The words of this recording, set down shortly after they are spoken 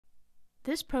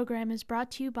This program is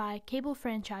brought to you by cable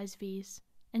franchise fees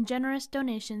and generous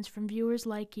donations from viewers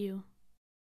like you.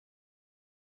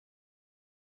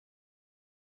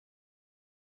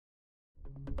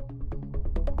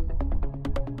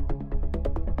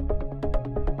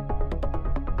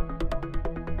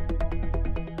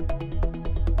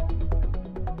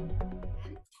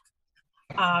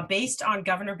 Based on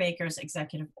Governor Baker's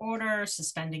executive order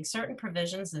suspending certain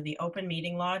provisions of the Open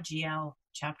Meeting Law, GL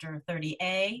Chapter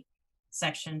 30A,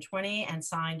 Section 20, and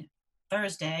signed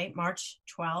Thursday, March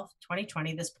 12,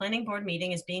 2020, this planning board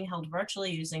meeting is being held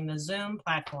virtually using the Zoom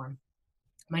platform.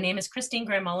 My name is Christine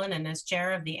Graham-Mullen, and as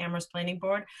chair of the Amherst Planning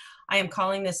Board, I am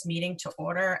calling this meeting to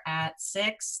order at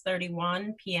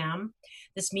 6:31 p.m.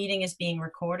 This meeting is being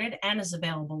recorded and is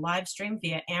available live stream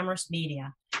via Amherst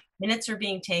Media. Minutes are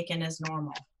being taken as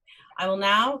normal. I will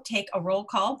now take a roll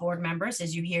call. Board members,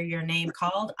 as you hear your name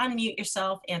called, unmute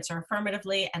yourself, answer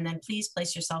affirmatively, and then please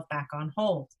place yourself back on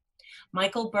hold.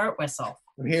 Michael Burtwhistle.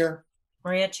 I'm here.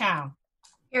 Maria Chow.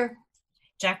 Here.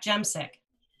 Jack Jemsick.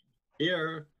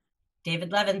 Here.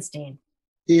 David Levenstein.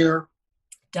 Here.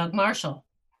 Doug Marshall.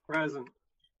 Present.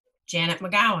 Janet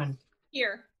McGowan.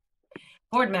 Here.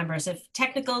 Board members, if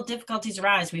technical difficulties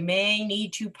arise, we may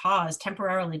need to pause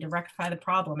temporarily to rectify the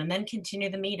problem and then continue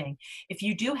the meeting. If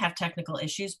you do have technical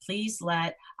issues, please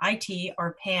let IT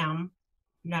or Pam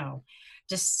know.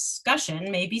 Discussion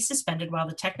may be suspended while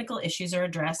the technical issues are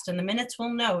addressed, and the minutes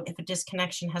will note if a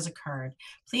disconnection has occurred.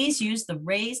 Please use the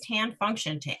raised hand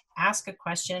function to ask a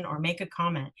question or make a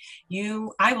comment.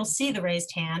 I will see the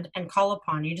raised hand and call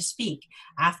upon you to speak.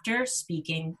 After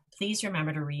speaking, please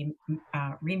remember to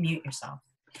remute yourself.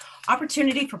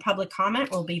 Opportunity for public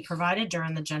comment will be provided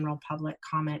during the general public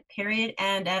comment period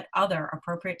and at other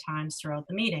appropriate times throughout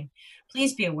the meeting.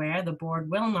 Please be aware the board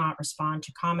will not respond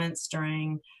to comments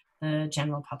during the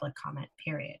general public comment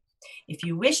period. If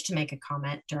you wish to make a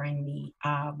comment during the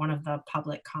one of the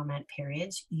public comment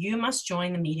periods, you must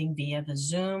join the meeting via the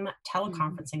Zoom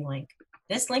teleconferencing link.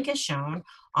 This link is shown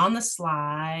on the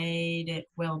slide. It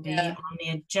will be on the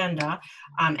agenda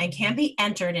and can be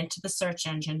entered into the search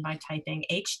engine by typing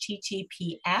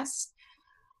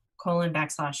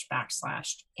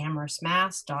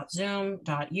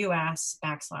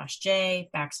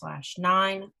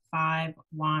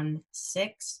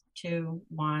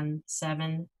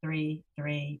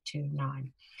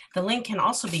The link can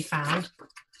also be found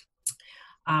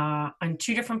on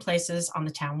two different places on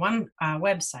the town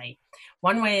website.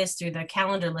 One way is through the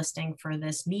calendar listing for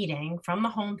this meeting from the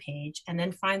home page and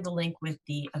then find the link with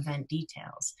the event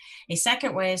details. A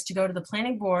second way is to go to the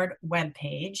planning board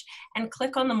webpage and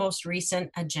click on the most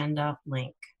recent agenda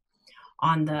link.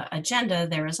 On the agenda,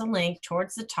 there is a link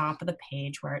towards the top of the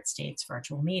page where it states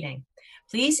virtual meeting.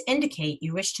 Please indicate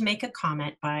you wish to make a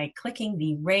comment by clicking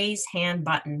the raise hand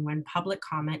button when public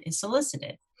comment is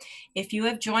solicited. If you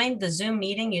have joined the Zoom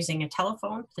meeting using a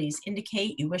telephone, please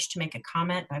indicate you wish to make a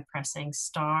comment by pressing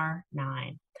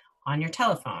 *9 on your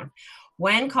telephone.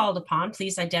 When called upon,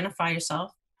 please identify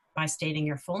yourself by stating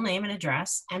your full name and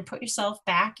address and put yourself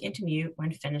back into mute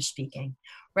when finished speaking.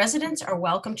 Residents are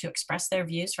welcome to express their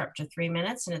views for up to 3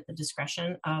 minutes and at the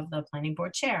discretion of the planning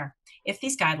board chair. If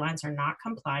these guidelines are not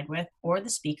complied with or the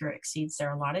speaker exceeds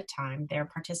their allotted time, their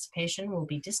participation will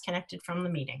be disconnected from the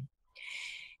meeting.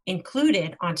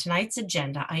 Included on tonight's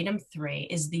agenda, item 3,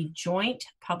 is the joint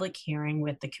public hearing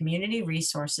with the Community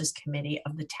Resources Committee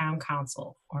of the Town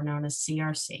Council, or known as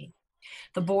CRC.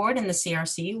 The board and the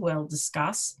CRC will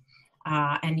discuss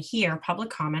and hear public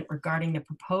comment regarding the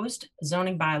proposed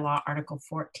zoning bylaw Article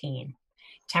 14,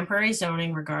 temporary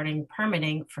zoning regarding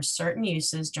permitting for certain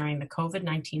uses during the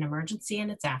COVID-19 emergency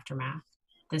and its aftermath.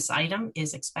 This item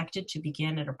is expected to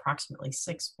begin at approximately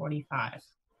 6:45.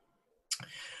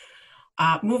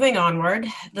 Moving onward,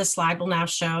 the slide will now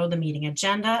show the meeting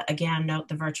agenda. Again, note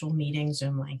the virtual meeting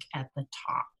Zoom link at the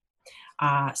top.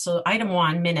 So item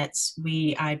 1, minutes.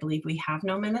 I believe we have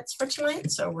no minutes for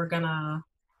tonight, so we're gonna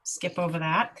skip over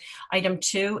that. Item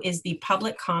 2 is the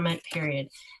public comment period.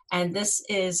 And this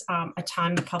is a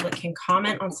time the public can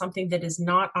comment on something that is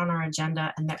not on our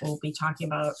agenda and that we'll be talking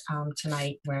about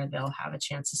tonight, where they'll have a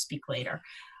chance to speak later.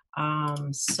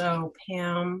 So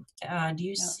Pam, do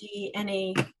you see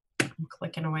any, I'm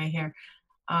clicking away here.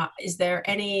 Is there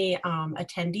any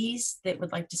attendees that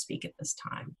would like to speak at this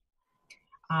time?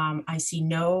 I see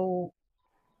no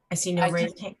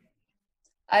raised hand.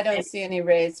 I don't see any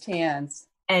raised hands.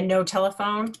 And no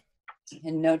telephone?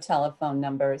 And no telephone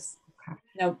numbers. Okay.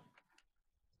 Nope.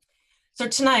 So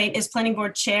tonight, as Planning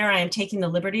Board Chair, I am taking the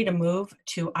liberty to move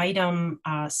to item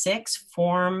 6,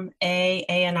 Form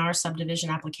A&R subdivision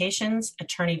applications.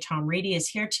 Attorney Tom Reedy is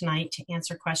here tonight to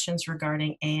answer questions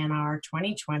regarding A&R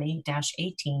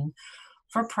 2020-18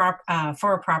 for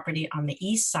a property on the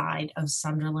east side of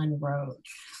Sunderland Road.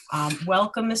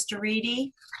 Welcome, Mr.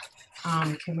 Reedy.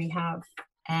 Can we have,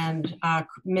 and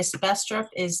Ms. Bestrup,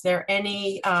 is there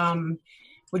any,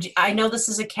 I know this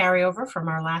is a carryover from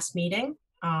our last meeting.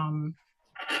 I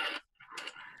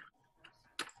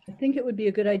think it would be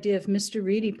a good idea if Mr.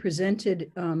 Reedy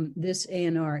presented this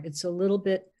A&R. It's a little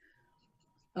bit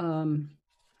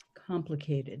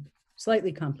complicated,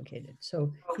 slightly complicated.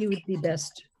 So he would be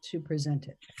best to present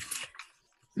it.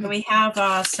 We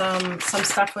have some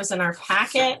stuff was in our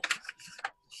packet,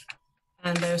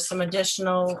 and there's some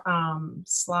additional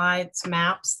slides,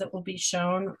 maps that will be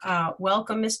shown.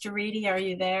 Welcome, Mr. Reedy. Are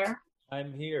you there?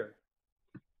 I'm here.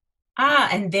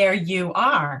 And there you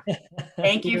are.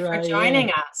 Thank you for joining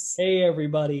us. Hey,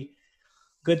 everybody.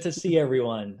 Good to see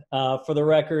everyone. For the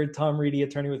record, Tom Reedy,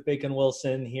 attorney with Bacon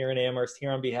Wilson here in Amherst,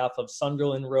 here on behalf of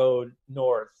Sunderland Road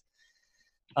North.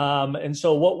 And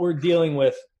so what we're dealing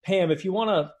with, Pam, if you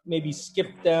want to maybe skip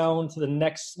down to the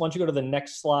next, why don't you go to the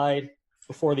next slide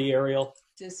before the aerial?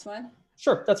 This one?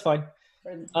 Sure, that's fine.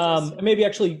 Maybe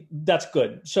actually that's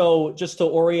good. So just to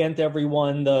orient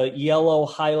everyone, the yellow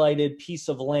highlighted piece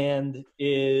of land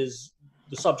is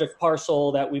the subject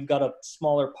parcel that we've got a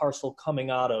smaller parcel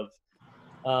coming out of.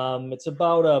 It's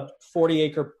about a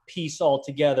 40-acre piece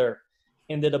altogether,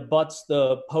 and it abuts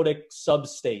the Podic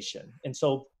substation. And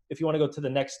so if you want to go to the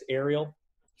next aerial,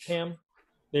 Pam,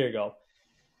 there you go.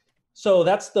 So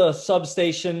that's the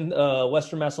substation.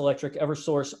 Western Mass Electric,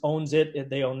 Eversource owns it.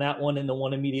 They own that one and the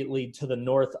one immediately to the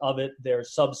north of it. Their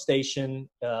substation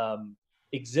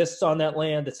exists on that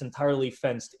land. It's entirely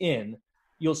fenced in.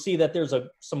 You'll see that there's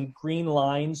some green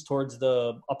lines towards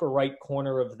the upper right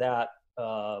corner of that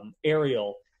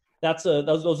aerial. That's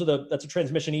a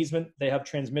transmission easement. They have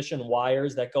transmission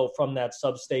wires that go from that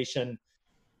substation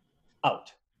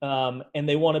out, and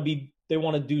they want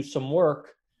to do some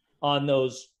work on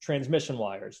those transmission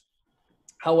wires.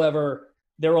 However,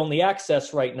 their only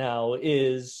access right now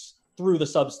is through the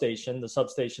substation. The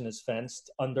substation is fenced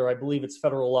under, I believe it's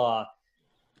federal law.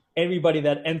 Everybody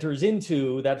that enters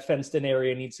into that fenced in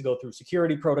area needs to go through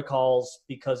security protocols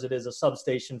because it is a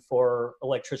substation for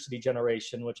electricity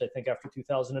generation, which I think after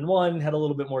 2001 had a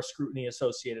little bit more scrutiny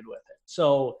associated with it.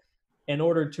 So in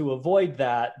order to avoid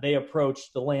that, they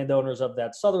approached the landowners of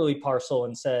that southerly parcel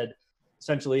and said,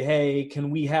 essentially, hey,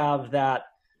 can we have that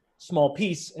small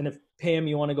piece? And if, Pam,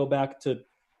 you want to go back to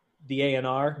the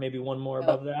A&R, maybe one more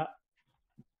above that,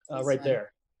 right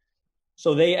there.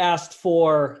 So they asked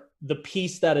for the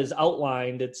piece that is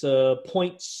outlined. It's a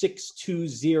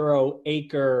 0.620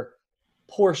 acre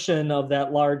portion of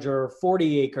that larger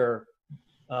 40-acre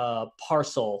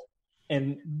parcel.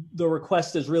 And the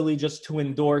request is really just to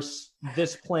endorse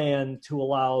this plan to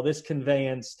allow this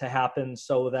conveyance to happen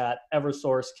so that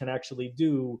Eversource can actually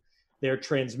do their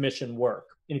transmission work.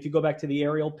 And if you go back to the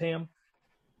aerial, Pam,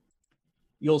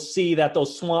 you'll see that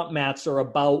those swamp mats are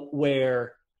about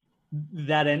where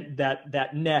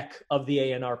that neck of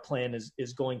the A&R plan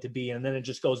is going to be. And then it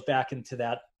just goes back into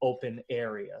that open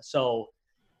area. So,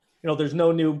 you know, there's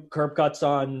no new curb cuts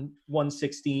on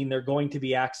 116. They're going to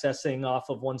be accessing off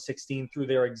of 116 through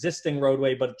their existing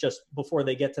roadway, but just before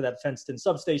they get to that fenced-in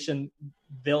substation,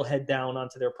 they'll head down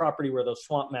onto their property where those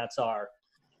swamp mats are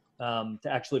to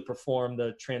actually perform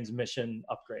the transmission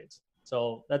upgrades.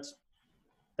 So that's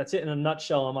it in a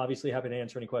nutshell. I'm obviously happy to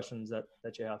answer any questions that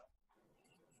you have.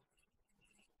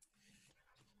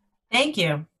 Thank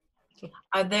you.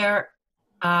 Are there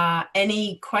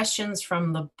any questions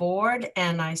from the board?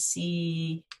 And I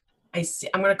see,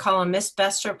 I'm going to call on Miss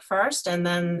Bestrup first, and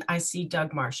then I see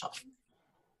Doug Marshall.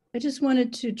 I just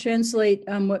wanted to translate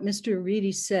what Mr.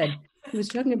 Reedy said. He was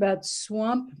talking about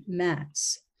swamp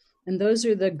mats, and those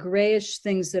are the grayish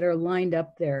things that are lined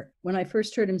up there. When I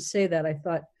first heard him say that, I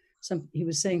thought he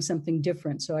was saying something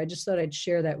different. So I just thought I'd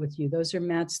share that with you. Those are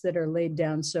mats that are laid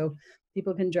down so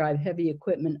people can drive heavy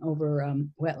equipment over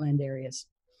wetland areas.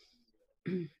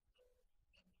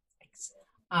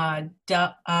 I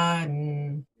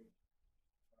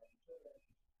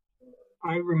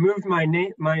removed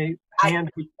my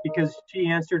hand because she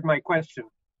answered my question.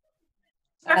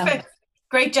 Perfect.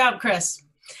 Great job, Chris.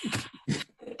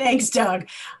 Thanks, Doug.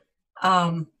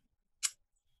 Are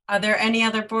there any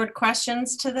other board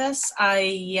questions to this?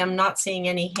 I am not seeing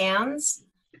any hands.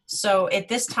 So at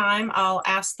this time, I'll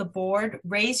ask the board,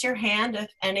 raise your hand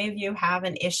if any of you have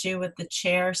an issue with the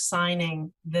chair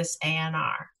signing this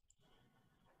A&R.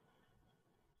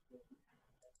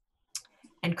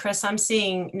 And Chris, I'm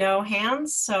seeing no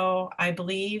hands, so I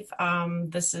believe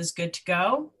this is good to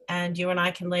go. And you and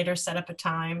I can later set up a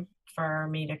time for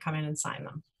me to come in and sign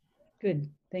them. Good,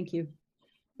 thank you.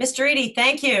 Mr. Eady,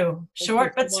 thank you.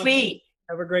 Short but sweet.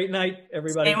 Have a great night,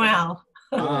 everybody. Stay well.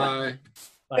 Bye.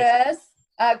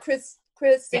 Bye. Chris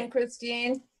and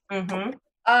Christine,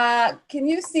 Mm-hmm. can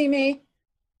you see me?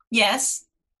 Yes.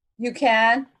 You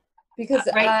can? Because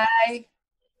Right.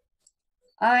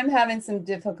 I'm having some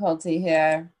difficulty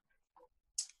here.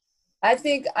 I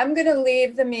think I'm going to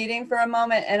leave the meeting for a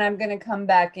moment and I'm going to come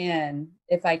back in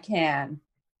if I can.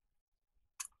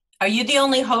 Are you the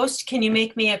only host? Can you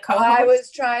make me a co-host? I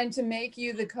was trying to make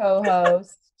you the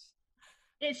co-host.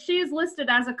 She's listed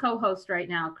as a co-host right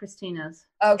now, Christina's.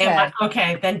 Okay.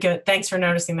 Okay, then good. Thanks for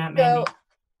noticing that, So Mandy.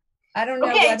 I don't know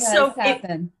Okay, what has so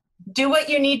happened. Do what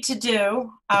you need to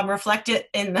do. Reflect it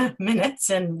in the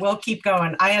minutes, and we'll keep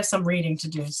going. I have some reading to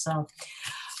do. So,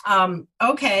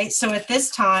 okay. So at this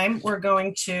time, we're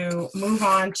going to move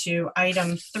on to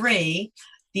item 3,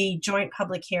 the joint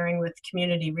public hearing with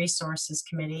Community Resources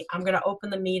Committee. I'm going to open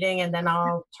the meeting, and then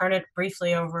I'll turn it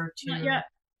briefly over to. Not yet.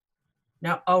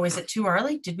 No. Oh, is it too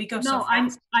early? Did we go so No,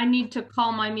 fast? I need to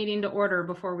call my meeting to order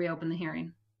before we open the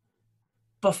hearing.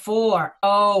 Before.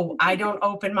 Oh, I don't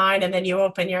open mine, and then you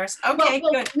open yours. Okay,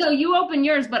 Well, good. No, you open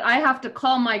yours, but I have to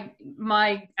call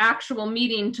my actual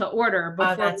meeting to order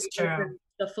before that's we true. open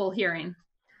the full hearing.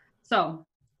 So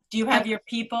Do you have your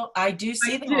people? I do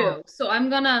see I them. do. So I'm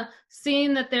gonna,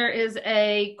 seeing that there is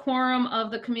a quorum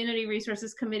of the Community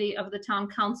Resources Committee of the Town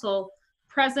Council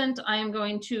present, I am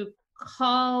going to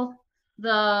call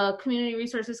the Community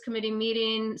Resources Committee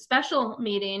meeting, special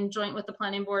meeting, joint with the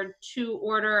Planning Board, to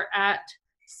order at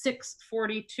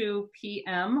 6:42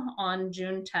 p.m. on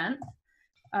June 10th.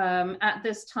 At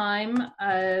this time,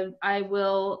 I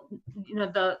will,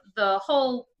 the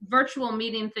whole virtual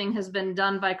meeting thing has been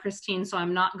done by Christine, so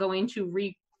I'm not going to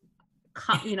repeat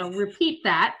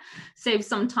that, save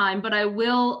some time, but I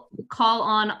will call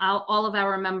on all of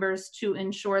our members to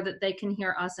ensure that they can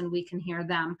hear us and we can hear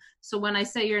them. So when I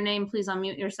say your name, please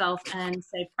unmute yourself and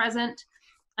say present,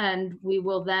 and we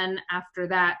will then, after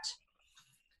that,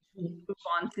 move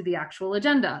on to the actual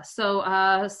agenda. So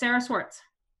Sarah Swartz.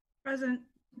 Present.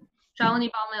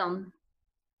 Shalini Balmiln.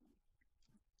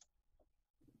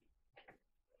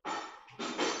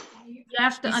 You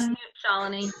have to unmute,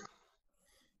 Shalini.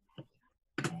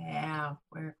 Yeah,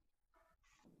 where?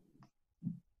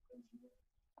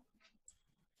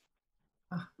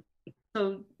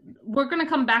 So we're going to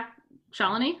come back,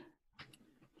 Shalini.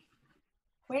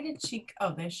 Where did she?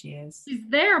 Oh, there she is. She's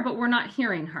there, but we're not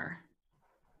hearing her.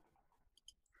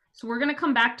 So we're going to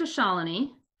come back to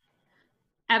Shalini.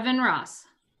 Evan Ross.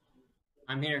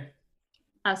 I'm here.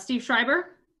 Steve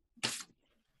Schreiber.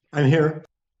 I'm here.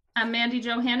 Mandy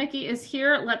Jo Haneke is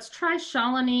here. Let's try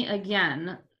Shalini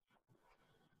again.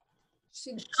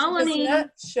 She does Shalini,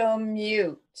 not show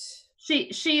mute.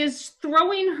 she is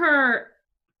throwing her.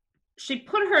 She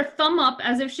put her thumb up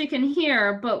as if she can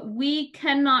hear, but we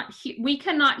cannot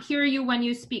hear you when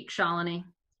you speak, Shalini.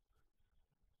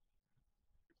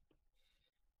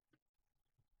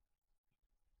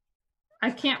 I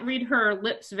can't read her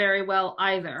lips very well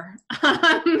either.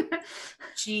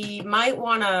 She might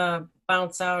want to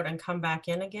bounce out and come back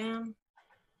in again,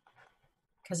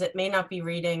 because it may not be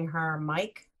reading her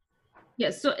mic.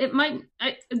 Yes, so it might,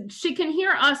 she can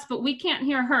hear us, but we can't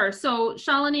hear her. So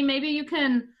Shalini, maybe you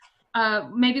can,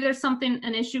 maybe there's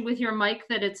an issue with your mic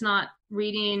that it's not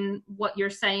reading what you're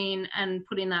saying and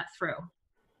putting that through.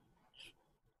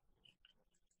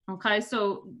 Okay,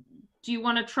 so do you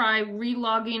want to try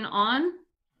re-logging on?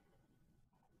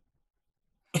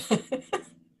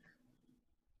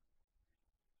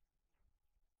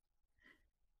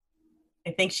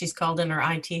 I think she's called in her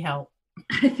IT help.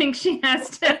 I think she has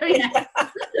to, yeah.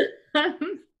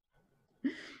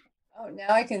 Oh, now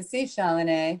I can see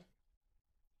Shalini.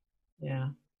 Yeah.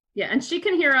 Yeah, and she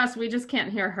can hear us, we just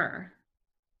can't hear her.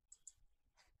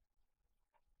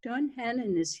 John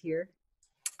Hannon is here.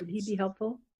 Would he be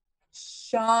helpful?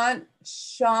 Sean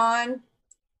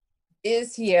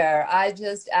is here. I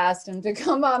just asked him to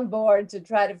come on board to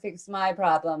try to fix my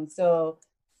problem. So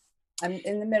I'm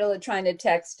in the middle of trying to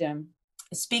text him.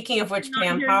 Speaking of which,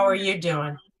 Pam, how are you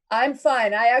doing? I'm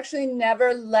fine. I actually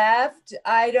never left.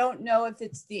 I don't know if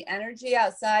it's the energy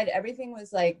outside. Everything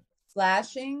was like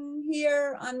flashing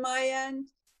here on my end.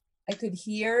 I could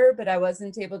hear, but I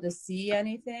wasn't able to see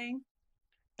anything.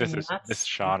 This is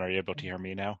Sean. Are you able to hear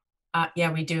me now?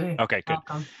 Yeah, we do. Okay, good.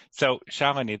 Welcome. So,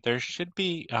 Shalini, there should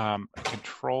be a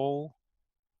control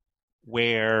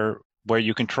where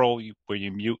you control where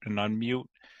you mute and unmute.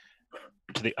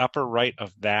 To the upper right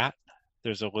of that,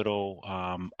 there's a little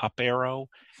up arrow,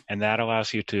 and that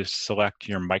allows you to select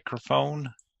your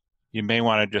microphone. You may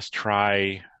want to just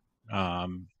try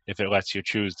if it lets you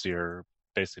choose your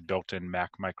basically built-in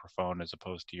Mac microphone as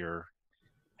opposed to your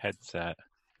headset.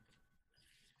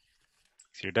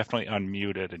 So you're definitely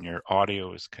unmuted and your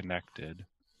audio is connected.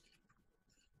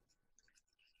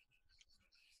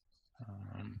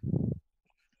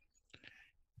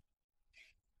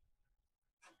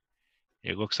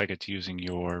 It looks like it's using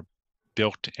your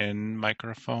built-in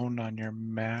microphone on your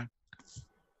Mac.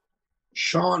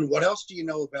 Sean, what else do you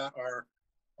know about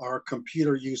our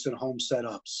computer use and home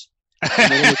setups?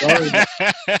 I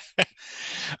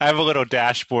have a little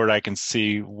dashboard. I can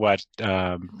see what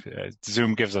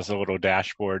Zoom gives us, a little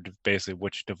dashboard, basically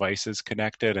which device is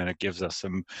connected, and it gives us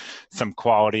some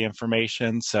quality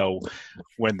information. So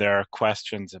when there are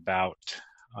questions about,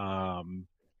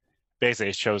 basically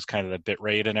it shows kind of the bit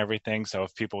rate and everything. So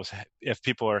if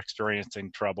people are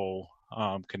experiencing trouble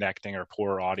connecting or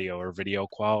poor audio or video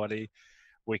quality,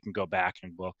 we can go back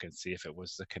and look and see if it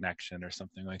was the connection or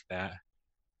something like that.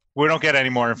 We don't get any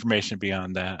more information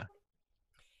beyond that.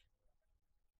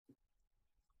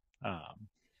 Pam,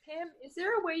 is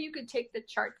there a way you could take the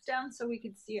charts down so we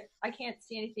could see it? I can't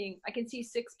see anything. I can see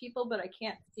 6 people, but I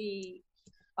can't see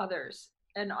others.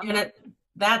 And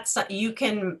that's, you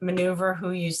can maneuver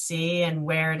who you see and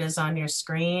where it is on your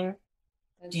screen.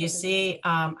 Do you see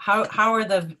where are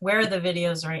the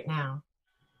videos right now?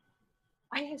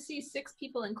 I see 6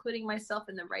 people, including myself,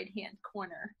 in the right-hand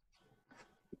corner.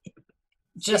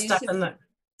 Just up in the,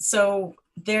 so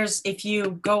there's, if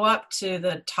you go up to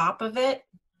the top of it,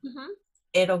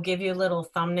 it'll give you little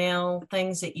thumbnail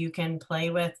things that you can play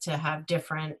with to have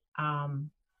different.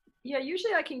 Yeah,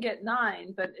 usually I can get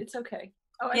 9, but it's okay.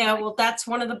 Oh, yeah, well, that's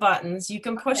one of the buttons. You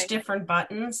can push different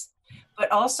buttons,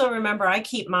 but also remember, I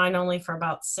keep mine only for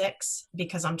about 6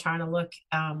 because I'm trying to look.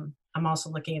 I'm also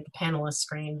looking at the panelist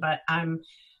screen, but I'm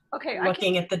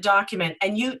looking at the document,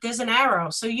 and there's an arrow,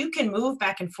 so you can move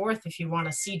back and forth if you want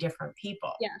to see different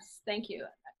people. Yes, thank you.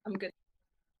 I'm good.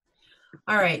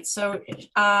 All right, so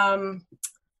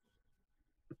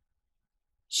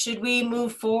should we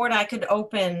move forward? I could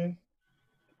open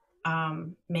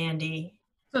Mandy.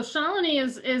 So Shalini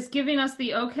is giving us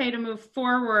the okay to move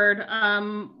forward.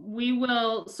 We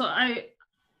will,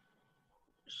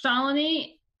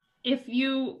 Shalini, if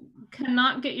you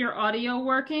cannot get your audio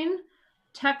working,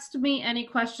 text me any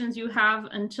questions you have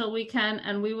until we can,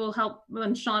 and we will help,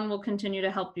 and Sean will continue to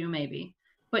help you maybe.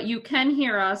 But you can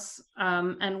hear us,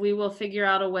 and we will figure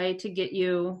out a way to get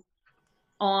you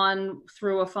on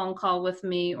through a phone call with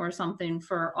me or something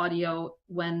for audio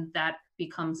when that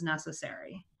becomes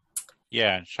necessary.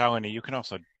 Yeah, Shalini, you can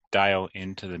also dial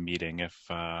into the meeting if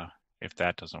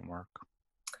that doesn't work.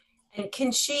 And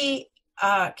can she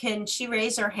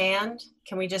raise her hand?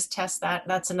 Can we just test that?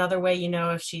 That's another way you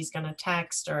know if she's going to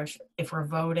text or if we're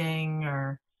voting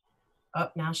or, oh,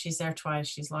 now she's there twice.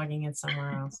 She's logging in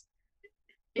somewhere else.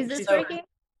 Is this working?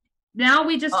 Now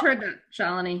we just heard that,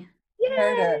 Shalini.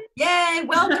 Yay! Yay,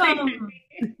 welcome.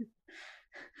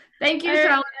 Thank you,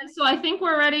 Shalini. So I think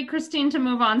we're ready, Christine, to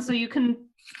move on. So you can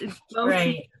go to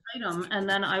the item and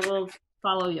then I will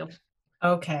follow you.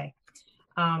 Okay.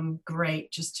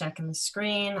 Great. Just checking the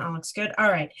screen. All looks good. All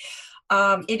right.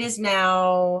 It is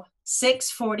now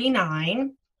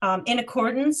 6:49. In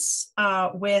accordance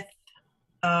with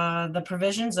the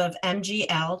provisions of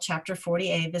MGL Chapter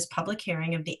 40A, this public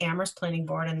hearing of the Amherst Planning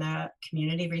Board and the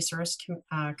Community Resource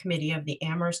Committee of the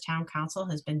Amherst Town Council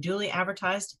has been duly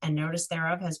advertised and notice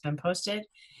thereof has been posted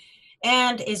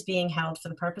and is being held for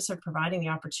the purpose of providing the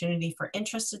opportunity for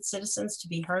interested citizens to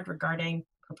be heard regarding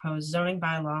proposed zoning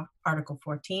bylaw, Article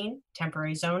 14,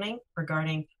 temporary zoning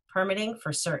regarding permitting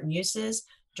for certain uses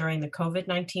during the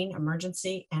COVID-19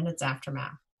 emergency and its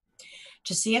aftermath.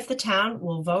 To see if the town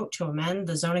will vote to amend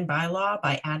the zoning bylaw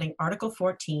by adding Article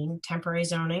 14, temporary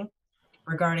zoning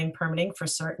regarding permitting for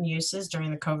certain uses during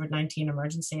the COVID-19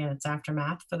 emergency and its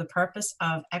aftermath for the purpose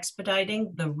of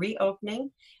expediting the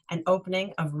reopening and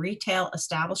opening of retail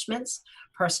establishments,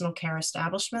 personal care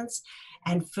establishments,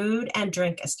 and food and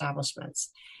drink establishments,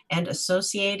 and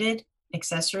associated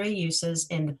accessory uses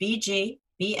in the BG,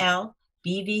 BL,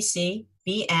 BVC,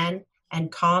 BN,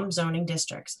 and COM zoning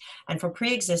districts, and for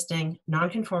pre-existing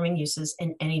non-conforming uses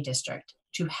in any district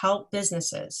to help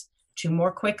businesses to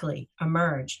more quickly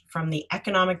emerge from the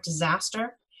economic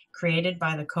disaster created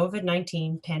by the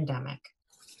COVID-19 pandemic.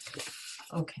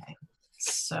 Okay,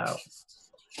 so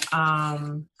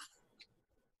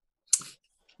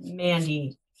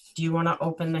Mandy, do you want to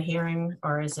open the hearing,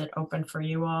 or is it open for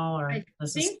you all? Or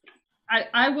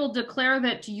I will declare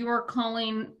that you're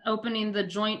opening the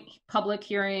joint public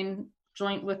hearing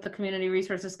joint with the Community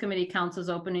Resources Committee, council's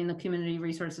opening the community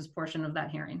resources portion of that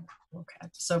hearing. Okay,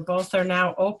 so both are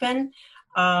now open.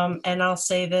 And I'll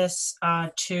say this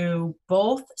to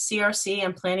both CRC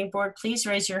and Planning Board, please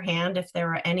raise your hand if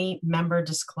there are any member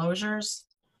disclosures.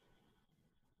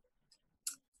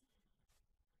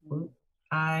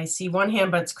 I see one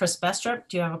hand, but it's Chris Bestrup.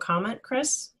 Do you have a comment,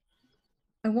 Chris?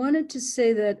 I wanted to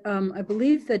say that I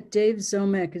believe that Dave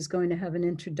Zomek is going to have an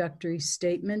introductory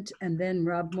statement, and then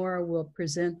Rob Mora will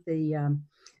present the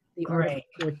Article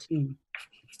 14.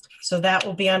 So that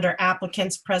will be under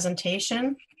applicant's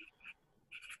presentation.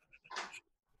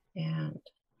 And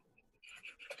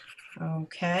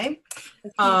okay.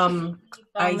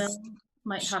 I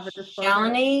might have a disclosure.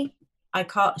 Shalini,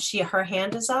 her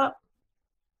hand is up.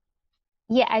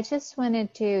 Yeah, I just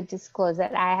wanted to disclose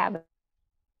that I have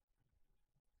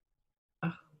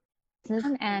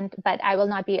but I will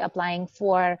not be applying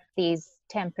for these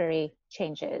temporary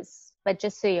changes. But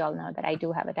just so you all know that I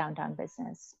do have a downtown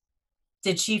business.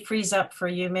 Did she freeze up for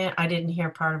you, man? I didn't hear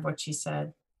part of what she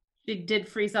said. She did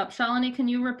freeze up. Shalini, can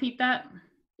you repeat that?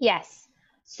 Yes.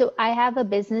 So I have a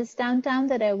business downtown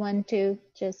that I want to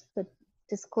just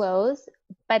disclose,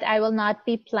 but I will not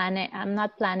be I'm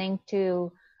not planning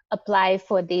to apply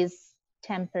for these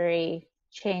temporary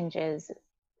changes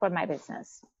for my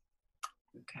business.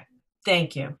 Okay,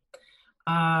 thank you.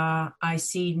 I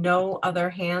see no other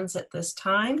hands at this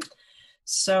time.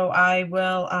 So I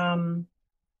will,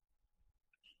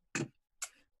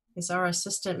 is our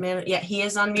assistant manager? Yeah, he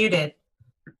is unmuted.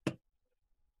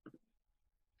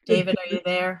 David, are you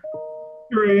there?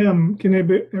 Here I am. Can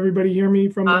everybody hear me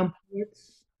from now?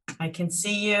 I can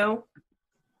see you.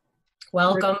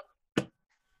 Welcome.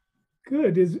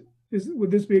 Good.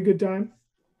 Would this be a good time?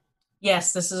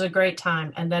 Yes, this is a great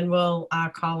time. And then we'll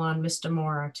call on Mr.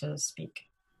 Mora to speak.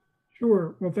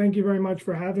 Sure. Well, thank you very much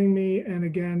for having me. And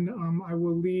again, I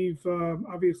will leave,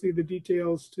 obviously, the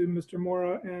details to Mr.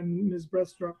 Mora and Ms.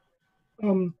 Brestrup.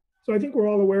 So I think we're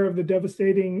all aware of the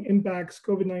devastating impacts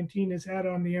COVID-19 has had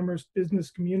on the Amherst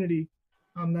business community,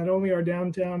 not only our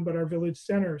downtown, but our village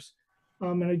centers.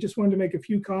 And I just wanted to make a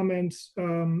few comments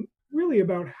really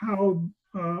about how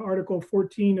Article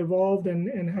 14 evolved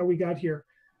and how we got here.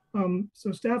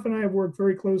 So staff and I have worked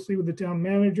very closely with the town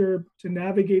manager to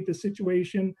navigate the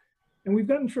situation. And we've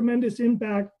gotten tremendous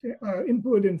input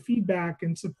and feedback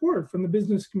and support from the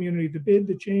business community, the BID,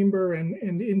 the chamber,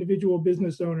 and individual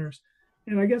business owners.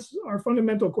 And I guess our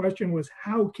fundamental question was,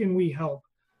 how can we help?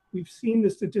 We've seen the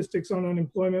statistics on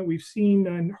unemployment. We've seen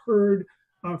and heard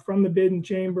from the BID and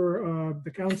chamber,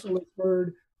 the council has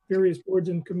heard, various boards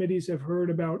and committees have heard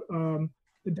about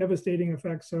the devastating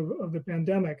effects of the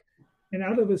pandemic. And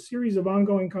out of a series of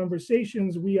ongoing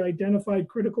conversations, we identified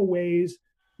critical ways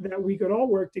that we could all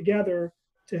work together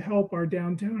to help our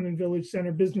downtown and village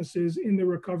center businesses in the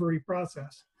recovery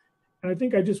process. And I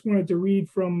think I just wanted to read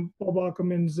from Paul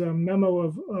Bockelman's memo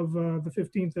of the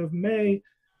 15th of May.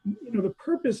 You know, the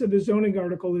purpose of the zoning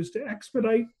article is to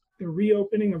expedite the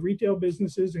reopening of retail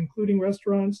businesses, including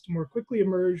restaurants, to more quickly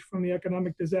emerge from the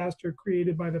economic disaster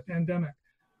created by the pandemic.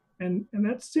 And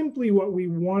that's simply what we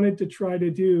wanted to try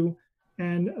to do.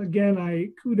 And again, I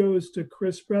kudos to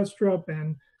Chris Brestrup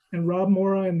and Rob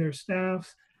Mora and their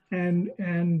staffs and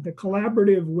the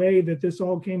collaborative way that this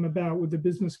all came about with the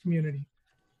business community.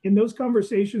 In those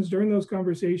conversations, during those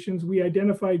conversations, we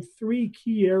identified 3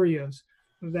 key areas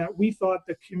that we thought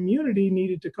the community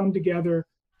needed to come together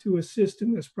to assist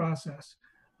in this process.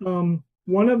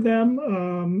 One of them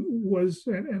was,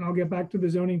 and I'll get back to the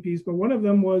zoning piece, but one of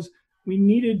them was we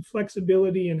needed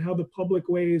flexibility in how the public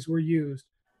ways were used.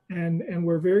 And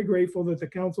we're very grateful that the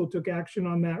council took action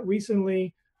on that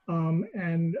recently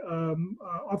and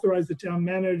authorized the town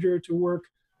manager to work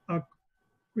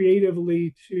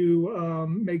creatively to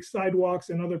make sidewalks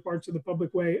and other parts of the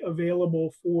public way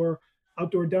available for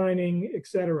outdoor dining,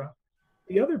 etc.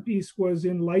 The other piece was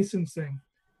in licensing.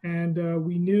 And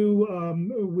we knew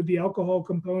with the alcohol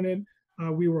component,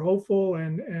 we were hopeful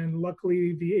and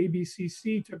luckily the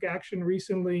ABCC took action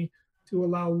recently to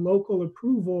allow local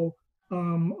approval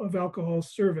of alcohol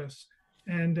service.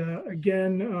 And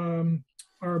again,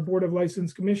 our Board of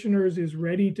License Commissioners is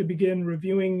ready to begin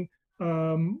reviewing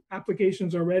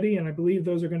applications already, and I believe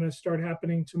those are going to start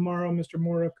happening tomorrow. Mr.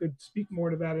 Mora could speak more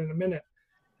to that in a minute.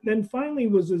 Then finally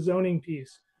was the zoning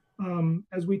piece.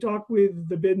 As we talked with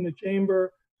the BID and the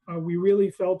chamber, we really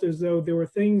felt as though there were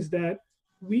things that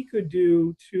we could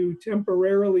do to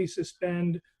temporarily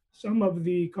suspend some of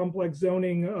the complex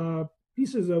zoning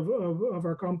pieces of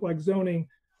our complex zoning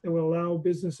that will allow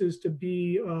businesses to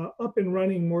be up and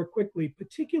running more quickly,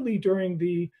 particularly during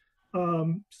the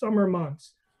summer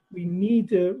months. they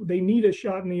need a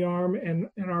shot in the arm. And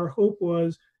our hope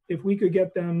was if we could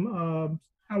get them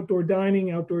outdoor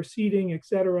dining, outdoor seating, et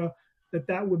cetera,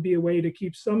 that would be a way to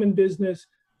keep some in business,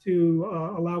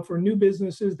 to allow for new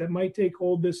businesses that might take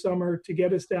hold this summer to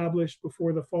get established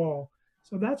before the fall.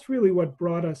 So that's really what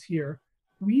brought us here.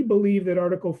 We believe that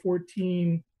Article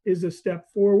 14 is a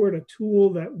step forward, a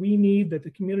tool that we need, that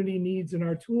the community needs in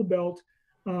our tool belt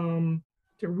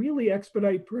to really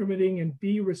expedite permitting and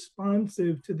be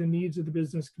responsive to the needs of the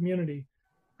business community.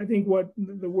 I think what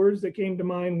the words that came to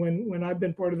mind when I've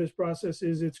been part of this process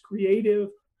is it's creative,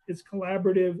 it's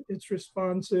collaborative, it's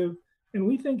responsive, and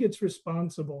we think it's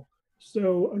responsible.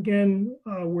 So again,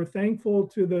 we're thankful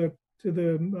to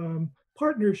the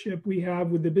partnership we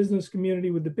have with the business community,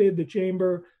 with the BID, the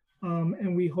chamber,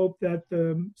 and we hope that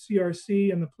the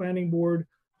CRC and the planning board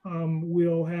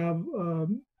will have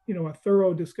a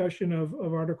thorough discussion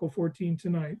of Article 14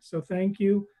 tonight. So thank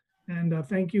you, and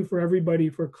thank you for everybody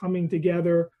for coming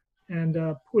together and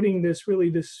putting this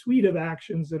suite of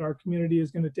actions that our community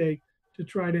is going to take to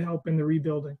try to help in the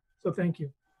rebuilding. So thank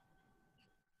you.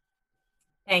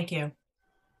 Thank you.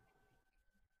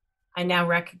 I now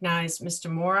recognize Mr.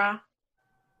 Mora.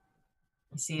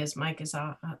 I see his mic is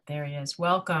up. There he is.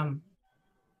 Welcome.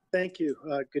 Thank you.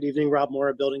 Good evening, Rob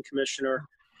Mora, Building Commissioner.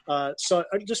 So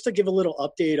just to give a little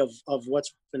update of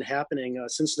what's been happening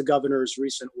since the governor's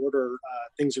recent order,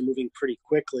 things are moving pretty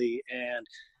quickly. And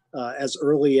as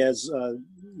early as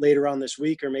later on this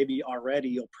week, or maybe already,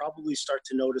 you'll probably start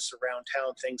to notice around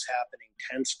town things happening,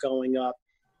 tents going up,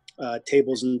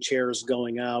 tables and chairs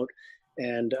going out.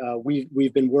 And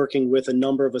we've been working with a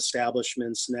number of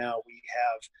establishments now. We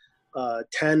have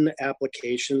 10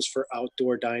 applications for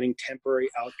outdoor dining, temporary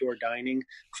outdoor dining,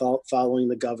 following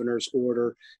the governor's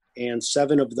order. And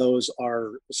 7 of those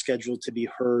are scheduled to be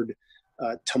heard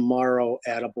tomorrow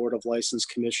at a Board of License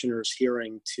Commissioners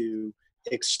hearing to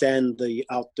extend the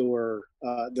outdoor,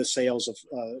 the sales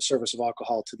of service of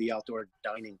alcohol to the outdoor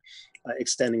dining,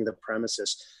 extending the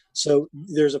premises. So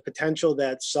there's a potential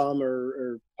that some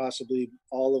or possibly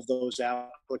all of those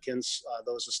applicants,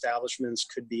 those establishments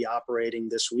could be operating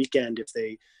this weekend if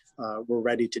they were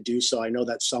ready to do so. I know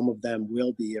that some of them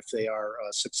will be if they are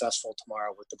successful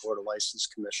tomorrow with the Board of License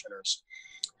Commissioners.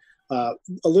 A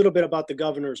little bit about the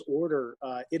governor's order.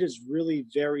 It is really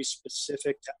very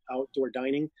specific to outdoor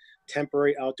dining,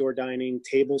 temporary outdoor dining,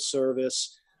 table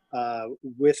service,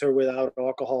 with or without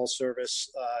alcohol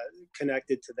service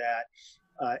connected to that.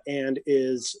 And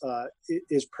is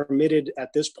permitted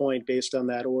at this point, based on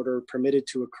that order, permitted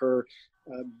to occur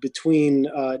between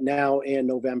now and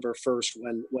November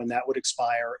 1st, when that would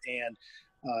expire, and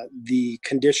the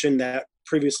condition that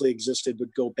previously existed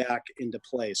would go back into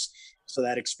place. So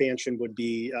that expansion would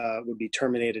be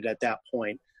terminated at that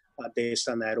point, based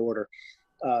on that order.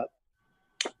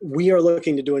 We are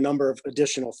looking to do a number of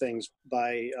additional things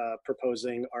by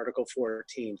proposing Article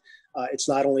 14. It's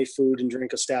not only food and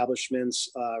drink establishments,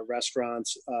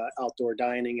 restaurants, outdoor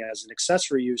dining as an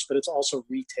accessory use, but it's also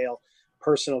retail,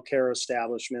 personal care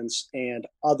establishments, and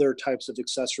other types of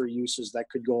accessory uses that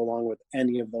could go along with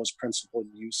any of those principal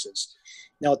uses.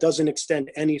 Now, it doesn't extend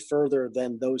any further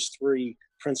than those 3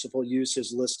 principal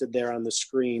uses listed there on the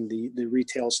screen, the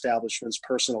retail establishments,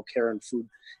 personal care, and food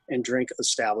and drink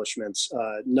establishments.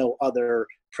 No other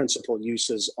principal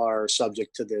uses are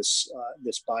subject to this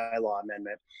bylaw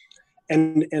amendment.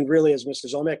 And really, as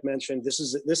Mr. Zomek mentioned, this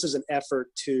is an effort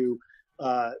to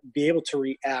be able to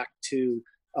react to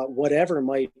whatever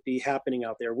might be happening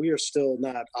out there.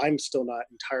 I'm still not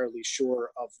entirely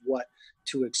sure of what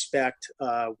to expect.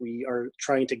 We are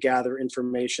trying to gather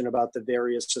information about the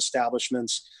various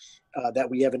establishments that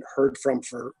we haven't heard from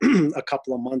for a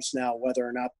couple of months now, whether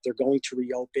or not they're going to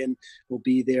reopen, will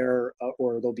be there,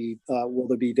 or will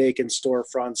there be vacant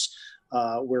storefronts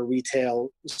where retail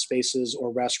spaces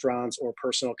or restaurants or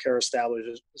personal care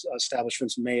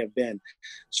establishments may have been.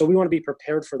 So we want to be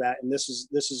prepared for that, and this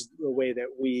is the way that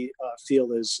we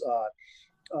feel is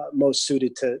most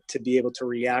suited to be able to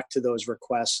react to those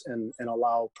requests and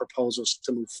allow proposals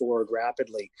to move forward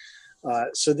rapidly.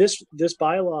 So this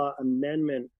bylaw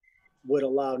amendment would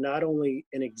allow not only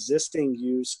an existing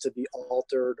use to be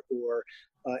altered or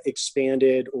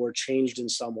expanded or changed in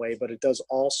some way, but it does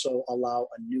also allow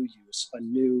a new use,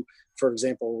 for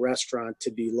example, restaurant to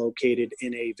be located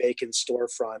in a vacant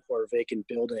storefront or vacant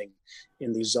building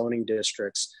in these zoning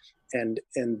districts, and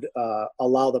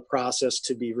allow the process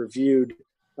to be reviewed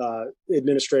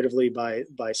administratively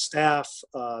by staff,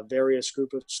 various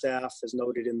group of staff, as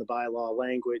noted in the bylaw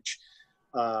language,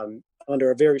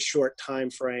 under a very short time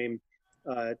frame,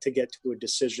 to get to a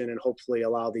decision and hopefully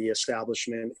allow the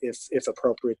establishment, if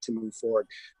appropriate, to move forward.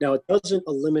 Now, it doesn't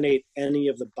eliminate any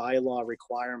of the bylaw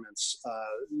requirements,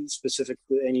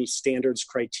 specifically any standards,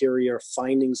 criteria, or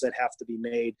findings that have to be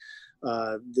made.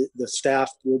 The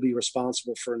staff will be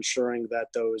responsible for ensuring that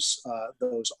those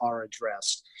are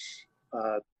addressed.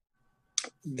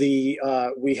 We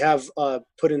have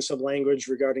put in some language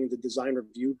regarding the design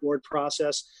review board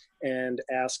process and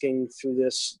asking through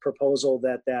this proposal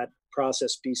that that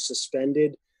process be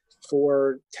suspended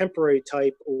for temporary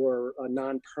type or a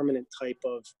non-permanent type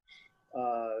of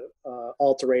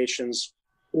alterations,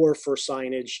 or for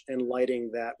signage and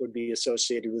lighting that would be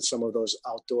associated with some of those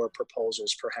outdoor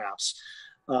proposals, perhaps.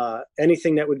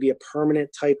 Anything that would be a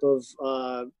permanent type of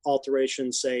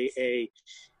alteration, say a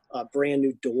brand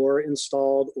new door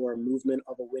installed or a movement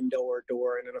of a window or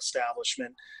door in an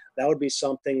establishment, that would be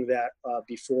something that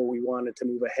before we wanted to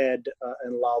move ahead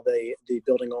and allow the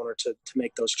building owner to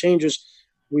make those changes,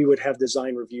 we would have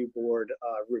design review board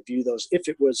review those if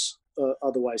it was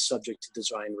otherwise subject to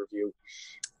design review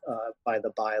by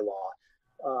the bylaw.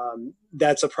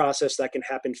 That's a process that can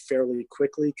happen fairly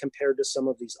quickly compared to some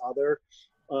of these other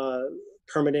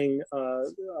permitting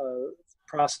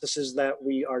processes that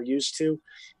we are used to.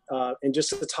 And just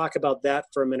to talk about that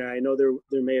for a minute, I know there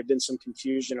may have been some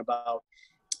confusion about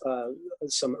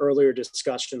some earlier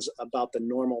discussions about the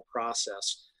normal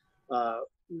process.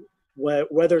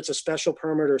 Whether it's a special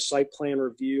permit or site plan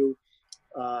review,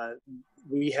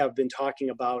 we have been talking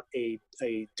about a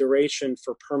duration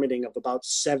for permitting of about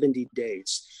 70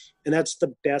 days. And that's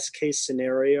the best case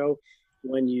scenario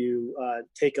when you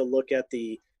take a look at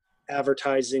the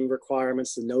advertising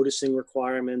requirements, the noticing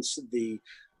requirements, the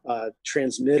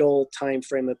transmittal time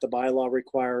frame that the bylaw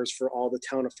requires for all the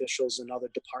town officials and other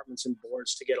departments and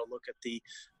boards to get a look at the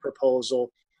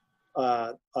proposal,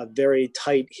 a very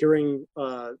tight hearing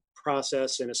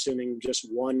process, and assuming just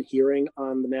one hearing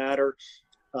on the matter,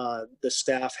 the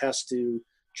staff has to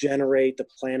generate, the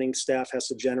planning staff has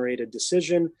to generate a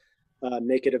decision,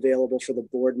 make it available for the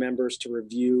board members to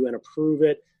review and approve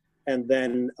it, and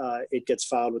then it gets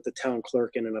filed with the town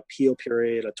clerk in an appeal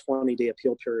period, a 20-day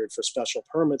appeal period for special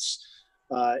permits,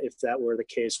 if that were the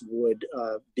case, would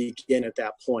begin at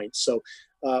that point. So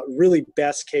really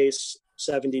best case,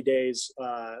 70 days.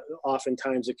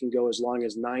 Oftentimes it can go as long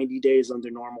as 90 days under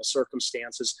normal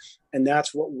circumstances. And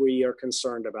that's what we are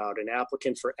concerned about. An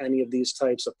applicant for any of these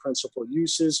types of principal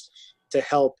uses to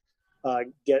help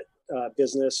get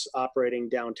business operating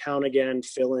downtown again,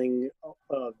 filling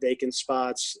vacant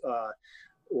spots,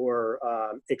 or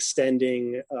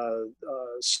extending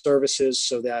services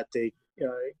so that they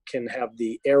can have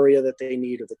the area that they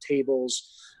need or the tables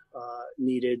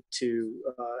needed to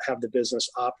have the business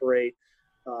operate.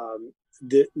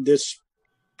 This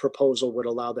proposal would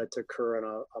allow that to occur in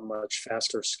a much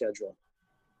faster schedule.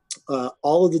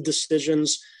 All of the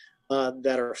decisions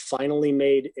that are finally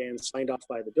made and signed off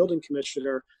by the building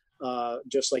commissioner,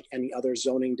 just like any other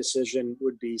zoning decision,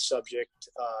 would be subject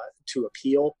to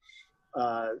appeal.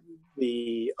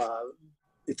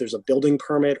 If there's a building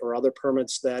permit or other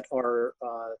permits that are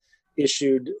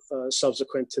issued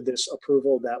subsequent to this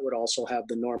approval, that would also have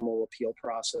the normal appeal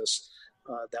process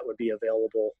that would be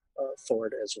available for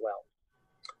it as well.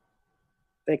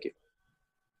 Thank you.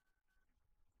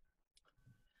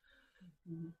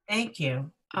 Thank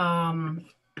you.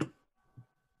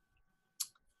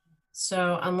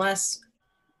 So unless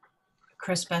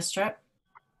Chris Bestrup.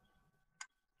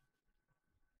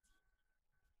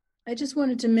 I just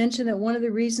wanted to mention that one of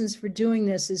the reasons for doing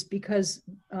this is because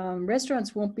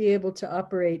restaurants won't be able to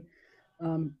operate.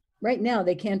 Right now,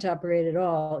 they can't operate at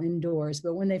all indoors,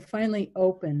 but when they finally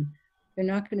open, they're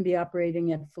not going to be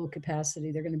operating at full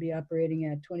capacity. They're going to be operating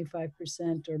at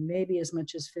 25% or maybe as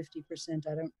much as 50%.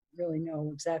 I don't really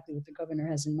know exactly what the governor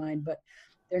has in mind, but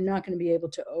they're not going to be able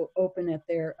to open at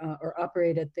their or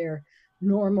operate at their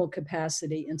normal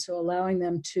capacity. And so allowing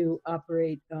them to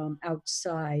operate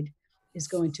outside is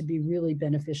going to be really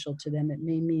beneficial to them. It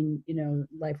may mean,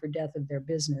 life or death of their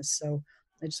business. So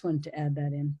I just wanted to add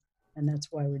that in, and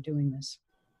that's why we're doing this.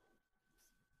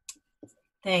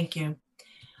 Thank you.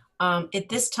 At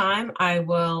this time, I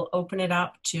will open it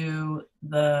up to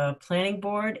the planning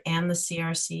board and the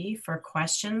CRC for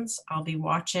questions. I'll be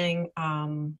watching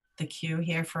the queue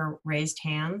here for raised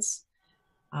hands.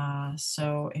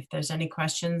 So if there's any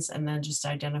questions, and then just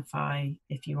identify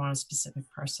if you want a specific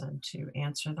person to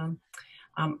answer them.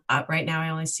 Right now, I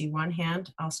only see one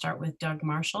hand. I'll start with Doug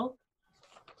Marshall.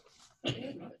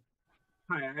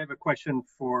 Hi, I have a question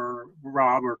for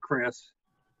Rob or Chris.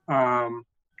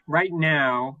 Right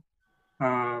now,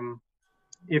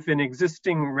 if an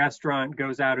existing restaurant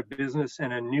goes out of business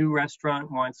and a new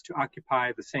restaurant wants to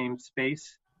occupy the same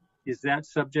space, is that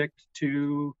subject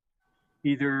to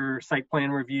either site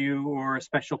plan review or a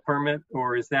special permit,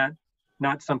 or is that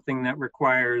not something that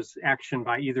requires action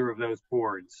by either of those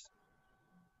boards?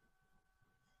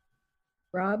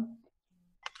 Rob?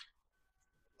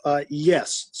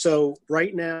 Yes. So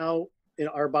right now,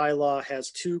 our bylaw has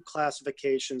two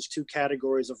classifications, two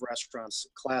categories of restaurants,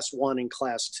 class 1 and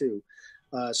class 2.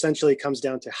 Essentially, it comes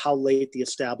down to how late the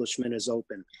establishment is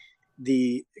open.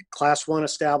 The class 1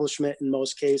 establishment in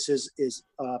most cases is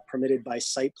permitted by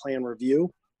site plan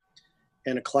review,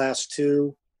 and a class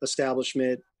 2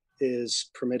 establishment is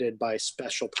permitted by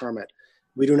special permit.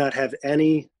 We do not have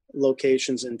any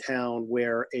locations in town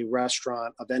where a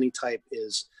restaurant of any type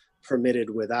is permitted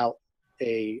without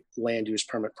a land use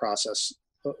permit process,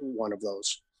 one of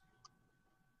those.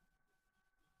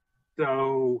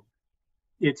 So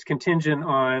it's contingent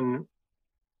on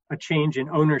a change in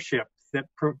ownership that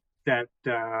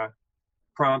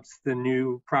prompts the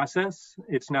new process.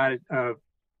 It's not a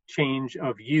change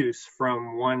of use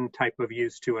from one type of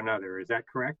use to another. Is that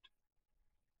correct?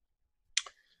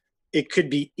 It could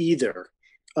be either.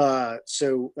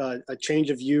 So a change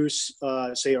of use,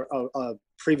 say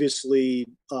previously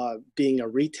being a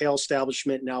retail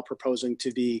establishment, now proposing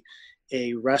to be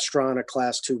a restaurant, a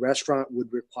class 2 restaurant,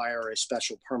 would require a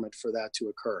special permit for that to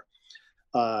occur.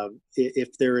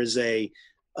 If there is a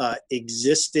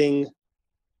existing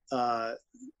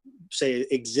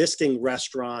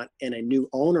restaurant and a new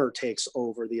owner takes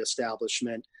over the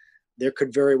establishment, there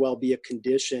could very well be a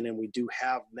condition, and we do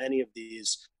have many of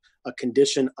these, a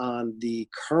condition on the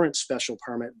current special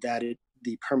permit that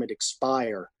the permit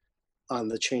expire on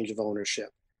the change of ownership.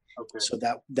 Okay. So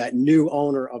that new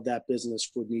owner of that business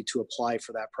would need to apply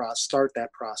for that start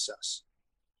that process.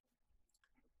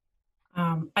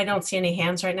 I don't see any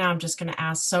hands right now. I'm just going to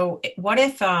ask. So what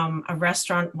if an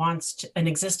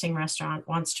existing restaurant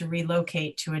wants to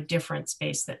relocate to a different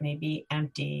space that may be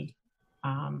empty,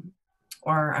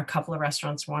 or a couple of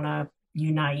restaurants want to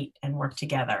unite and work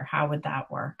together? How would that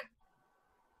work?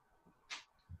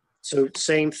 So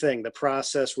same thing, the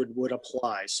process would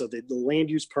apply. So the land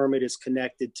use permit is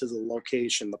connected to the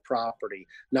location, the property,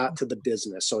 not to the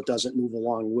business. So it doesn't move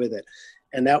along with it.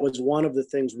 And that was one of the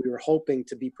things we were hoping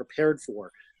to be prepared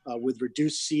for. With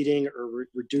reduced seating or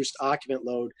reduced occupant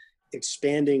load,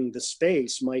 expanding the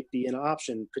space might be an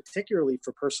option, particularly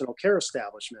for personal care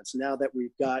establishments. Now that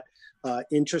we've got,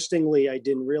 interestingly, I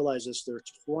didn't realize this, there are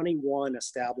 21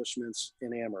 establishments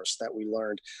in Amherst that we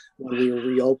learned when we were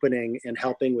reopening and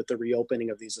helping with the reopening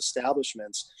of these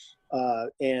establishments.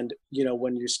 And, you know,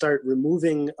 when you start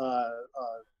removing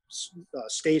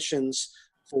stations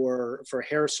for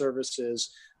hair services,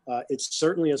 it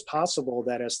certainly is possible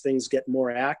that as things get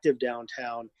more active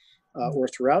downtown, or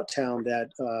throughout town, that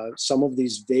some of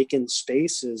these vacant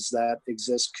spaces that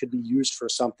exist could be used for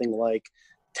something like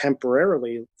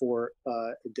temporarily for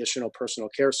additional personal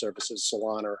care services,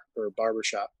 salon or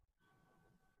barbershop.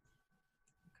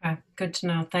 Okay, good to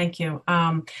know. Thank you.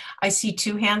 I see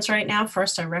two hands right now.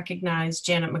 First, I recognize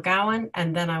Janet McGowan,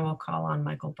 and then I will call on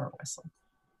Michael Burtwistle.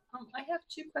 I have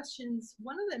two questions.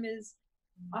 One of them is,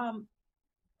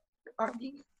 are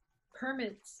these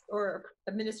permits or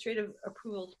administrative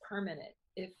approvals permanent?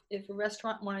 If a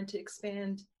restaurant wanted to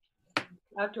expand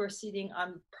outdoor seating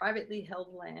on privately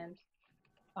held land,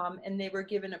 and they were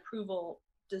given approval,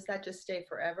 does that just stay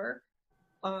forever?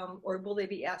 Or will they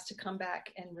be asked to come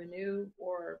back and renew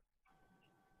or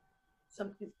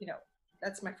something? You know,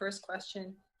 that's my first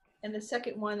question. And the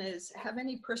second one is, have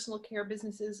any personal care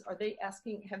businesses, have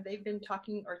they been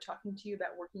talking to you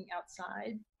about working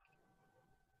outside?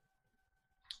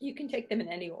 You can take them in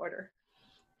any order.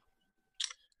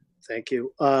 Thank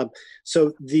you.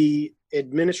 So the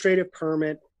administrative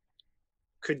permit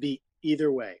could be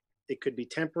either way. It could be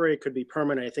temporary, it could be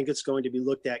permanent. I think it's going to be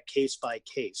looked at case by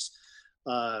case.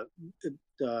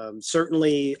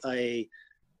 Certainly a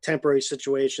temporary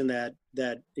situation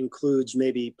that includes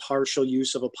maybe partial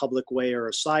use of a public way or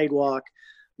a sidewalk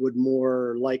would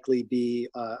more likely be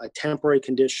a temporary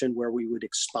condition where we would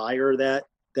expire that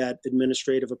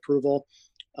administrative approval.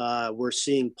 We're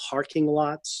seeing parking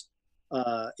lots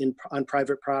on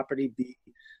private property be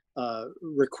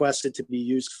requested to be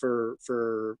used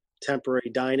for temporary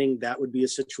dining. That would be a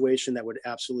situation that would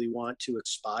absolutely want to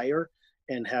expire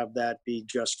and have that be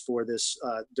just for this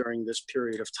during this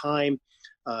period of time,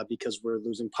 because we're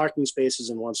losing parking spaces,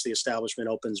 and once the establishment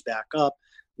opens back up,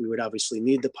 we would obviously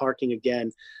need the parking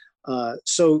again.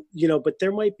 So, you know, but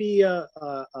there might be a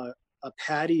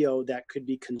patio that could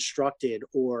be constructed,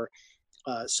 or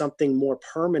something more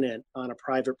permanent on a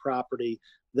private property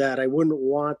that I wouldn't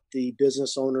want the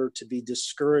business owner to be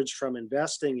discouraged from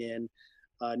investing in,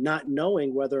 not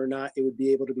knowing whether or not it would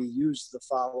be able to be used the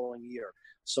following year.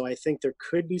 So I think there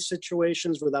could be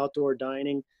situations with outdoor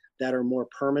dining that are more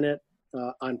permanent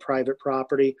on private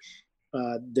property.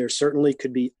 There certainly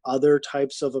could be other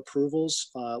types of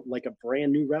approvals, like a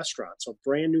brand new restaurant. So a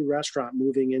brand new restaurant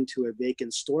moving into a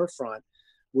vacant storefront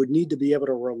would need to be able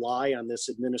to rely on this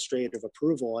administrative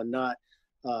approval and not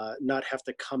have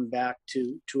to come back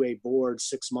to a board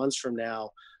 6 months from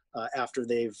now after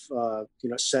they've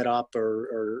set up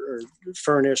or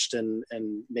furnished and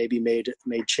maybe made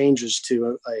changes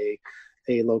to a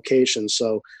location.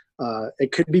 So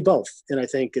it could be both, and I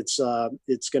think it's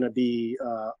going to be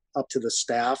up to the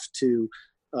staff to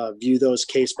view those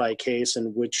case by case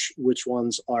and which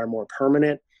ones are more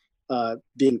permanent,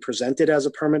 being presented as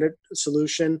a permanent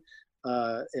solution,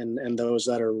 and those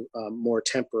that are more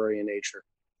temporary in nature.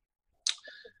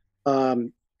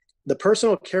 The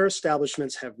personal care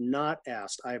establishments have not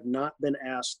asked. I have not been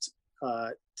asked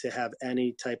to have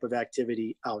any type of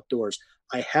activity outdoors.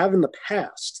 I have in the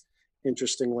past,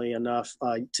 interestingly enough,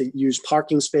 to use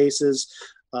parking spaces,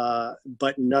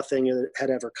 but nothing had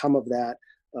ever come of that.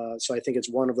 So I think it's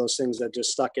one of those things that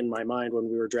just stuck in my mind when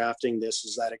we were drafting this,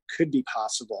 is that it could be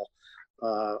possible,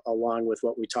 along with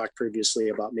what we talked previously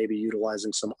about maybe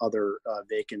utilizing some other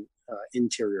vacant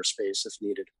interior space if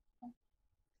needed.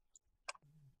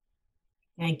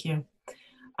 Thank you.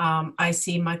 I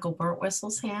see Michael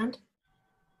Burtwistle's hand.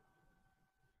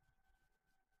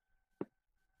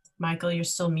 Michael, you're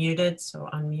still muted, so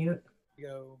unmute.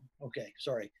 Go. Okay,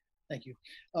 sorry. Thank you.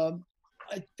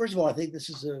 First of all, I think this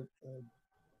is an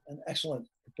excellent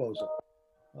proposal,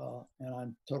 and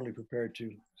I'm totally prepared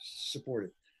to support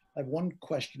it. I have one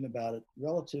question about it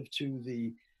relative to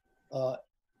the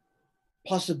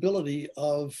possibility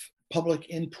of public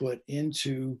input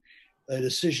into a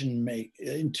decision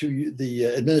into the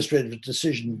administrative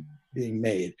decision being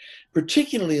made,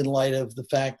 particularly in light of the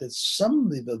fact that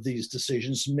some of these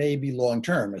decisions may be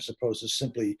long-term as opposed to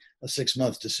simply a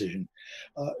 6-month decision.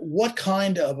 What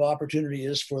kind of opportunity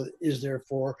is there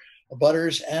for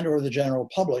abutters and or the general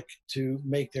public to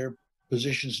make their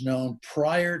positions known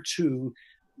prior to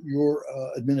your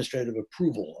administrative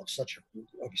approval of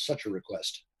such a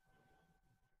request?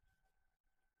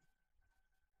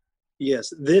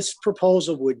 Yes, this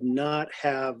proposal would not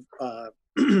have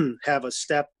have a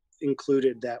step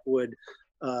included that would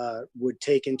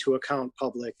take into account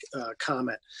public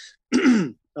comment.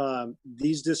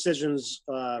 These decisions,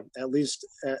 at least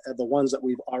the ones that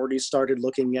we've already started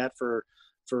looking at for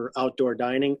outdoor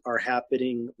dining, are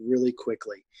happening really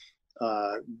quickly.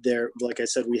 Like I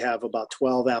said, we have about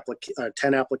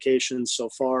 10 applications so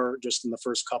far just in the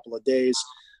first couple of days,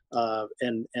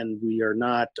 and we are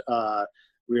not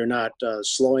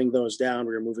slowing those down.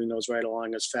 We are moving those right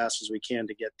along as fast as we can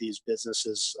to get these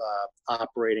businesses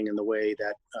operating in the way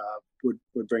that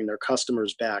would bring their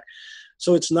customers back.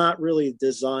 So it's not really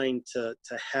designed to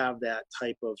have that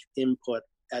type of input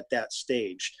at that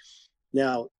stage.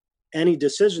 Now, any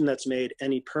decision that's made,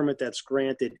 any permit that's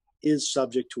granted, is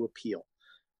subject to appeal.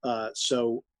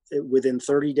 So within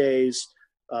 30 days,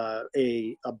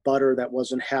 a butter that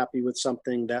wasn't happy with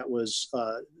something that was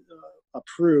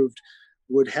approved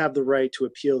would have the right to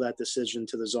appeal that decision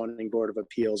to the Zoning Board of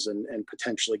Appeals and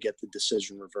potentially get the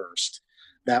decision reversed.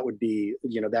 That would be,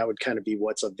 that would kind of be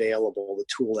what's available, the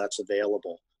tool that's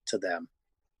available to them.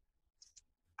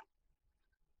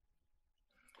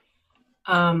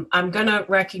 I'm going to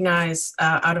recognize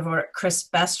out of order Chris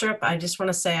Bestrup. I just want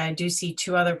to say I do see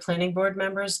 2 other planning board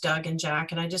members, Doug and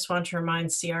Jack, and I just want to remind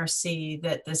CRC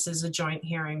that this is a joint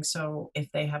hearing, so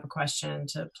if they have a question,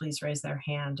 to please raise their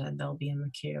hand and they'll be in the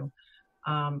queue.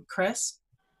 Chris?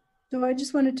 So I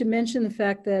just wanted to mention the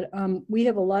fact that we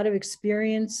have a lot of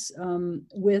experience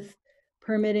with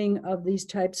permitting of these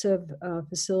types of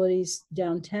facilities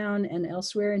downtown and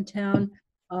elsewhere in town.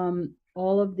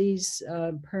 All of these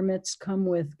permits come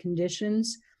with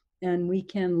conditions, and we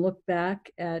can look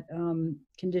back at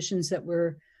conditions that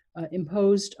were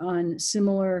imposed on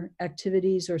similar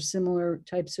activities or similar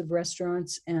types of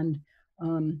restaurants, and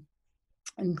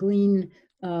glean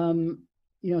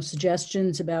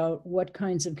suggestions about what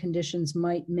kinds of conditions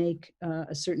might make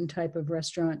a certain type of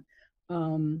restaurant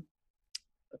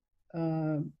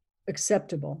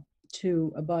acceptable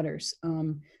to abutters.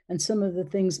 And some of the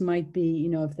things might be,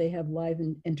 if they have live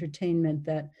entertainment,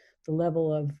 that the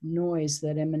level of noise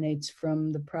that emanates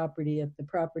from the property at the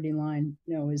property line,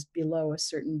 is below a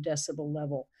certain decibel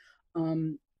level.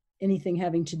 anything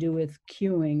having to do with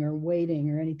queuing or waiting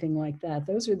or anything like that.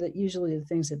 Those are usually the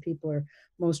things that people are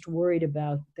most worried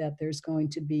about, that there's going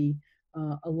to be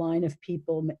a line of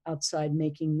people outside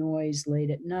making noise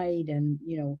late at night. And,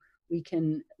 you know, we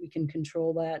can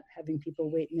control that, having people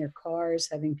wait in their cars,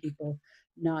 having people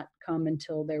not come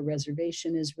until their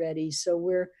reservation is ready. So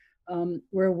we're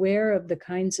aware of the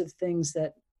kinds of things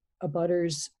that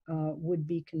abutters would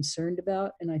be concerned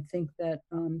about. And I think that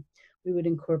we would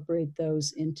incorporate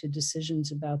those into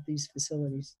decisions about these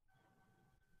facilities.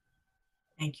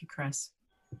 Thank you, Chris.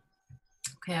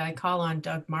 Okay, I call on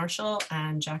Doug Marshall,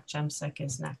 and Jack Jemsek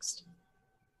is next.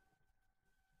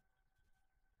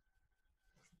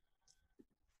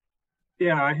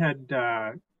 Yeah, I had,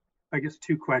 I guess,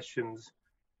 two questions.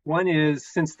 One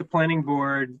is, since the planning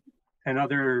board and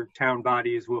other town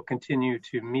bodies will continue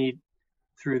to meet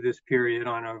through this period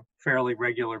on a fairly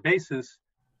regular basis,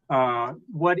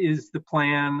 what is the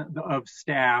plan of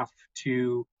staff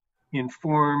to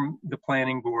inform the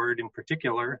planning board in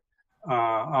particular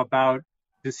about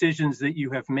decisions that you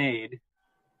have made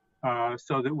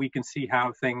so that we can see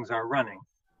how things are running?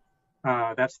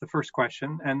 That's the first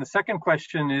question. And the second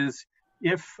question is,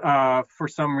 if for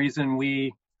some reason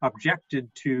we objected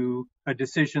to a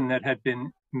decision that had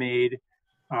been made,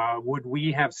 would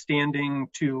we have standing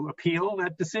to appeal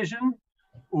that decision?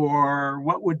 Or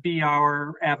what would be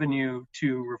our avenue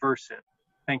to reverse it?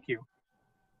 Thank you.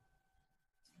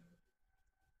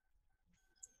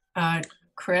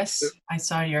 Chris, I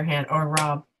saw your hand, or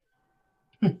Rob.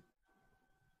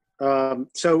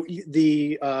 So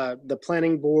the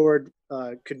planning board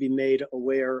could be made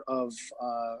aware of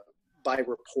by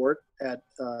report at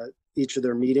each of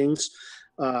their meetings.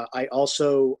 I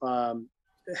also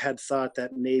had thought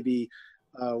that maybe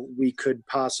we could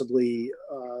possibly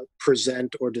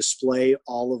present or display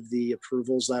all of the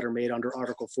approvals that are made under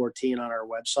Article 14 on our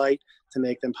website to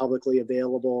make them publicly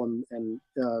available, and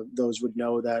those would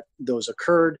know that those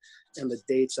occurred and the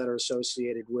dates that are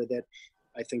associated with it.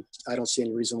 I don't see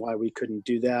any reason why we couldn't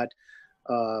do that.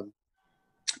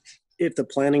 If the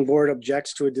planning board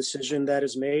objects to a decision that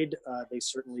is made, they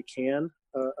certainly can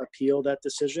appeal that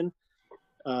decision.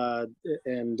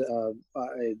 And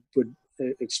I would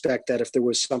expect that if there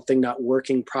was something not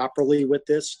working properly with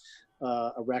this,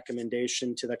 a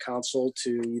recommendation to the council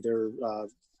to either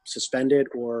suspend it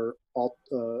or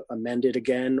amend it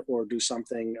again or do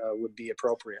something would be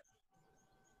appropriate.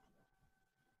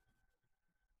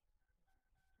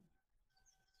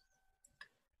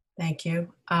 Thank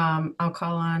you. I'll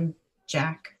call on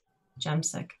Jack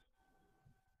Jemsek.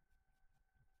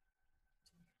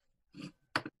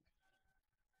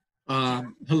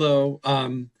 Hello.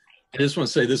 I just want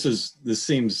to say this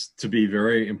seems to be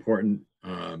very important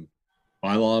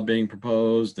bylaw being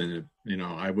proposed, and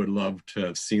I would love to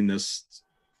have seen this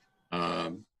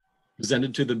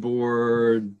presented to the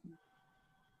board,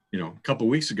 a couple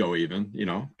weeks ago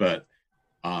even, but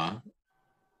I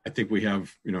think we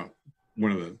have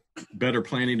one of the better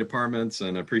planning departments,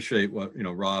 and I appreciate what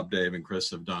Rob, Dave, and Chris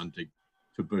have done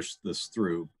to push this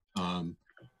through. And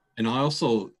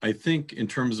I think in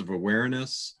terms of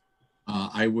awareness,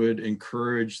 I would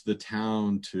encourage the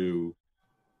town to,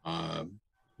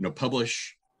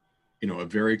 publish, a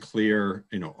very clear,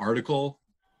 article,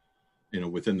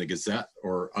 within the Gazette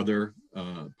or other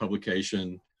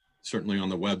publication, certainly on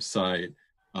the website,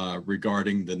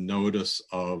 regarding the notice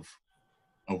of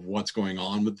what's going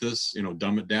on with this.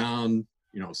 Dumb it down,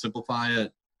 simplify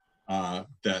it.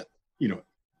 That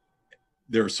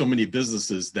there are so many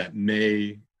businesses that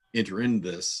may enter in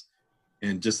this,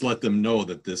 and just let them know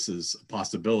that this is a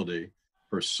possibility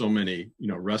for so many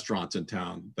restaurants in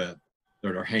town that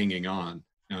are hanging on.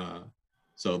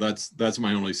 So that's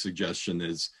my only suggestion,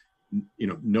 is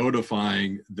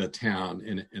notifying the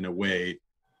town in a way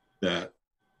that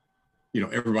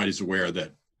everybody's aware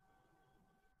that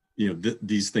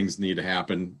these things need to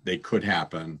happen. They could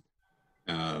happen,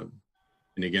 and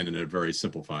again in a very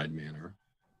simplified manner.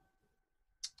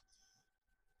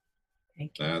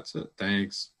 Thank you. That's it.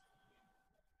 Thanks.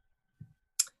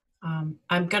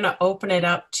 I'm going to open it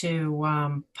up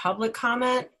to public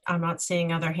comment. I'm not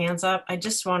seeing other hands up. I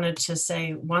just wanted to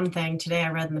say one thing. Today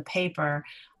I read in the paper,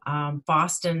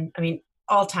 Boston,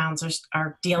 all towns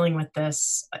are dealing with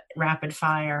this rapid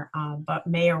fire, but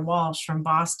Mayor Walsh from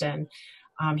Boston,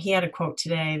 he had a quote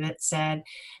today that said,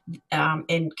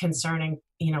 in concerning,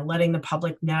 letting the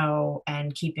public know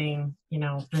and keeping,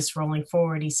 this rolling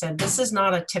forward, he said, this is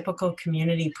not a typical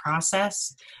community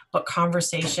process, but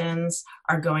conversations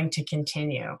are going to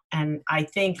continue. And I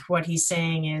think what he's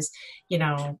saying is,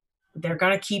 they're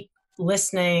going to keep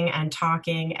listening and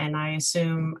talking, and I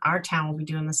assume our town will be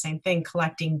doing the same thing,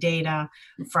 collecting data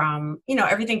from,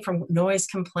 everything from noise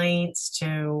complaints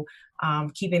to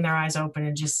keeping their eyes open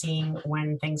and just seeing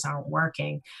when things aren't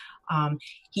working.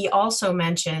 He also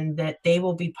mentioned that they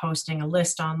will be posting a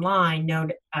list online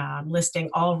listing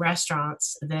all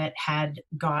restaurants that had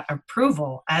got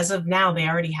approval. As of now, they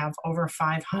already have over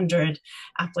 500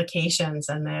 applications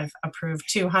and they've approved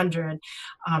 200,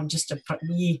 just to put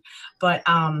me. But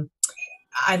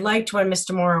I liked when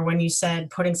you said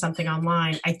putting something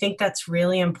online. I think that's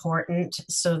really important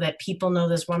so that people know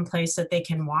there's one place that they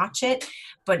can watch it.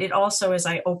 But it also, as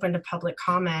I opened a public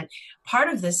comment, part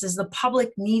of this is the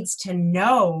public needs to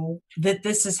know that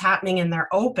this is happening and they're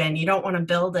open. You don't want to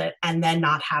build it and then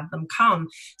not have them come.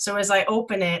 So as I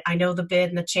open it, I know the bid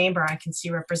in the chamber, I can see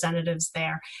representatives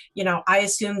there. I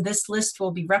assume this list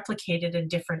will be replicated in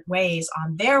different ways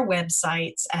on their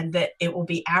websites and that it will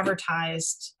be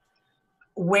advertised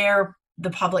where the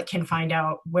public can find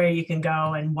out where you can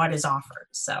go and what is offered.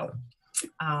 So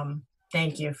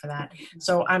thank you for that.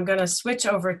 So I'm going to switch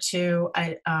over to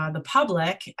the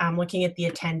public. I'm looking at the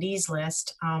attendees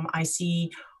list. I see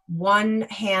one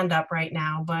hand up right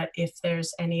now, but if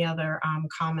there's any other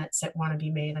comments that want to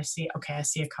be made, I see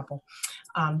a couple.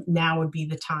 Now would be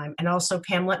the time. And also,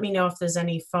 Pam, let me know if there's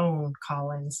any phone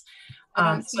call-ins.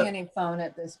 I don't see any phone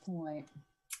at this point.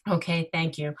 Okay,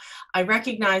 thank you. I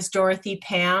recognize Dorothy,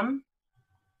 Pam.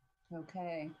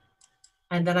 Okay.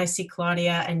 And then I see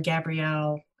Claudia and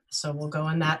Gabrielle. So we'll go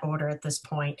in that order at this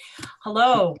point.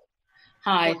 Hello.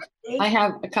 Hi. I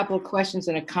have a couple of questions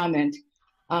and a comment.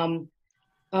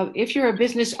 If you're a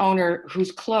business owner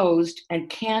who's closed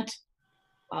and can't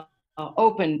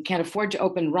afford to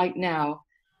open right now,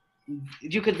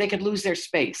 they could lose their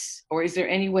space. Or is there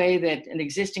any way that an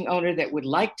existing owner that would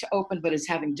like to open but is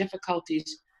having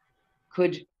difficulties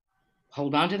could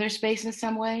hold on to their space in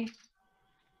some way?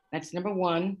 That's number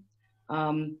one.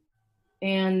 And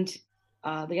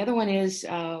the other one is,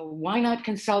 why not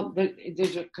consult?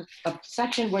 There's a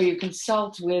section where you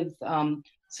consult with,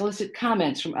 solicit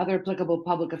comments from other applicable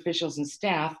public officials and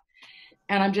staff.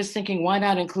 And I'm just thinking, why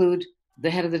not include the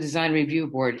head of the design review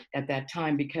board at that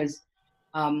time? Because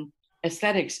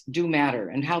aesthetics do matter,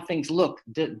 and how things look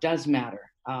does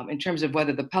matter in terms of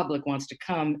whether the public wants to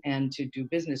come and to do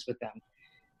business with them.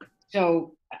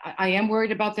 So I am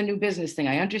worried about the new business thing.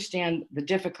 I understand the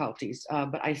difficulties,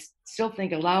 but I still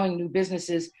think allowing new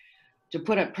businesses to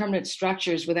put up permanent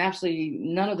structures with absolutely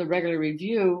none of the regular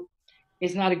review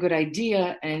is not a good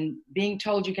idea. And being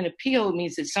told you can appeal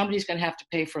means that somebody's going to have to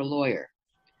pay for a lawyer.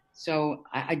 So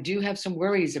I do have some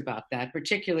worries about that,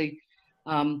 particularly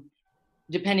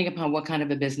depending upon what kind of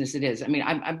a business it is. I mean,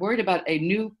 I'm worried about a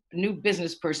new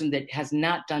business person that has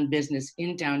not done business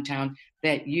in downtown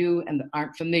that you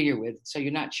aren't familiar with. So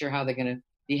you're not sure how they're going to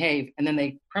behave. And then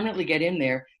they permanently get in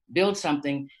there, build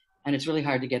something, and it's really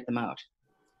hard to get them out.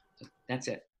 So that's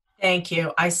it. Thank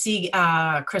you. I see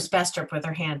Chris Bestrup with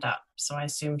her hand up. So I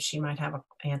assume she might have an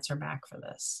answer back for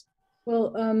this.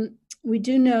 Well, we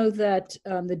do know that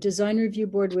the design review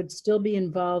board would still be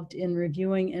involved in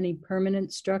reviewing any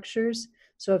permanent structures.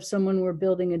 So if someone were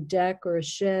building a deck or a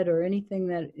shed or anything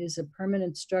that is a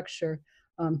permanent structure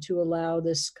to allow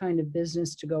this kind of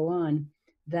business to go on,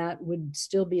 that would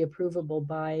still be approvable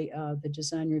by the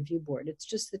design review board. It's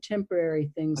just the temporary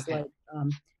things like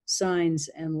signs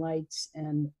and lights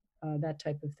and that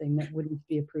type of thing that wouldn't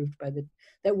be approved by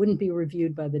that wouldn't be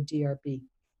reviewed by the DRB.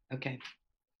 Okay.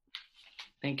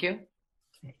 Thank you.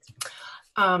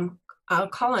 I'll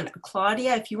call on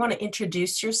Claudia if you want to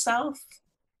introduce yourself.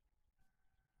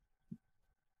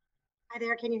 Hi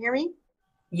there, can you hear me?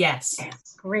 Yes.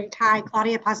 Great. Hi,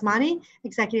 Claudia Pasmani,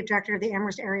 Executive Director of the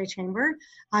Amherst Area Chamber.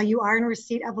 You are in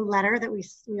receipt of a letter that we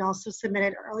also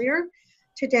submitted earlier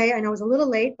today. I know it was a little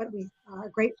late, but we are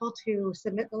grateful to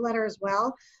submit the letter as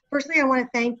well. Firstly, I want to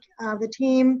thank the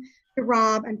team,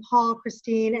 Rob and Paul,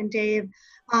 Christine, and Dave,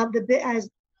 as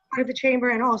part of the chamber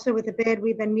and also with the bid.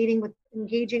 We've been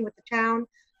engaging with the town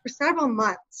for several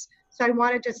months. So I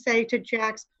wanted to say to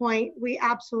Jack's point, we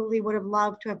absolutely would have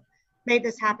loved to have made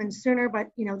this happen sooner, but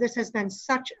this has been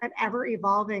such an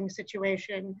ever-evolving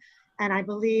situation, and I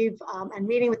believe and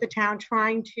meeting with the town,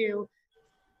 trying to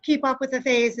keep up with the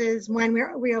phases when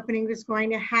reopening is going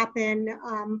to happen,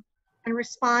 and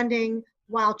responding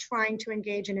while trying to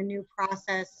engage in a new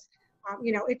process.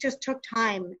 It just took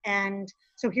time, and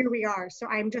so here we are. So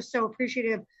I'm just so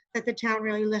appreciative that the town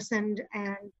really listened,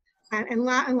 and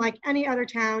like any other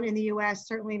town in the U.S.,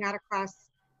 certainly not across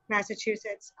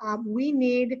Massachusetts, we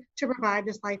need to provide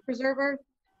this life preserver.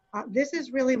 This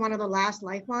is really one of the last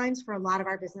lifelines for a lot of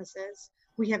our businesses.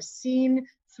 We have seen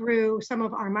through some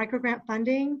of our microgrant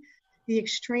funding the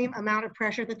extreme amount of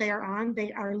pressure that they are on.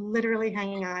 They are literally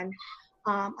hanging on.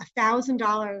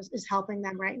 $1,000 is helping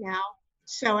them right now.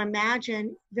 So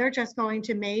imagine they're just going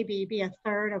to maybe be a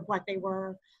third of what they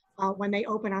were when they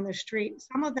open on the street.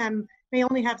 Some of them may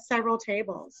only have several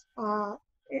tables, and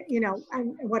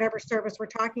whatever service we're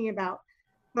talking about.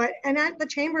 And at the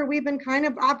chamber, we've been kind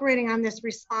of operating on this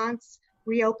response,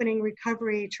 reopening,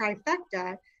 recovery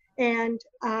trifecta, and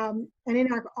in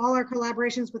all our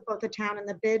collaborations with both the town and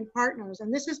the bid partners.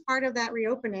 And this is part of that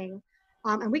reopening.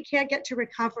 And we can't get to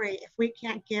recovery if we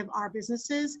can't give our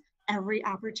businesses every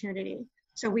opportunity.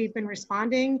 So we've been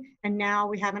responding, and now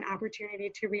we have an opportunity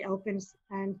to reopen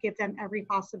and give them every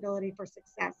possibility for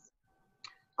success.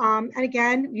 And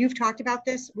again, you've talked about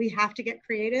this. We have to get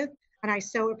creative. And I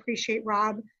so appreciate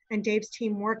Rob and Dave's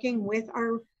team working with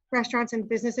our restaurants and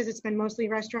businesses. It's been mostly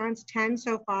restaurants, 10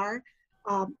 so far,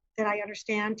 that I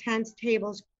understand, 10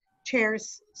 tables,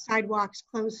 chairs, sidewalks,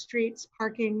 closed streets,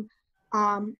 parking.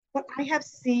 But I have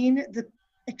seen the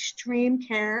extreme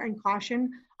care and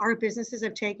caution our businesses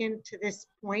have taken to this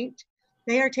point.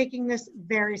 They are taking this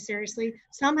very seriously.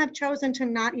 Some have chosen to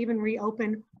not even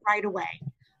reopen right away.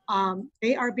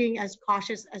 They are being as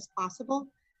cautious as possible,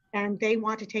 and they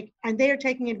are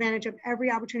taking advantage of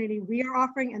every opportunity we are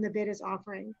offering and the bid is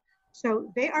offering.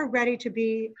 So they are ready to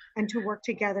be and to work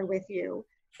together with you.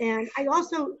 And I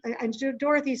also, and to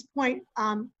Dorothy's point,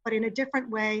 but in a different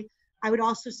way, I would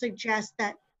also suggest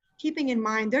that keeping in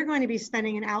mind, they're going to be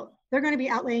they're going to be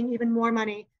outlaying even more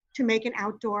money to make an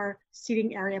outdoor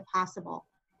seating area possible.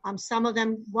 Some of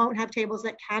them won't have tables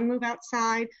that can move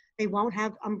outside. They won't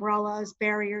have umbrellas,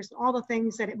 barriers, all the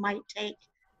things that it might take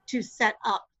to set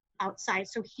up outside.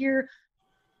 So here,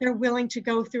 they're willing to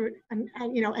go through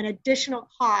an additional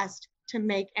cost to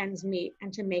make ends meet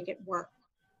and to make it work.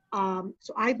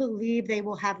 So I believe they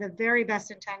will have the very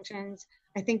best intentions.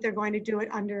 I think they're going to do it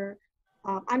under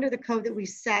the code that we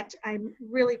set. I'm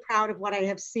really proud of what I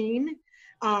have seen.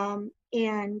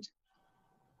 And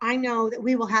I know that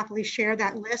we will happily share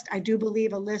that list. I do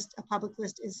believe a public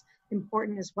list is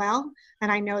important as well.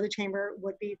 And I know the chamber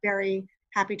would be very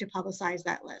happy to publicize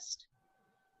that list.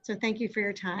 So thank you for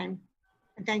your time.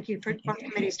 And thank you for both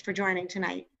committees for joining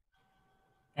tonight.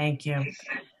 Thank you.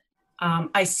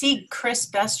 I see Chris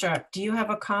Bestruck. Do you have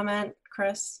a comment,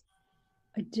 Chris?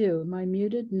 I do. Am I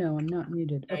muted? No, I'm not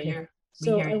muted. No, Okay.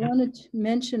 So I wanted to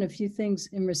mention a few things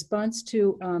in response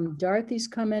to Dorothy's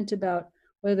comment about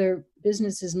whether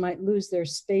businesses might lose their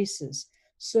spaces.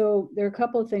 So there are a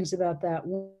couple of things about that.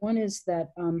 One is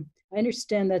that I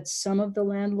understand that some of the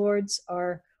landlords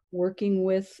are working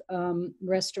with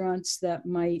restaurants that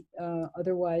might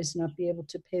otherwise not be able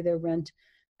to pay their rent,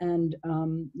 and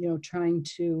trying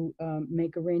to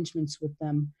make arrangements with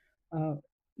them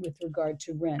with regard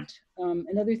to rent.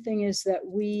 Another thing is that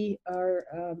we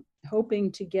are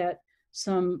hoping to get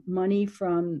some money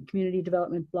from Community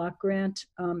Development Block Grant.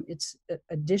 It's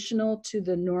additional to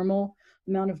the normal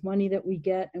amount of money that we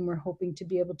get, and we're hoping to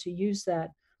be able to use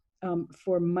that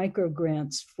for micro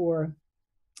grants for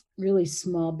really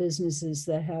small businesses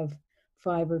that have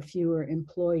 5 or fewer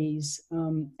employees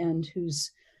and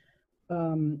whose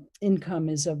income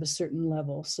is of a certain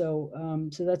level. So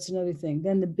that's another thing.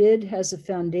 Then the bid has a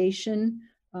foundation,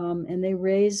 and they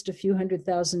raised a few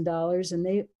 $100,000,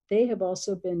 and they have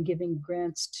also been giving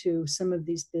grants to some of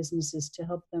these businesses to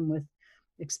help them with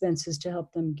expenses to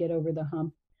help them get over the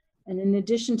hump. And in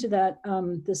addition to that,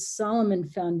 the Solomon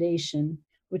Foundation,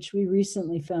 which we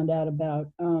recently found out about,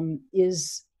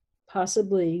 is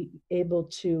possibly able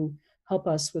to help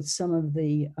us with some of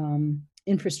the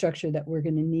infrastructure that we're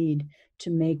going to need to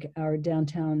make our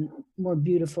downtown more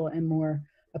beautiful and more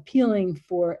appealing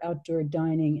for outdoor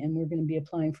dining. And we're going to be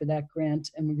applying for that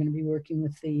grant, and we're going to be working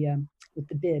with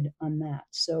the bid on that.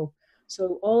 So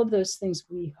all of those things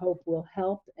we hope will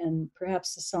help, and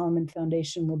perhaps the Solomon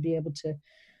Foundation will be able to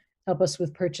help us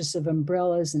with purchase of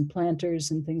umbrellas and planters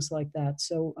and things like that.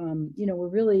 So,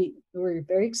 we're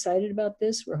very excited about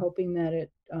this. We're hoping that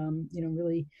it,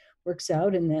 really works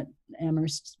out, and that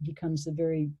Amherst becomes a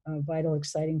very vital,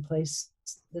 exciting place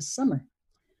this summer.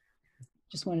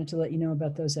 Just wanted to let you know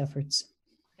about those efforts.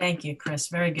 Thank you, Chris.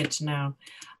 Very good to know.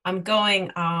 I'm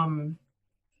going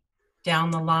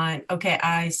down the line. Okay,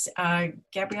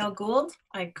 Gabrielle Gould,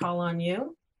 I call on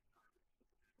you.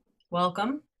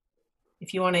 Welcome.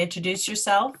 If you want to introduce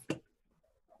yourself,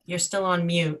 you're still on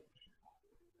mute.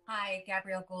 Hi,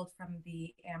 Gabrielle Gould from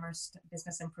the Amherst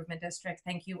Business Improvement District.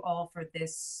 Thank you all for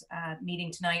this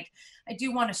meeting tonight. I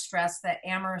do want to stress that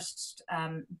Amherst,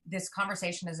 this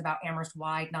conversation is about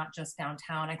Amherst-wide, not just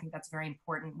downtown. I think that's very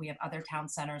important. We have other town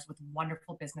centers with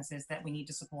wonderful businesses that we need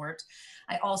to support.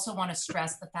 I also want to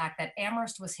stress the fact that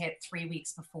Amherst was hit 3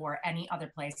 weeks before any other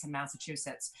place in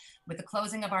Massachusetts. With the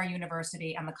closing of our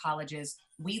university and the colleges,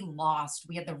 we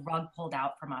had the rug pulled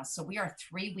out from us. So we are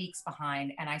 3 weeks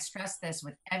behind. And I stress this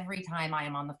with every time I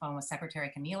am on the phone with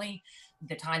Secretary Keneally,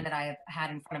 the time that I have had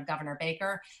in front of Governor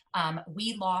Baker.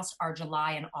 We lost our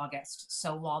July and August.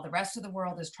 So while the rest of the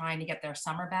world is trying to get their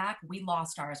summer back, we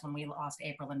lost ours when we lost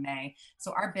April and May.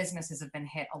 So our businesses have been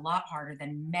hit a lot harder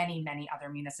than many, many other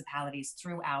municipalities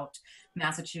throughout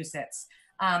Massachusetts.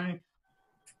 I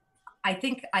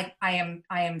think I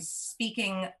am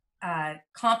speaking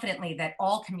confidently that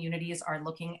all communities are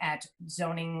looking at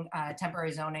zoning,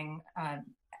 temporary zoning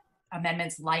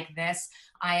amendments like this.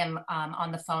 I am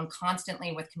on the phone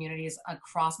constantly with communities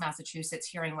across Massachusetts,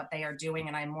 hearing what they are doing,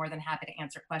 and I'm more than happy to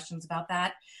answer questions about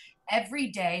that. Every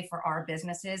day for our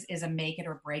businesses is a make it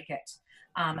or break it.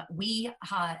 We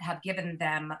have given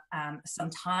them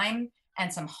some time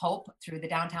and some hope through the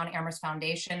Downtown Amherst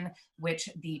Foundation, which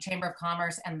the Chamber of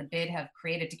Commerce and the BID have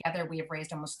created together. We have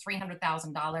raised almost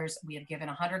 $300,000. We have given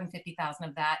 $150,000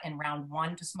 of that in round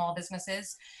one to small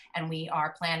businesses. And we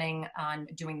are planning on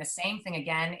doing the same thing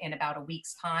again in about a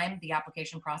week's time. The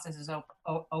application process is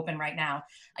open right now.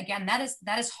 Again, that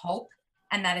is hope,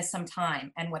 and that is some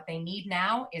time. And what they need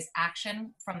now is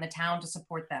action from the town to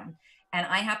support them. And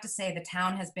I have to say the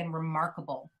town has been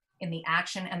remarkable in the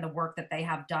action and the work that they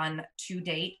have done to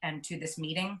date and to this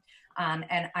meeting.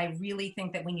 And I really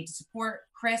think that we need to support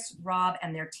Chris, Rob,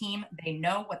 and their team. They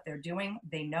know what they're doing.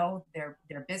 They know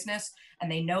their business,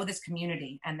 and they know this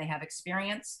community, and they have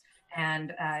experience.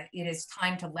 And it is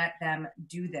time to let them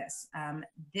do this.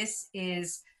 This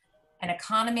is an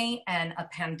economy and a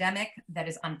pandemic that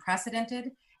is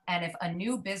unprecedented. And if a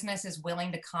new business is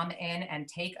willing to come in and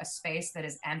take a space that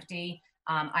is empty,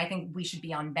 I think we should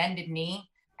be on bended knee,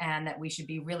 and that we should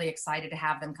be really excited to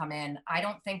have them come in. I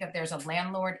don't think that there's a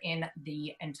landlord in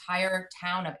the entire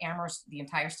town of Amherst, the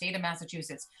entire state of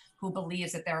Massachusetts, who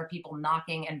believes that there are people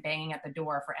knocking and banging at the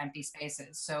door for empty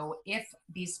spaces. So if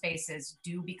these spaces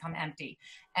do become empty,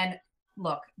 and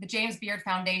look, the James Beard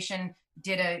Foundation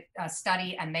did a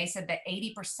study, and they said that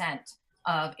 80%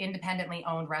 of independently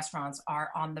owned restaurants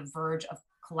are on the verge of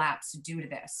collapse due to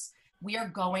this. We are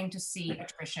going to see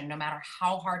attrition no matter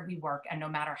how hard we work and no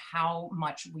matter how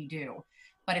much we do.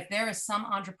 But if there is some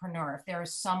entrepreneur, if there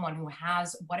is someone who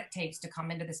has what it takes to come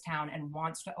into this town and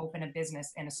wants to open a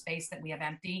business in a space that we have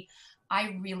empty,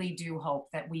 I really do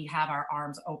hope that we have our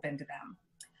arms open to them.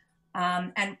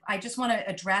 And I just want to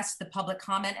address the public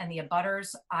comment and the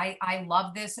abutters. I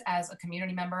love this as a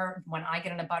community member. When I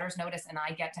get an abutters notice and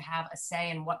I get to have a say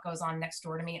in what goes on next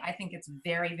door to me, I think it's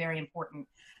very, very important.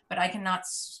 But I cannot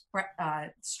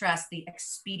stress the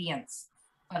expedience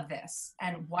of this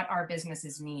and what our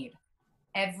businesses need.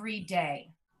 Every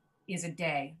day is a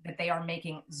day that they are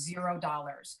making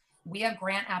 $0. We have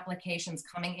grant applications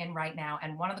coming in right now,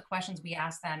 and one of the questions we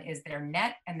ask them is their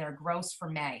net and their gross for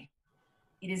May.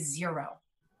 It is 0.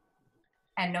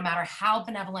 And no matter how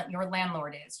benevolent your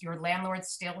landlord is, your landlords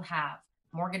still have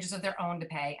mortgages of their own to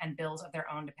pay and bills of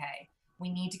their own to pay.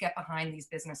 We need to get behind these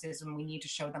businesses, and we need to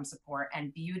show them support.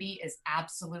 And beauty is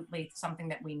absolutely something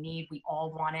that we need. We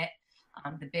all want it.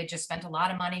 The BID just spent a lot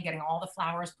of money getting all the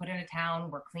flowers put into town.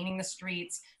 We're cleaning the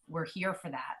streets. We're here for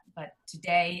that. But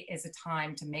today is a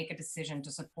time to make a decision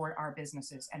to support our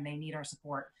businesses, and they need our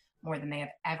support more than they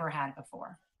have ever had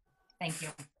before. Thank you.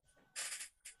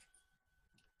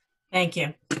 Thank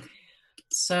you.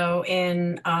 So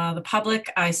in the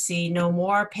public, I see no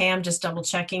more. Pam, just double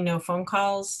checking, no phone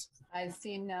calls. I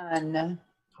see none.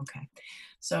 Okay.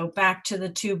 So back to the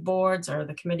two boards, or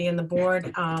the committee and the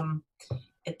board.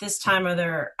 At this time, are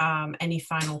there any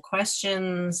final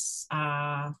questions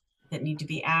that need to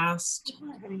be asked?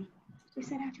 We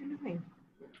said after 9.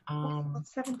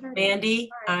 It's 7:30.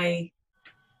 Mandy, I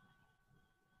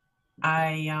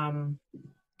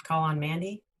call on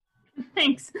Mandy.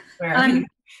 Thanks.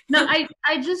 No, I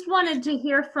just wanted to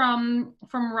hear from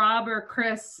Rob or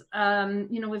Chris.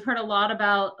 You know, we've heard a lot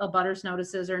about abutters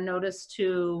notices or notice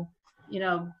to, you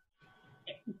know,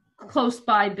 close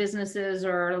by businesses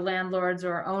or landlords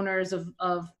or owners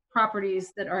of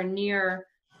properties that are near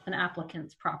an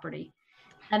applicant's property.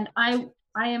 And I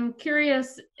am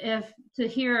curious to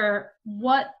hear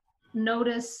what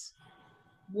notice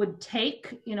would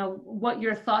take, you know, what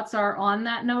your thoughts are on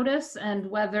that notice, and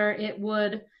whether it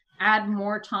would add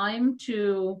more time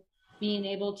to being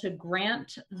able to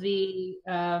grant the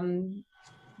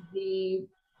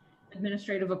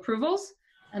administrative approvals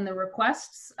and the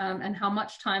requests, and how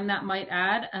much time that might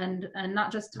add, and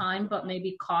not just time, but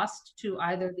maybe cost to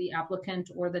either the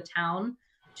applicant or the town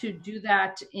to do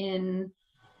that in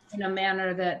a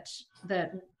manner that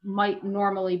might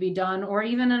normally be done, or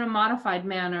even in a modified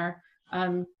manner,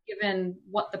 given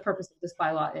what the purpose of this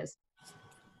bylaw is.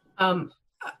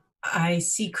 I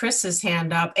see Chris's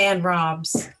hand up and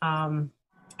Rob's.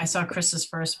 I saw Chris's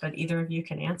first, but either of you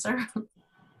can answer.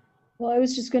 Well, I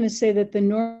was just going to say that the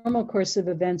normal course of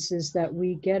events is that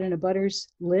we get an abutters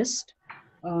list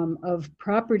of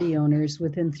property owners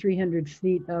within 300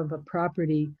 feet of a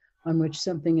property on which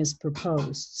something is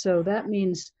proposed. So that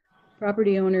means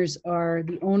property owners are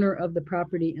the owner of the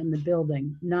property and the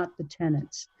building, not the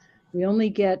tenants. We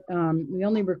only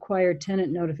require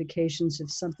tenant notifications if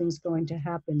something's going to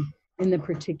happen in the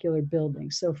particular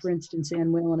building. So for instance,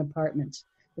 Ann Whalen Apartments.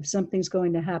 If something's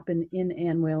going to happen in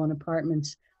Ann Whalen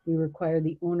Apartments, we require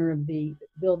the owner of the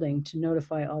building to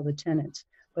notify all the tenants.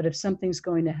 But if something's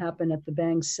going to happen at the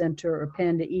Bangs Center or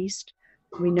Panda East,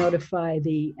 we notify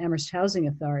the Amherst Housing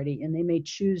Authority, and they may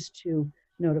choose to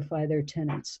notify their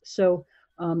tenants. So,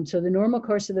 so the normal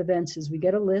course of events is we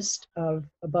get a list of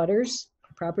abutters,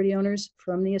 property owners,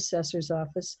 from the assessor's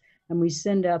office, and we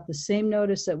send out the same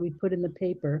notice that we put in the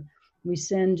paper. We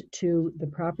send to the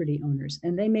property owners,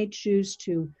 and they may choose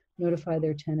to notify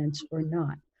their tenants or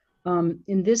not.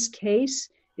 In this case,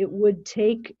 it would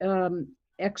take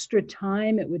extra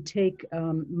time, it would take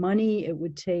money, it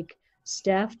would take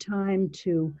staff time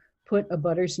to put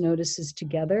abutters notices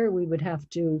together. We would have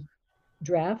to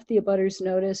draft the abutters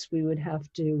notice, we would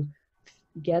have to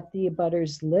get the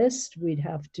abutters list, we'd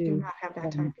have to Do not have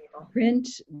that time, people. Print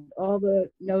all the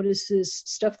notices,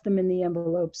 stuff them in the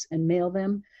envelopes and mail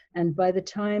them. And by the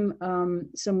time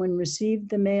someone received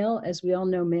the mail, as we all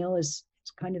know, mail is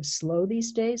kind of slow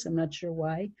these days. I'm not sure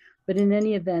why, but in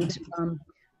any event,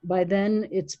 by then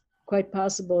it's quite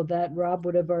possible that Rob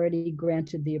would have already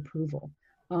granted the approval.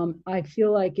 I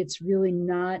feel like it's really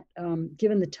not,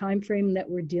 given the time frame that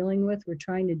we're dealing with, we're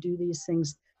trying to do these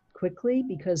things quickly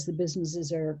because the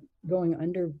businesses are going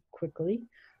under quickly.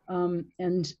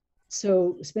 And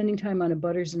so spending time on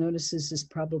abutters notices is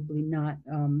probably not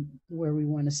where we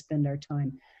want to spend our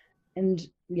time. And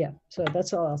yeah, so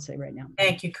that's all I'll say right now.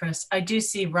 Thank you, Chris. I do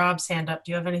see Rob's hand up.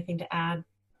 Do you have anything to add?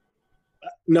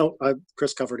 No,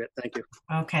 Chris covered it. Thank you.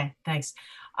 Okay, thanks.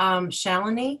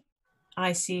 Shalini,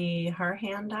 I see her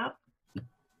hand up.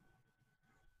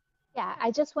 Yeah,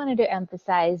 I just wanted to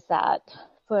emphasize that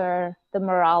for the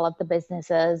morale of the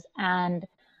businesses and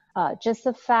just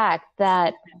the fact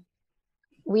that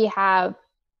we have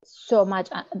so much,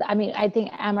 I mean, I think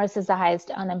Amherst is the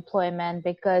highest unemployment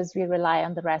because we rely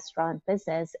on the restaurant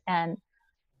business. And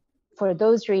for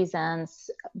those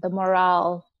reasons, the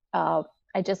morale,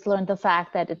 I just learned the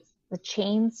fact that it's the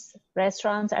chains,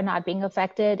 restaurants are not being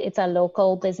affected. It's our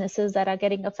local businesses that are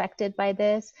getting affected by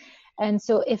this. And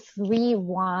so if we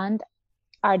want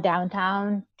our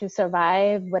downtown to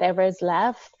survive, whatever is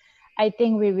left, I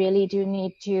think we really do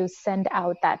need to send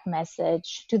out that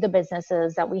message to the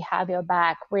businesses that we have your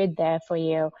back, we're there for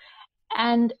you.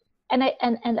 And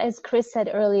as Chris said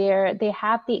earlier, they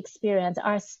have the experience,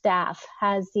 our staff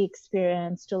has the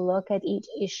experience to look at each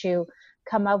issue,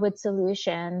 come up with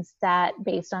solutions that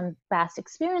based on past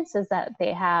experiences that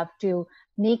they have to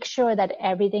make sure that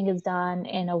everything is done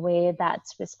in a way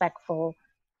that's respectful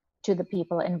to the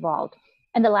people involved.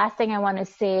 And the last thing I want to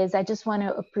say is I just want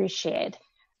to appreciate,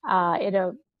 I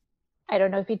don't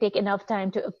know if you take enough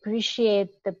time to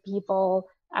appreciate the people,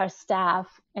 our staff,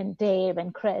 and Dave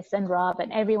and Chris and Rob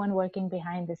and everyone working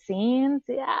behind the scenes.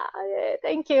 Yeah,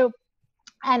 thank you.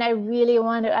 And I really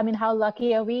want to, I mean, how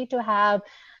lucky are we to have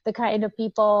the kind of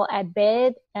people at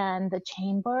BID and the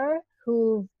chamber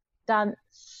who've done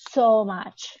so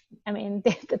much. I mean,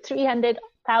 the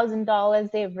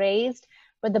 $300,000 they've raised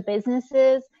for the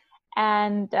businesses.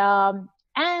 And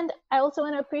I also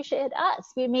want to appreciate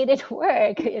us. We made it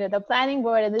work, the planning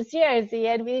board and the CRC,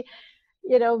 and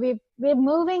we're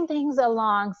moving things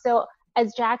along. So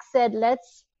as Jack said,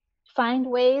 let's find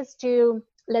ways to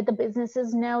let the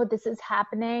businesses know this is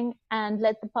happening and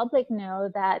let the public know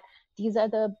that these are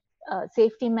the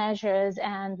safety measures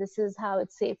and this is how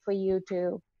it's safe for you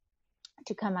to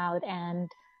come out and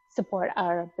support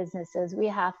our businesses. We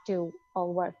have to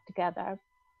all work together.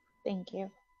 Thank you.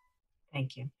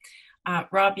 Thank you.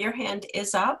 Rob, your hand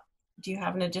is up. Do you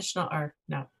have an additional, or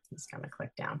no, he's going to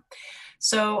click down.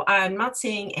 So I'm not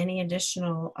seeing any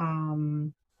additional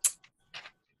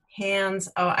hands.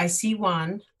 Oh, I see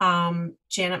one.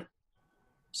 Janet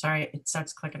Sorry, it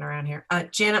starts clicking around here.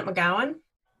 Janet McGowan.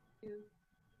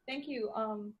 Thank you.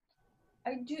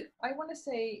 I want to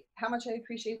say how much I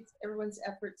appreciate everyone's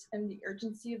efforts and the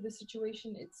urgency of the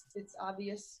situation. It's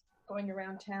obvious going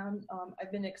around town.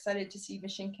 I've been excited to see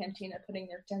Mission Cantina putting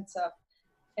their tents up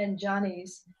and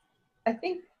Johnny's. I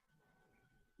think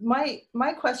my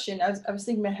question, I was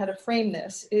thinking about how to frame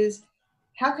this, is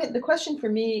the question for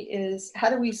me is how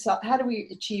do we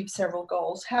achieve several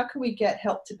goals? How can we get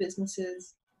help to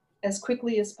businesses as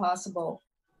quickly as possible,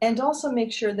 and also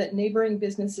make sure that neighboring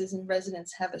businesses and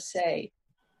residents have a say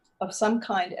of some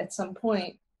kind at some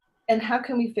point? And how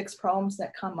can we fix problems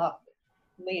that come up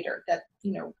later that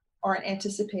aren't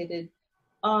anticipated?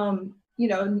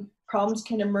 Problems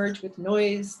can emerge with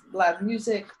noise, loud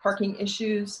music, parking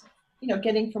issues,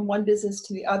 getting from one business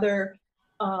to the other.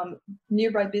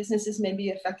 Nearby businesses may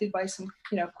be affected by some,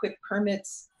 quick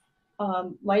permits.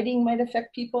 Lighting might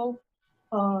affect people.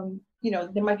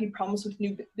 There might be problems with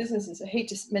new businesses. I hate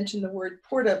to mention the word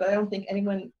porta, but I don't think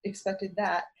anyone expected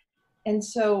that. And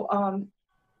so,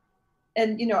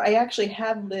 I actually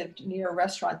have lived near a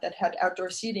restaurant that had outdoor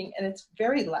seating, and it's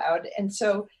very loud. And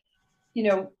so,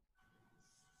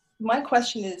 my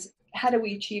question is, how do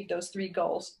we achieve those three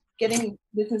goals? Getting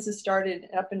businesses started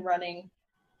and up and running,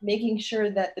 making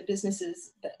sure that the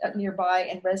businesses nearby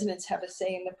and residents have a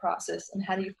say in the process, and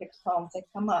how do you fix problems that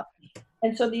come up?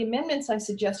 And so the amendments I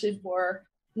suggested were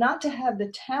not to have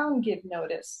the town give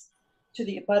notice to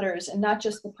the abutters and not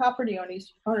just the property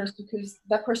owners, because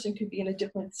that person could be in a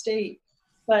different state,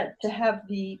 but to have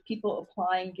the people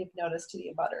applying give notice to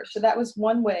the abutters. So that was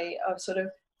one way of sort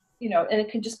of, and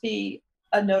it could just be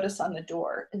a notice on the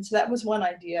door. And so that was one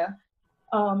idea.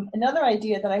 Another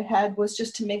idea that I had was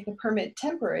just to make the permit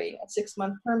temporary, a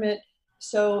 6-month permit.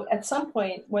 So at some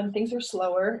point when things are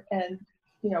slower and,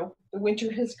 the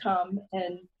winter has come,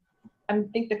 and I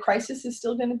think the crisis is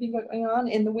still going to be going on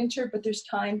in the winter, but there's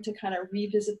time to kind of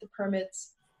revisit the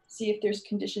permits, see if there's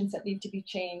conditions that need to be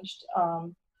changed,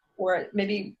 or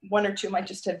maybe one or two might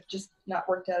just have not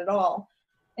worked out at all.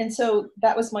 And so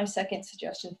that was my second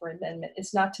suggestion for amendment,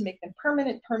 is not to make them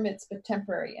permanent permits, but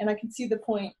temporary. And I can see the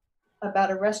point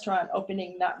about a restaurant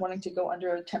opening not wanting to go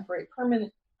under a temporary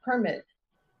permit.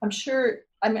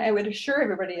 I would assure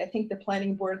everybody, I think the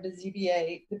planning board, the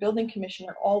ZBA, the building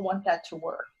commissioner all want that to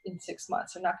work in 6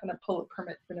 months. They're not going to pull a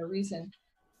permit for no reason.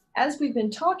 As we've been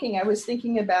talking, I was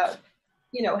thinking about,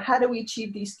 how do we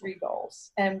achieve these three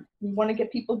goals? And we want to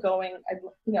get people going. I'd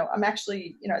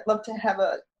love to have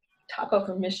a taco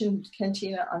from Mission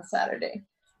Cantina on Saturday.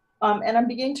 And I'm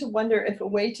beginning to wonder if a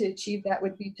way to achieve that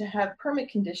would be to have permit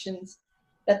conditions,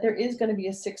 that there is going to be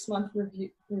a 6-month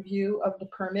review of the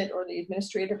permit or the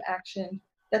administrative action,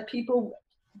 that people,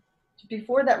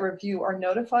 before that review, are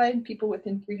notified, people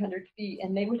within 300 feet,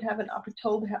 and they would have an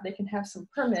opportunity to they can have some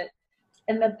permit,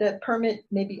 and that the permit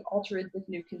may be altered with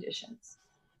new conditions.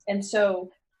 And so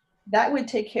that would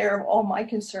take care of all my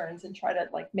concerns and try to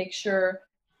make sure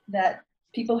that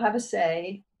people have a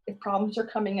say. If problems are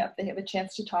coming up, they have a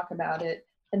chance to talk about it,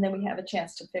 and then we have a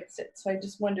chance to fix it. So I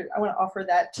just wonder, I want to offer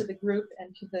that to the group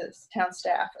and to the town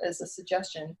staff as a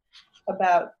suggestion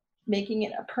about making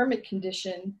it a permit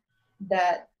condition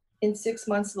that in 6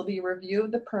 months there'll be a review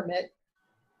of the permit,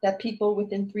 that people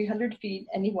within 300 feet,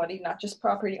 anybody, not just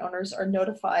property owners, are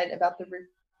notified about the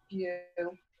review,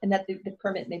 and that the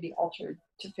permit may be altered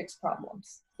to fix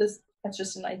problems. That's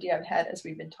just an idea I've had as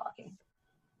we've been talking.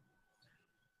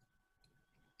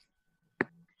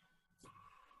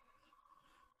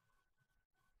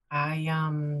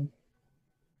 I'm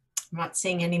not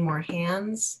seeing any more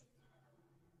hands.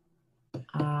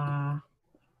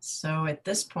 So at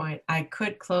this point, I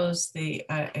could close we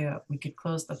could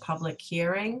close the public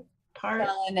hearing part.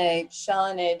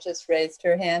 Shalini just raised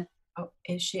her hand. Oh,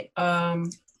 is she?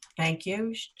 Thank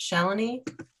you, Shalini.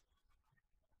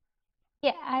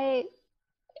 Yeah, I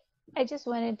just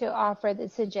wanted to offer the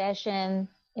suggestion,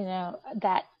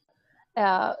 that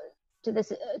to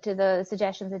the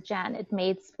suggestions that Janet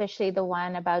made, especially the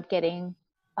one about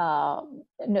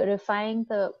notifying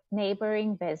the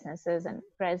neighboring businesses and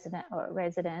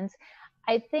residents.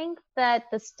 I think that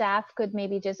the staff could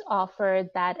maybe just offer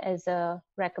that as a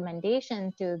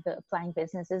recommendation to the applying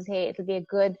businesses. Hey, it'll be a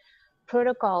good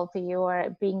protocol for you,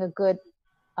 or being a good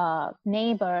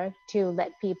neighbor, to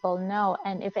let people know.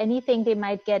 And if anything, they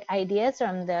might get ideas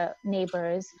from the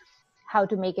neighbors how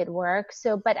to make it work.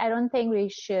 So, but I don't think we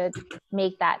should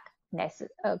make that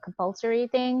a compulsory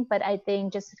thing. But I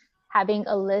think just having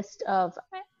a list of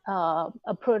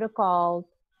a protocol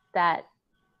that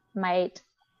might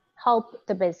help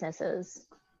the businesses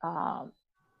kind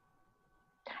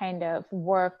of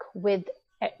work with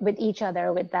each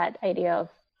other, with that idea of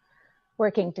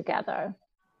working together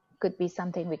could be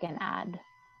something we can add,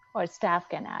 or staff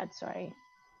can add, sorry.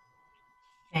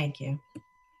 Thank you.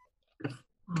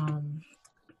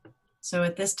 So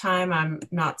at this time, I'm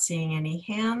not seeing any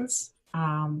hands.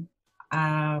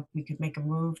 We could make a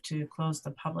move to close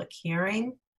the public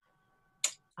hearing.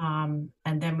 And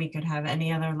then we could have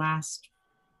any other last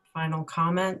final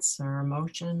comments or a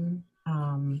motion.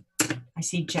 I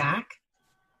see Jack.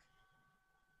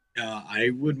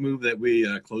 I would move that we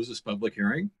close this public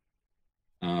hearing.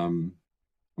 I'm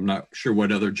not sure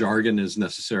what other jargon is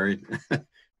necessary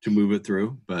to move it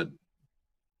through, but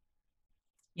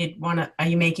You'd want to, are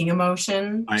you making a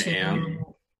motion? I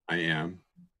am.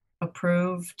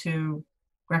 Approve, to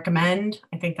recommend?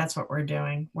 I think that's what we're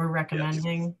doing. We're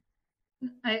recommending.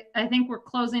 I think we're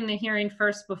closing the hearing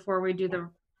first before we do the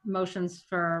motions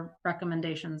for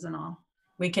recommendations and all.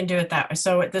 We can do it that way.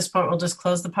 So at this point, we'll just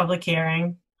close the public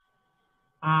hearing.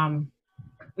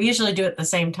 We usually do it at the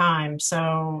same time.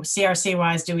 So CRC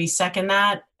wise, do we second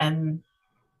that? And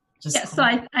just yeah, so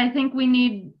I think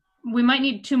we might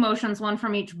need two motions, one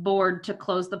from each board to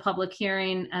close the public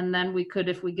hearing. And then we could,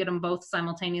 if we get them both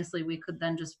simultaneously, we could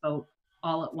then just vote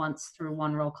all at once through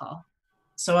one roll call.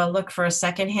 So I'll look for a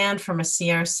second hand from a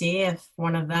CRC if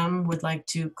one of them would like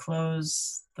to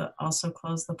also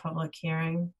close the public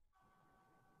hearing.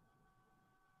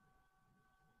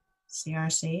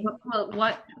 CRC? Well,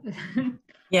 what?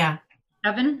 Yeah.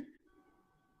 Evan?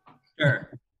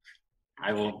 Sure.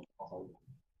 I will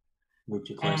move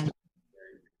to close.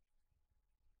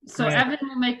 So Great. Evan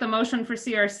will make the motion for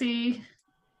CRC.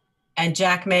 And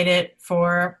Jack made it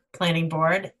for planning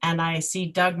board. And I see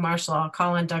Doug Marshall. I'll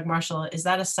call in Doug Marshall. Is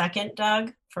that a second,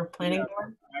 Doug, for planning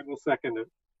board? I will second it.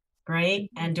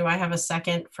 Great. And do I have a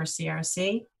second for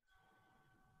CRC?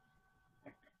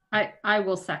 I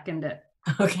will second it.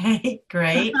 Okay,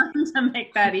 great. To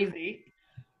make that easy.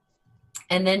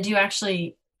 And then do you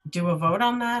actually do a vote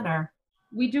on that, or?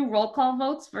 We do roll call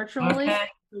votes virtually. Okay.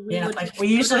 So Yeah, like we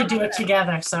usually do it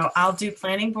together. So I'll do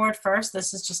planning board first.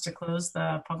 This is just to close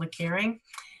the public hearing.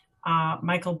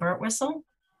 Michael Burtwhistle.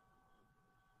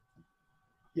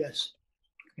 Yes.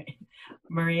 Okay.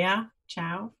 Maria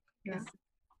Chow. Yes.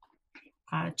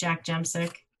 Jack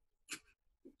Jemsick.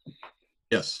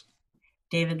 Yes.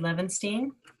 David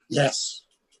Levenstein. Yes.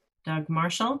 Doug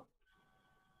Marshall.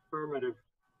 Affirmative.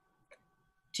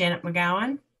 Janet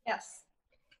McGowan. Yes.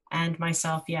 And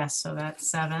myself, yes. So that's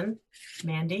 7.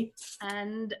 Mandy.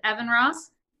 And Evan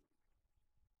Ross.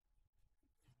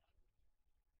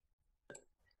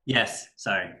 Yes,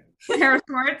 sorry. Tara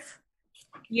Schwartz.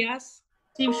 Yes.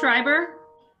 Steve Schreiber.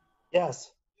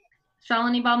 Yes.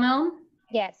 Shalini Balmilne.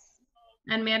 Yes.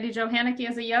 And Mandy Johanneke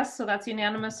is a yes, so that's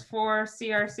unanimous for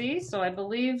CRC. So I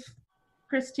believe,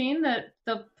 Christine, that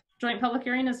the joint public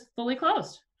hearing is fully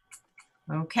closed.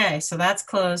 Okay, so that's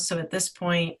closed. So at this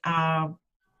point,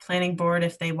 planning board,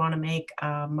 if they want to make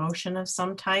a motion of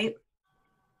some type,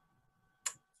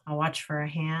 I'll watch for a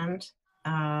hand.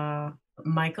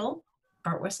 Michael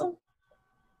Burtwhistle.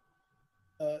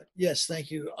 Yes, thank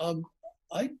you.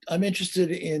 I'm interested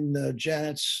in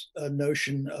Janet's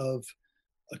notion of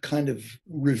a kind of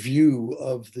review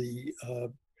of the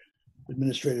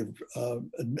administrative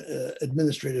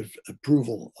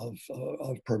approval of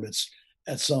permits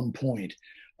at some point.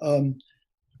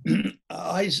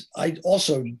 I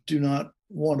also do not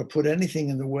want to put anything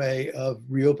in the way of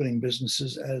reopening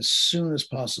businesses as soon as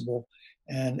possible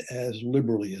and as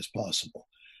liberally as possible.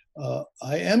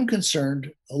 I am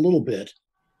concerned a little bit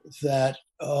that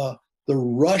the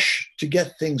rush to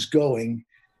get things going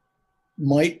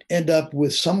might end up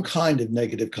with some kind of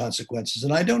negative consequences.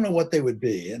 And I don't know what they would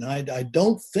be. And I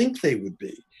don't think they would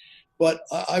be. But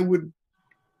I'm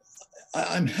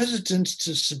hesitant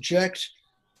to subject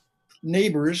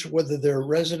neighbors, whether they're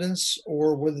residents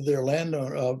or whether they're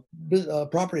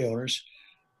property owners,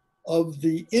 of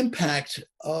the impact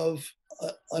of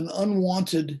an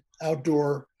unwanted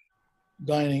outdoor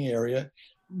dining area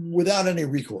without any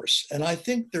recourse. And I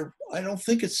don't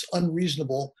think it's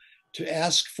unreasonable to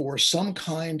ask for some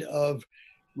kind of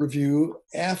review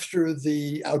after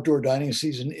the outdoor dining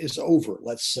season is over.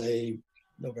 Let's say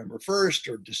November 1st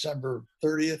or December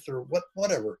 30th or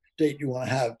whatever date you want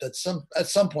to have at some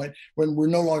point when we're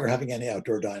no longer having any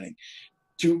outdoor dining,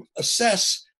 to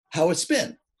assess how it's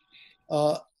been.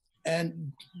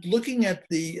 And looking at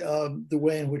the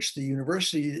way in which the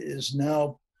university is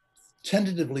now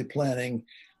tentatively planning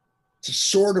to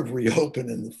sort of reopen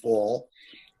in the fall,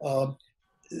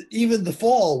 even the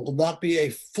fall will not be a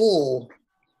full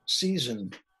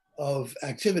season of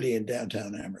activity in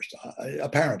downtown Amherst,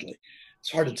 apparently. It's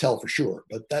hard to tell for sure,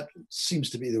 but that seems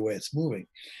to be the way it's moving.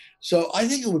 So I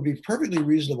think it would be perfectly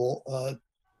reasonable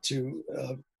to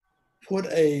put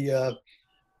a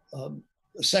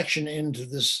section into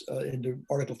this into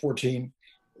Article 14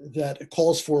 that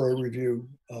calls for a review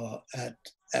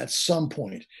at some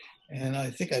point. And I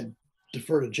think I'd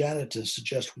defer to Janet to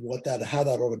suggest how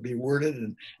that ought to be worded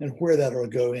and where that ought to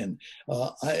go in.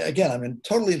 I'm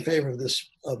totally in favor of this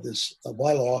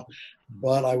bylaw,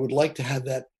 but I would like to have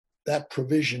that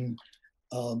provision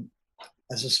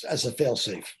as a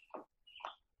fail-safe.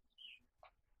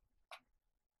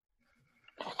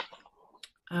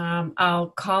 I'll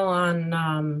call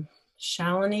on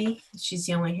Shalini. She's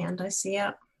the only hand I see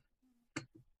up.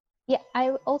 Yeah, I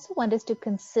also want us to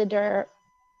consider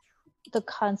the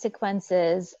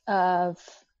consequences of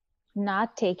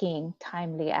not taking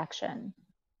timely action.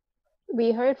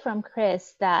 We heard from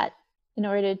Chris that in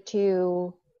order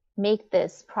to make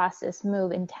this process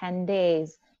move in 10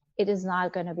 days, it is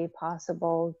not going to be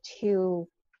possible to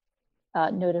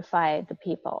notify the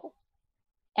people.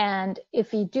 And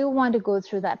if you do want to go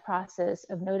through that process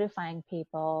of notifying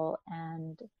people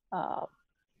and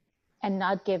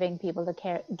not giving people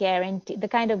the guarantee, the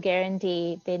kind of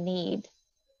guarantee they need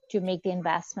to make the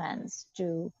investments,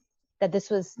 that this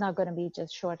was not going to be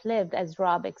just short-lived, as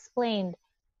Rob explained,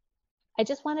 I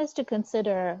just want us to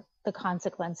consider the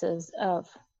consequences of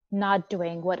not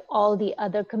doing what all the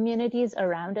other communities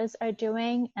around us are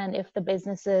doing. And if the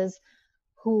businesses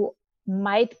who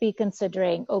might be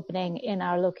considering opening in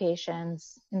our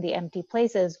locations in the empty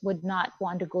places would not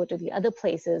want to go to the other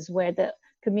places where the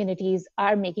communities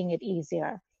are making it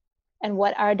easier, and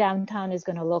what our downtown is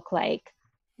going to look like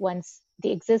once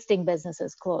the existing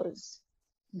businesses close,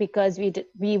 because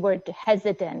we were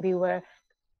hesitant, we were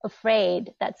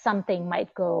afraid that something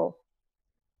might go,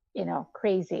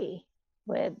 crazy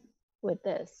with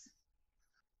this.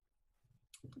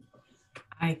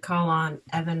 I call on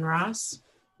Evan Ross.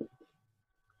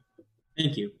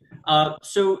 Thank you.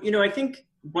 I think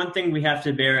one thing we have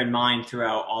to bear in mind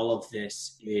throughout all of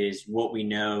this is what we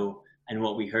know and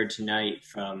what we heard tonight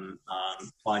from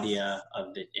Claudia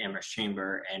of the Amherst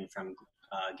Chamber and from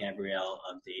Gabrielle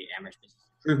of the Amherst Business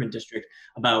Improvement District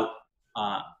about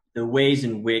the ways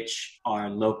in which our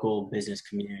local business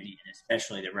community, and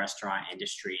especially the restaurant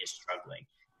industry, is struggling.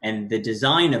 And the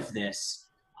design of this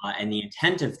and the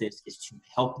intent of this is to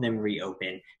help them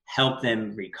reopen, help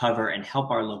them recover, and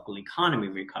help our local economy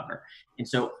recover. And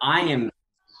so I am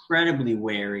incredibly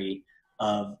wary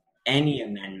of any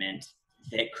amendment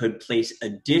that could place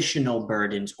additional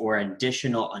burdens or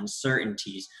additional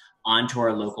uncertainties onto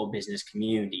our local business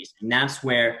communities. And that's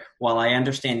where, while I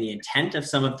understand the intent of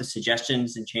some of the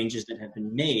suggestions and changes that have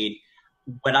been made,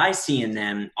 what I see in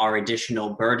them are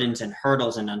additional burdens and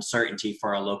hurdles and uncertainty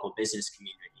for our local business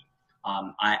community.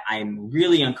 I'm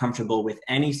really uncomfortable with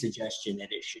any suggestion that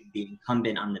it should be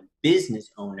incumbent on the business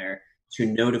owner to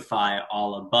notify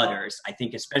all abutters. I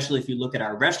think especially if you look at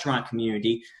our restaurant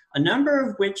community, a number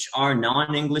of which are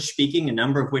non-English speaking, a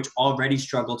number of which already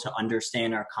struggle to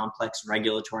understand our complex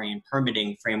regulatory and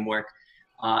permitting framework,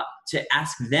 to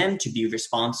ask them to be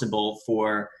responsible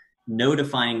for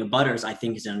notifying abutters, I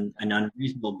think is an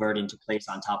unreasonable burden to place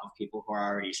on top of people who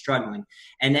are already struggling.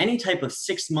 And any type of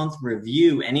 6-month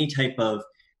review, any type of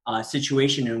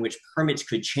situation in which permits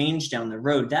could change down the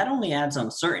road, that only adds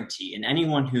uncertainty. And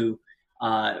anyone who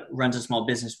runs a small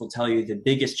business will tell you the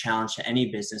biggest challenge to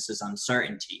any business is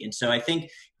uncertainty. And so I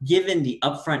think given the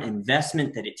upfront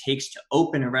investment that it takes to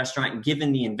open a restaurant,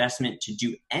 given the investment to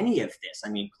do any of this, I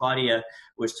mean, Claudia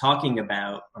was talking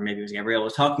about, or maybe it was Gabrielle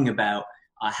was talking about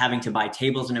having to buy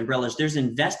tables and umbrellas. There's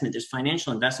investment, there's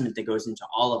financial investment that goes into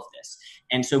all of this.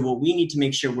 And so what we need to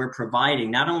make sure we're providing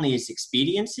not only is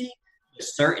expediency, but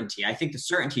certainty. I think the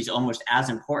certainty is almost as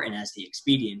important as the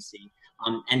expediency.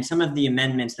 And some of the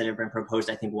amendments that have been proposed,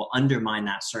 I think, will undermine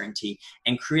that certainty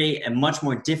and create a much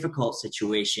more difficult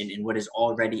situation in what is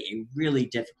already a really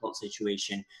difficult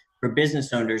situation for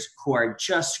business owners who are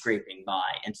just scraping by.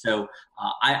 And so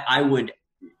I would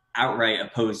outright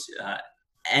oppose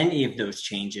any of those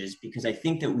changes, because I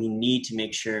think that we need to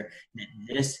make sure that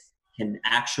this can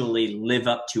actually live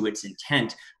up to its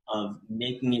intent of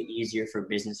making it easier for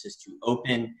businesses to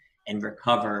open and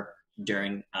recover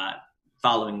during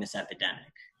following this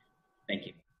epidemic. Thank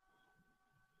you.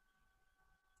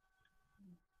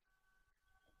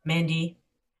 Mandy.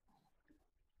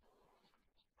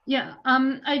 Yeah,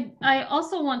 I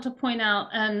also want to point out,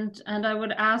 and I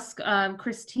would ask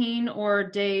Christine or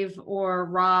Dave or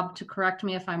Rob to correct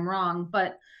me if I'm wrong,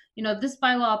 but this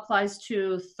bylaw applies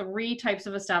to 3 types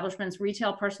of establishments: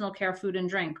 retail, personal care, food, and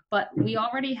drink. But we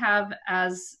already have,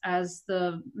 as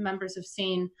the members have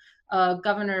seen,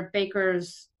 Governor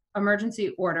Baker's emergency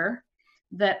order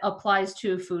that applies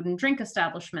to food and drink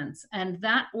establishments. And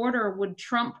that order would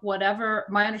trump whatever,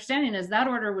 my understanding is that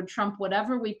order would trump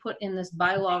whatever we put in this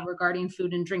bylaw regarding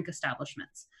food and drink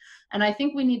establishments. And I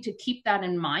think we need to keep that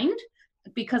in mind,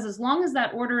 because as long as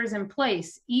that order is in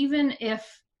place, even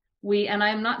if we, and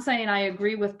I'm not saying I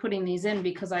agree with putting these in,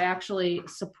 because I actually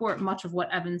support much of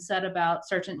what Evan said about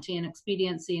certainty and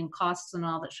expediency and costs and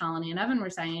all that Shalini and Evan were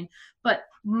saying, but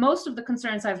most of the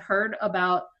concerns I've heard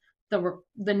about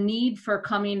the need for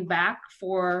coming back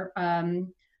for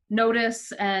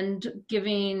notice and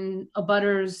giving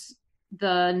abutters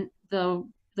the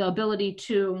ability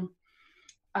to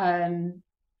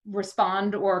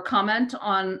respond or comment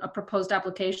on a proposed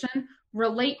application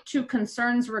relate to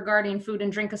concerns regarding food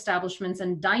and drink establishments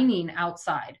and dining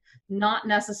outside, not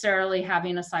necessarily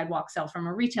having a sidewalk sale from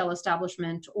a retail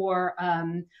establishment or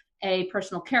a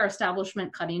personal care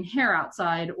establishment cutting hair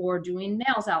outside or doing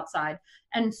nails outside.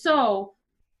 And so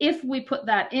if we put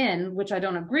that in, which I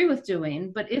don't agree with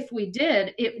doing, but if we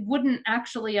did, it wouldn't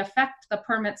actually affect the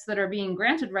permits that are being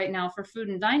granted right now for food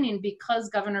and dining, because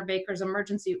Governor Baker's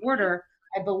emergency order,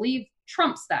 I believe,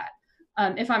 trumps that.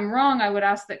 If I'm wrong, I would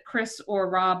ask that Chris or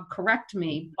Rob correct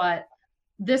me, but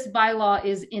this bylaw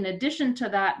is in addition to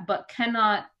that, but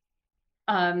cannot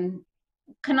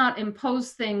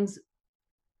impose things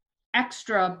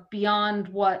extra beyond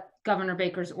what Governor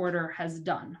Baker's order has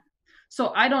done.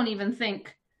 So I don't even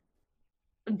think,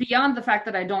 beyond the fact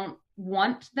that I don't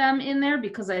want them in there,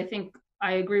 because I think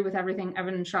I agree with everything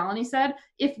Evan and Shalini said,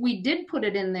 if we did put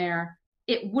it in there,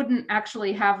 it wouldn't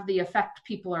actually have the effect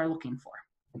people are looking for.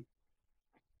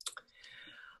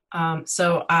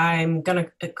 So I'm gonna,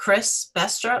 Chris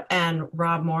Bestra and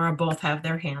Rob Mora both have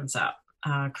their hands up.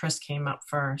 Chris came up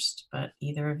first, but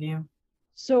either of you?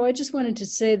 So I just wanted to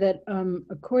say that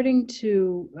according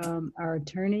to our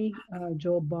attorney,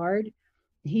 Joel Bard,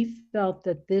 he felt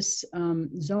that this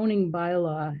zoning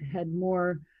bylaw had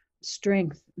more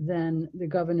strength than the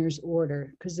governor's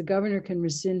order, because the governor can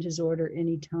rescind his order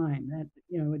anytime. That,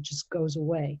 it just goes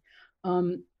away.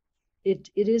 It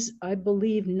is, I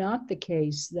believe, not the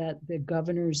case that the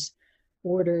governor's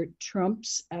order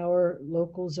trumps our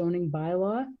local zoning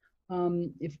bylaw.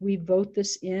 If we vote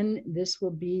this in, this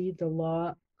will be the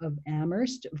law of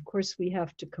Amherst. Of course, we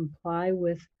have to comply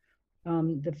with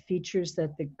the features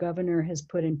that the governor has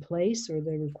put in place, or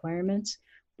the requirements.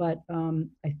 But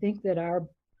I think that our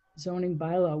zoning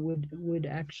bylaw would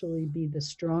actually be the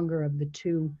stronger of the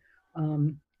two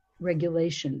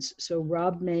regulations. So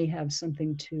Rob may have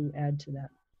something to add to that.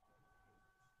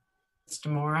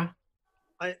 Mr. Mora?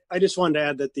 I just wanted to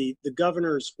add that the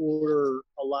governor's order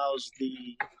allows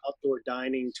the outdoor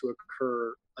dining to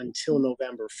occur until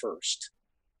November 1st.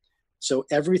 So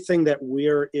everything that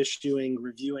we're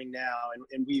reviewing now,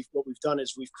 and what we've done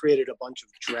is we've created a bunch of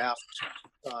draft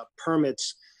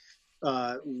permits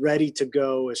ready to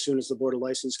go as soon as the Board of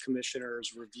License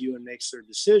Commissioners review and makes their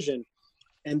decision.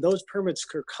 And those permits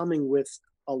are coming with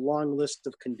a long list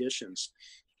of conditions.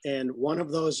 And one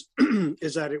of those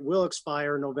is that it will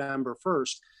expire November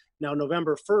 1st. Now,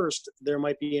 November 1st, there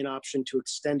might be an option to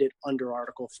extend it under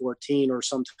Article 14 or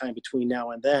sometime between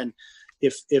now and then,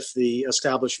 if the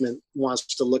establishment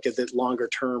wants to look at it longer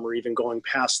term or even going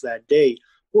past that date,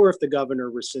 or if the governor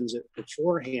rescinds it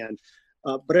beforehand.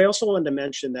 But I also wanted to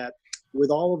mention that with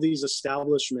all of these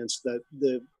establishments, that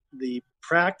the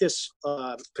practice,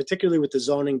 particularly with the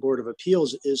Zoning Board of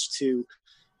Appeals, is to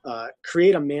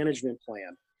create a management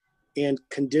plan and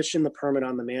condition the permit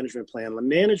on the management plan. The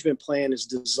management plan is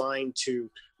designed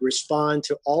to respond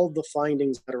to all of the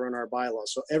findings that are in our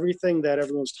bylaws. So everything that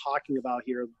everyone's talking about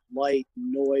here, light,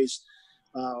 noise,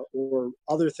 or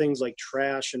other things like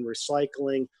trash and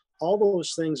recycling, all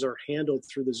those things are handled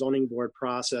through the zoning board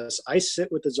process. I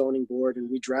sit with the zoning board and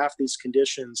we draft these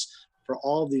conditions for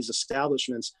all of these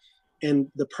establishments. And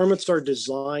the permits are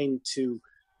designed to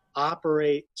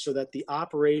operate so that the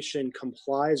operation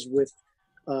complies with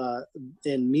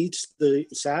and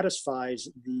satisfies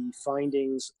the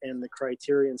findings and the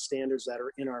criteria and standards that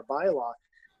are in our bylaw.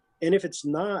 And if it's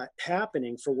not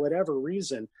happening for whatever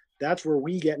reason, that's where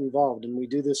we get involved. And we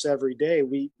do this every day.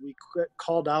 We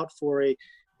called out for a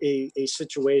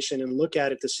situation and look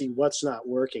at it to see what's not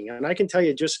working. And I can tell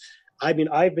you,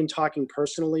 I've been talking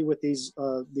personally with these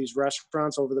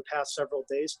restaurants over the past several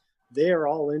days. They are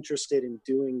all interested in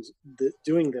doing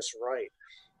this right.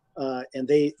 And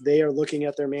they are looking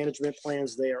at their management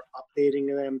plans. They are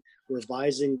updating them,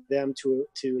 revising them to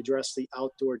address the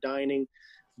outdoor dining.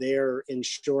 They're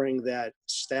ensuring that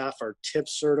staff are tip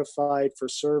certified for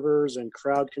servers and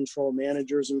crowd control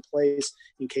managers in place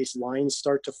in case lines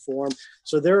start to form.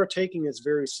 So they're taking this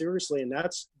very seriously, and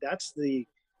that's the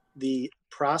the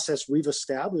process we've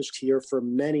established here for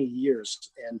many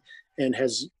years and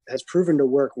has proven to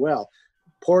work well.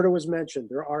 Porter was mentioned.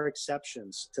 There are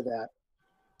exceptions to that,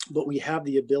 but we have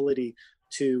the ability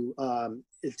to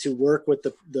work with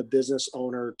the business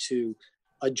owner to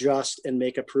adjust and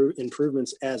make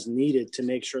improvements as needed to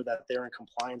make sure that they're in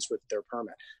compliance with their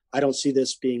permit. I don't see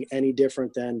this being any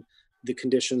different than the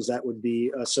conditions that would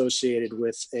be associated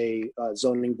with a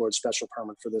zoning board special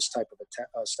permit for this type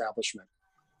of establishment.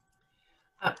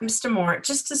 Mr. Moore,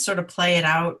 just to sort of play it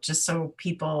out, just so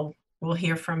people will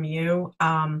hear from you.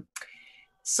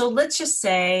 So let's just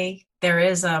say there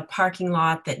is a parking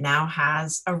lot that now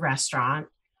has a restaurant,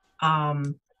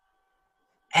 and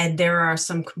there are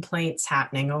some complaints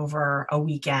happening over a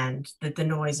weekend that the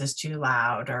noise is too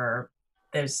loud, or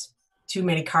there's too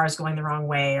many cars going the wrong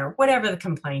way, or whatever the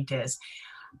complaint is.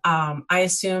 I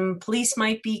assume police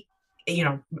might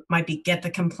get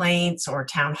the complaints, or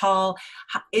town hall.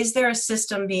 Is there a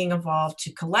system being evolved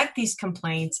to collect these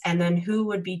complaints, and then who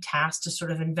would be tasked to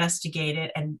sort of investigate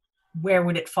it, and where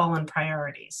would it fall in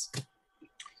priorities?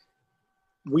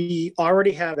 We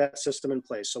already have that system in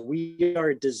place. So we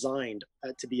are designed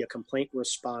to be a complaint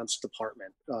response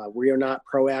department. We are not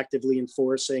proactively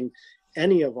enforcing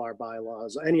any of our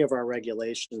bylaws, any of our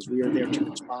regulations. We are there to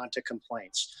respond to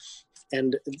complaints.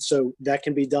 And so that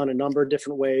can be done a number of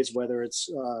different ways, whether it's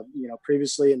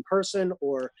previously in person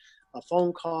or a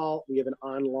phone call. We have an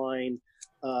online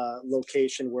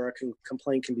location where a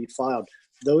complaint can be filed.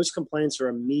 Those complaints are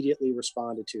immediately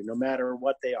responded to, no matter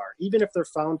what they are, even if they're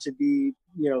found to be,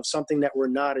 something that we're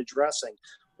not addressing,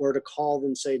 or to call them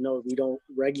and say, no, we don't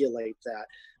regulate that.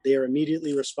 They are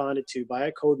immediately responded to by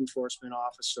a code enforcement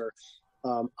officer.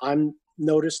 I'm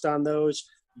noticed on those.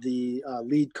 The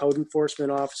lead code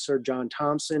enforcement officer, John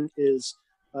Thompson, is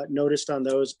noticed on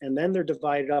those, and then they're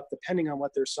divided up depending on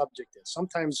what their subject is.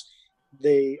 Sometimes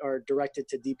they are directed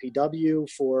to DPW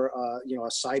for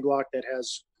a sidewalk that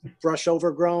has brush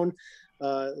overgrown.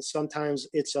 Sometimes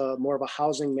it's more of a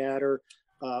housing matter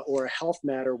or a health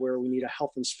matter where we need a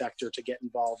health inspector to get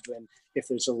involved in if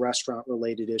there's a restaurant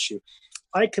related issue.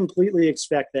 I completely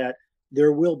expect that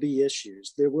there will be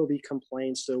issues, there will be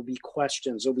complaints, there will be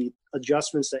questions, there will be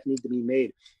adjustments that need to be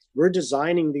made. We're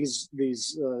designing these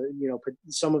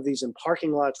some of these in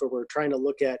parking lots where we're trying to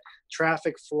look at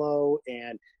traffic flow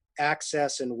and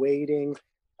access and waiting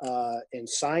and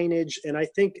signage. And I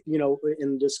think,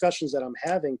 in discussions that I'm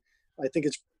having, I think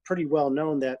it's pretty well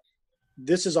known that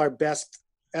this is our best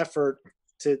effort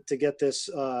to get this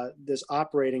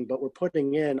operating, but we're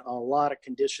putting in a lot of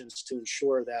conditions to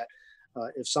ensure that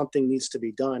if something needs to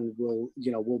be done,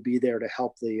 we'll be there to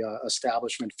help the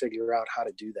establishment figure out how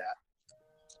to do that.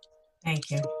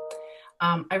 Thank you.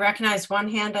 I recognize one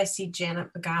hand. I see Janet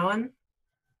McGowan.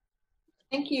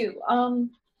 Thank you.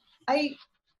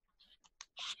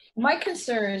 My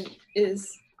concern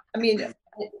is that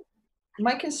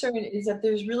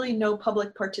there's really no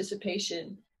public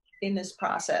participation in this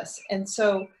process. And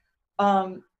so,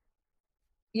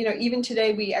 even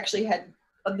today we actually had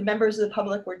the members of the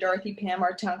public were Dorothy Pam,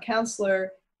 our town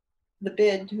councilor, the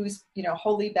BID, who's,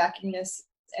 wholly backing this,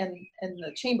 and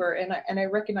the chamber. And I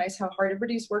recognize how hard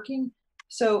everybody's working.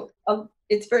 So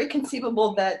it's very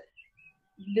conceivable that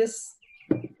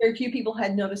very few people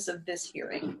had notice of this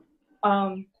hearing.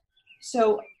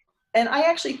 And I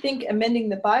actually think amending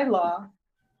the bylaw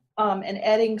and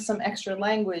adding some extra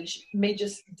language may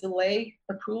just delay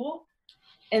approval.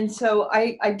 And so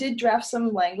I did draft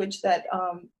some language that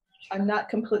I'm not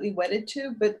completely wedded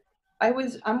to, but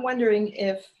I'm wondering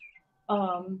if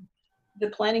the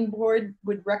planning board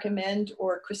would recommend,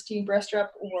 or Christine Brestrup,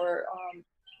 or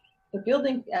the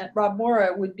building, Rob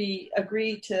Mora would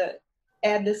agree to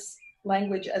add this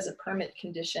language as a permit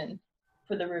condition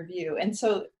for the review. And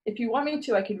so if you want me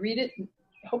to, I could read it,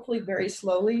 hopefully very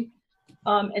slowly,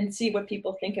 and see what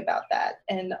people think about that.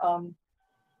 And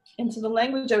so the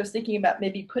language I was thinking about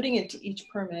maybe putting into each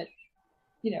permit,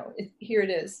 here it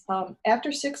is.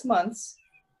 After 6 months,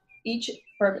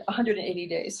 or 180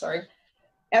 days, sorry.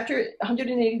 After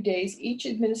 180 days, each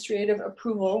administrative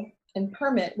approval and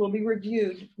permit will be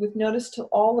reviewed with notice to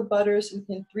all the abutters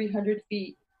within 300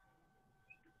 feet.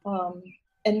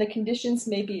 And the conditions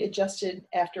may be adjusted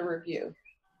after review.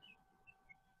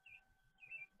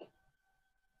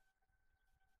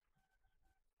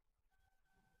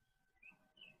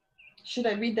 Should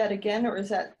I read that again, or is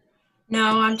that?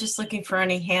 No, I'm just looking for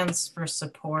any hands for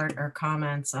support or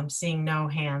comments. I'm seeing no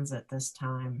hands at this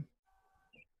time.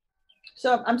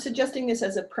 So I'm suggesting this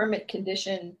as a permit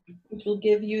condition, which will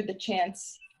give you the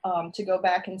chance to go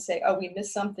back and say, oh, we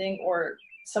missed something, or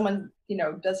someone,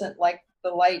 doesn't like the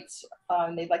lights,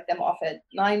 they'd like them off at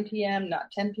 9 p.m.,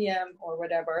 not 10 p.m. or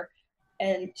whatever.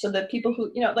 And so the people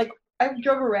who, like I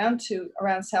drove around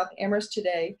South Amherst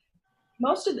today,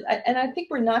 and I think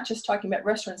we're not just talking about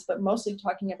restaurants, but mostly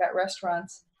talking about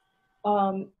restaurants.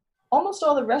 Almost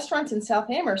all the restaurants in South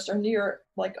Amherst are near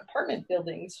like apartment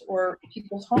buildings or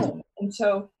people's homes. And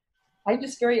so I'm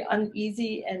just very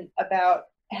uneasy about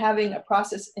having a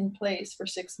process in place for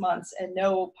 6 months and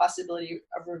no possibility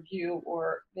of review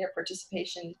or their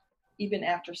participation even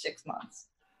after 6 months.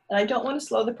 And I don't want to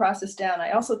slow the process down.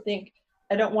 I also think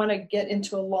I don't want to get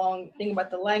into a long thing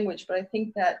about the language, but I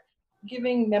think that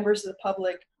giving members of the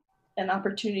public an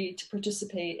opportunity to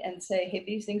participate and say, hey,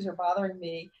 these things are bothering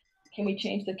me, can we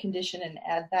change the condition and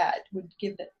add that, would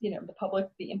give the public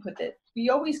the input that we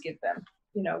always give them.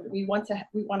 We want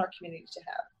our community to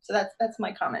have. So that's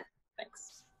my comment.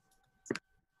 Thanks.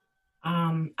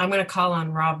 I'm going to call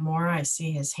on Rob Moore. I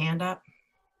see his hand up.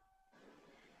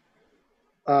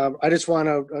 I just want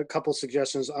a couple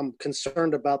suggestions. I'm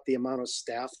concerned about the amount of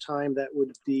staff time that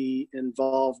would be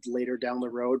involved later down the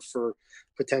road for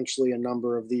potentially a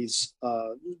number of these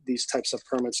types of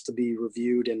permits to be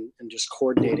reviewed and just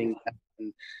coordinating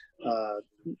and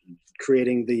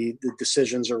creating the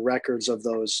decisions or records of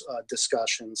those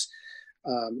discussions.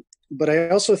 But I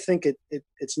also think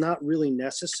it's not really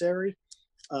necessary.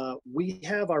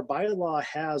 Our bylaw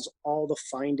has all the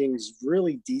findings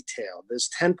really detailed. This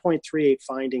 10.38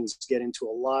 findings get into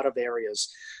a lot of areas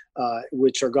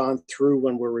which are gone through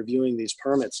when we're reviewing these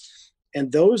permits. And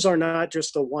those are not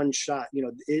just a one shot,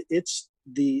 it's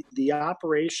the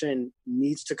operation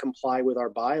needs to comply with our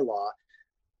bylaw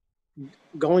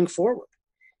going forward.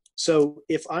 So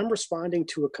if I'm responding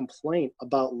to a complaint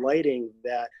about lighting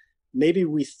that maybe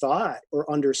we thought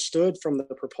or understood from the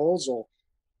proposal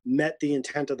met the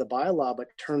intent of the bylaw, but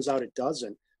turns out it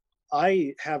doesn't,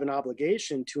 I have an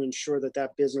obligation to ensure that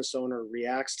that business owner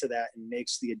reacts to that and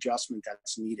makes the adjustment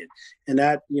that's needed. And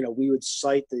that, we would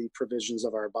cite the provisions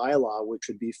of our bylaw, which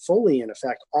would be fully in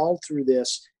effect all through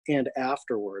this and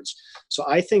afterwards. So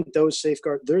I think those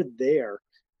safeguards, they're there.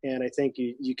 And I think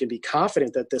you can be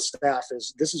confident that this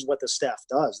is what the staff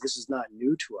does. This is not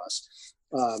new to us.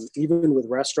 Even with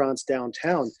restaurants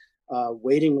downtown,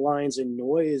 waiting lines and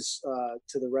noise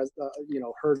to the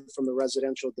heard from the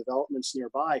residential developments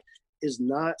nearby is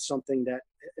not something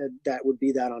that would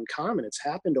be that uncommon. It's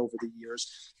happened over the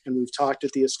years, and we've talked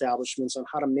with the establishments on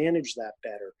how to manage that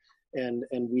better.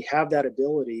 And we have that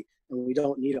ability, and we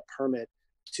don't need a permit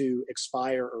to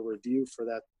expire or review for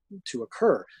that to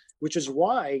occur, which is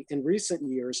why in recent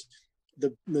years,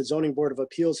 the Zoning Board of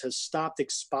Appeals has stopped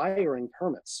expiring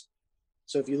permits.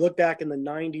 So if you look back in the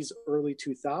 90s, early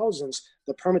 2000s,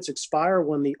 the permits expire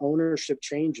when the ownership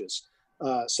changes.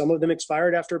 Some of them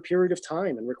expired after a period of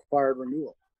time and required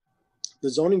renewal. The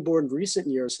Zoning Board in recent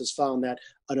years has found that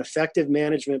an effective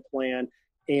management plan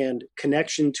and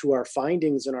connection to our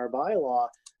findings in our bylaw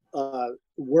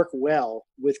work well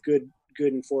with good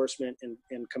enforcement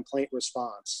and complaint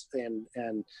response.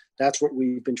 And that's what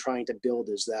we've been trying to build,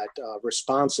 is that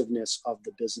responsiveness of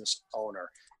the business owner.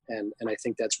 And I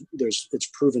think it's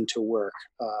proven to work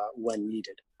when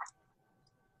needed.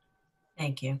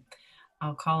 Thank you.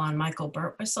 I'll call on Michael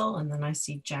Burtwhistle, and then I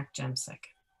see Jack Jemsick.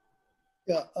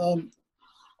 Yeah,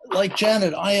 like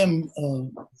Janet, I am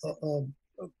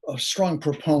a strong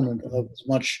proponent of as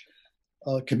much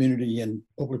community and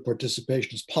public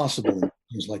participation as possible in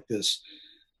things like this.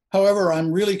 However,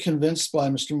 I'm really convinced by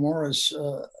Mr. Mora's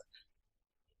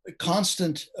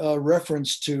constant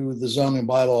reference to the zoning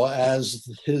bylaw as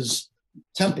his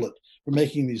template for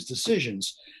making these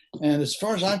decisions. And as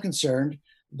far as I'm concerned,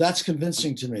 that's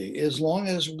convincing to me. As long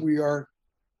as we are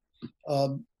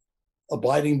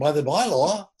abiding by the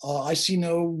bylaw, I see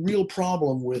no real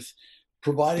problem with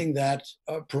providing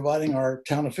our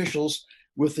town officials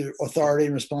with the authority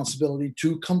and responsibility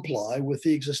to comply with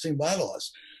the existing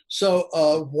bylaws. So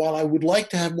while I would like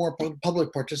to have more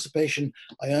public participation,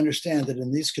 I understand that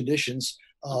in these conditions,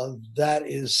 that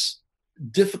is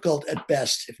difficult at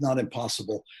best, if not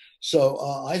impossible. So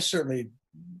I certainly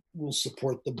will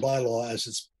support the bylaw as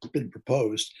it's been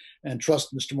proposed and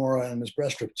trust Mr. Mora and Ms.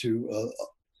 Brestrup to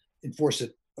enforce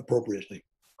it appropriately.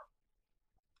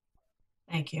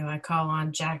 Thank you. I call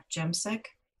on Jack Jemsick.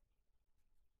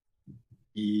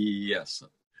 Yes.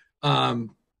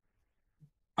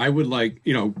 I would like,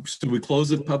 should we close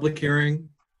the public hearing?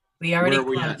 We already Where are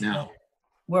we closed. at now?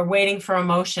 We're waiting for a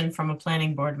motion from a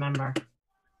planning board member.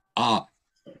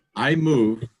 I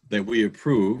move that we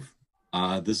approve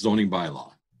this zoning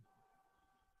bylaw.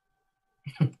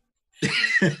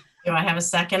 Do I have a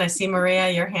second? I see Maria,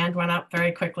 your hand went up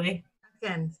very quickly.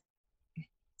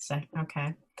 Second.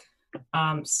 Okay.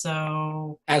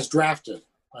 So as drafted,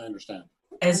 I understand.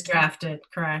 As drafted,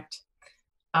 correct.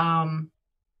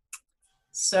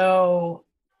 So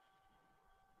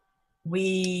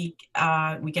we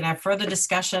can have further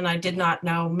discussion. I did not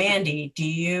know, Mandy, do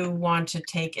you want to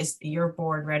take, is your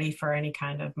board ready for any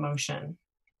kind of motion?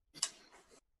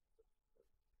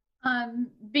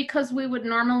 Because we would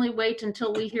normally wait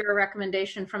until we hear a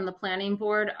recommendation from the planning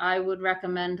board, I would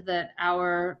recommend that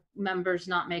our members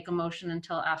not make a motion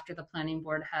until after the planning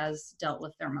board has dealt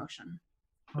with their motion.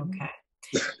 Okay.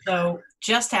 So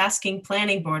just asking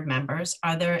planning board members,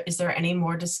 is there any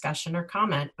more discussion or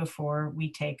comment before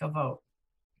we take a vote?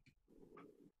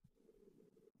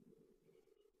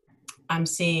 I'm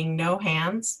seeing no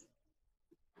hands.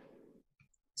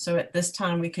 So at this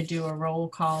time, we could do a roll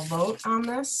call vote on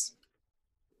this.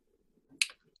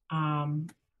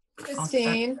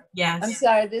 Christine? Yes. I'm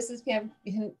sorry, this is Pam.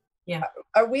 Yeah.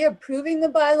 Are we approving the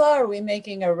bylaw or are we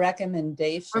making a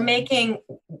recommendation?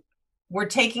 We're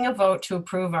taking a vote to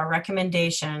approve our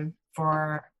recommendation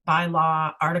for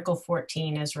bylaw Article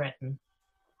 14 as written.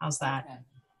 How's that? Okay.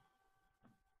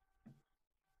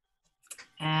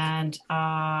 And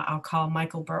I'll call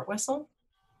Michael Burtwhistle.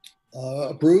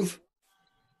 Approve.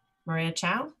 Maria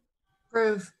Chow.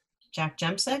 Approve. Jack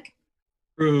Jemsick.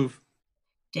 Approve.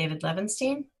 David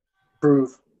Levenstein.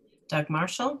 Approve. Doug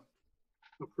Marshall.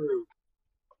 Approve.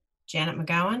 Janet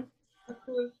McGowan.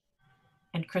 Approve.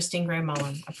 And Christine Gray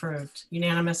Mullen. Approved.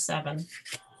 Unanimous 7.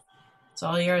 It's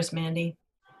all yours, Mandy.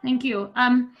 Thank you.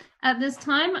 At this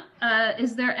time,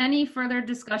 is there any further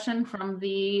discussion from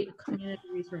the Community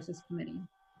Resources Committee?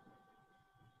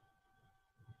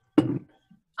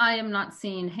 I am not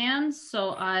seeing hands,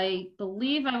 so I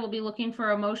believe I will be looking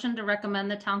for a motion to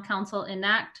recommend the Town Council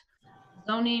enact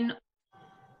zoning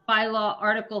bylaw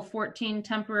Article 14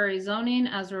 temporary zoning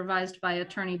as revised by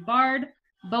Attorney Bard,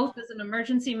 both as an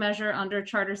emergency measure under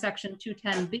Charter Section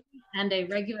 210B and a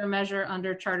regular measure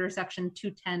under Charter Section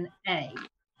 210A.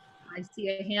 I see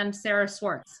a hand, Sarah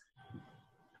Swartz.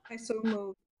 I so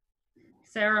move.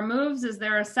 Sarah moves. Is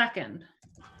there a second?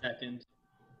 Second.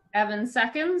 Evan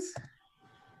seconds.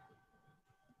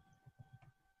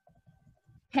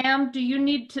 Pam, do you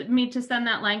need me to send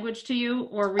that language to you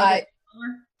or read it?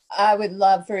 I would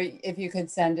love for if you could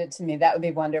send it to me. That would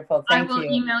be wonderful. Thank you. I will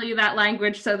email you that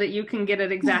language so that you can get it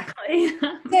exactly.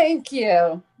 Thank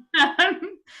you.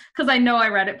 Because I know I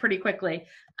read it pretty quickly.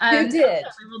 You did.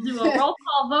 We will do a roll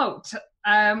call vote.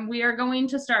 We are going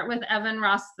to start with Evan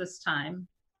Ross this time.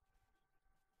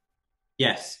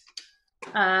 Yes.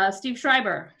 Steve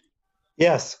Schreiber.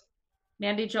 Yes.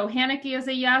 Mandy Jo Haneke is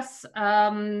a yes.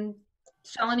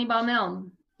 Shalini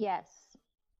Baumilne. Yes.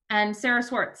 And Sarah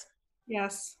Swartz.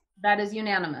 Yes. That is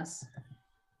unanimous.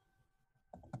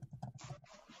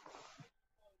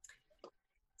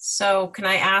 So can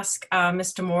I ask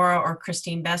Mr. Mora or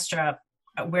Christine Bestra,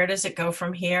 where does it go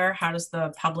from here? How does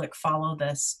the public follow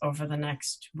this over the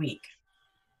next week?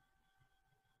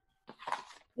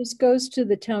 This goes to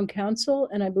the town council,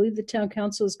 and I believe the town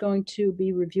council is going to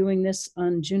be reviewing this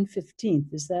on June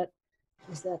 15th. Is that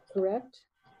correct?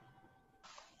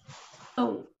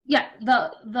 Oh, yeah,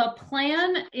 the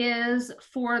plan is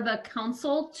for the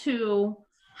council to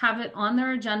have it on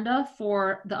their agenda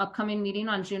for the upcoming meeting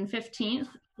on June 15th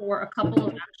for a couple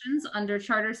of actions. Under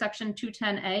Charter Section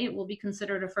 210A, it will be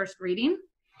considered a first reading.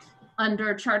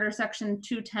 Under Charter Section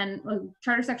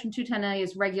 210A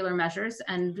is regular measures,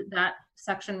 and that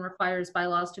section requires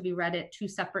bylaws to be read at 2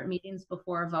 separate meetings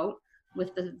before a vote,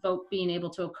 with the vote being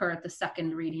able to occur at the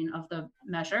second reading of the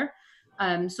measure.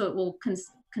 So it will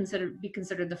be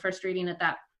considered the first reading at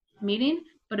that meeting,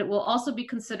 but it will also be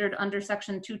considered under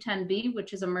Section 210B,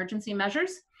 which is emergency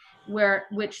measures,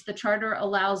 which the charter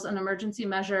allows an emergency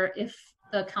measure if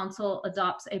the council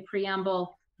adopts a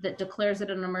preamble that declares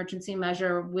it an emergency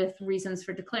measure with reasons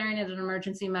for declaring it an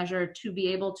emergency measure, to be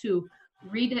able to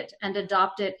read it and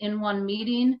adopt it in one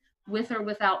meeting with or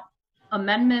without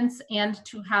amendments, and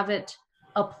to have it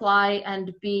apply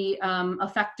and be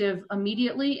effective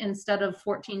immediately instead of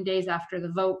 14 days after the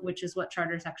vote, which is what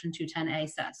Charter Section 210A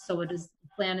says. So the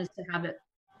plan is to have it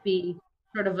be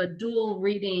sort of a dual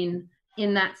reading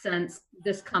in that sense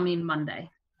this coming Monday.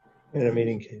 In a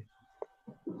meeting, Kate.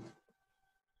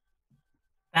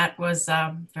 That was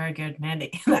very good,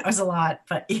 Mandy. That was a lot,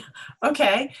 but yeah.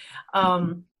 Okay.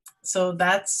 So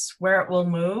that's where it will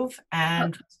move.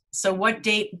 And so what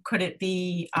date could it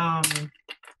be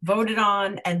voted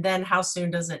on, and then how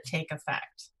soon does it take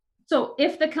effect? So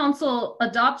if the council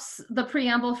adopts the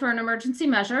preamble for an emergency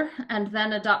measure and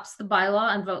then adopts the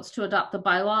bylaw and votes to adopt the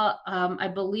bylaw, I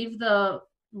believe the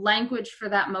language for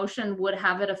that motion would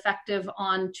have it effective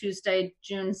on Tuesday,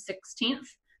 June 16th.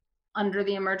 under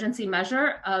the emergency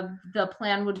measure. The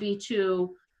plan would be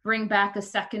to bring back a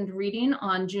second reading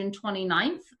on June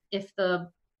 29th. If the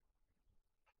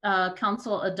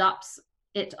council adopts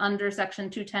it under section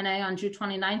 210A on June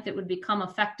 29th, it would become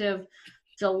effective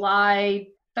July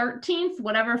 13th,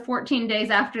 whatever 14 days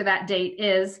after that date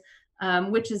is,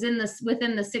 which is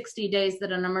within the 60 days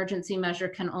that an emergency measure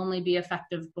can only be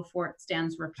effective before it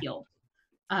stands repealed.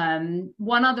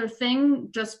 One other thing,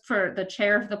 just for the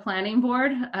chair of the planning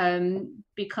board,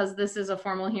 because this is a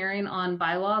formal hearing on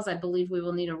bylaws, I believe we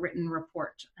will need a written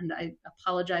report, and I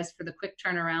apologize for the quick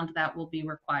turnaround that will be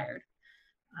required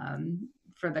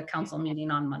for the council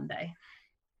meeting on Monday.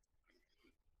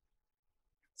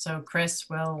 So Chris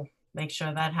will make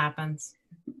sure that happens.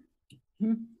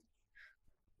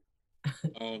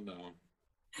 Oh no.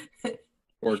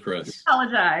 Poor Chris.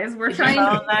 Apologize. We're trying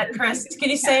to that, Chris. Can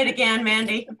you say it again,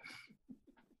 Mandy?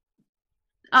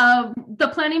 The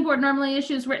planning board normally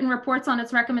issues written reports on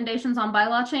its recommendations on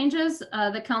bylaw changes.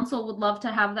 The council would love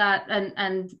to have that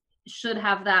and should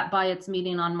have that by its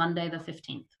meeting on Monday, the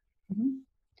 15th.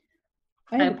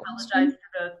 I apologize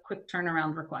for the quick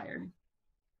turnaround required.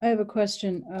 I have a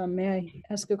question. May I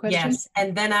ask a question? Yes,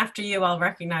 and then after you, I'll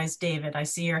recognize David. I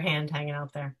see your hand hanging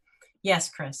out there. Yes,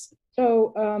 Chris.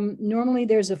 So normally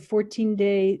there's a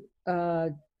 14-day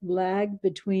lag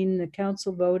between the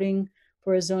council voting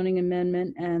for a zoning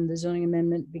amendment and the zoning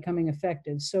amendment becoming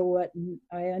effective. So what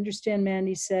I understand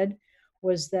Mandy said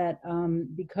was that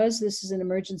because this is an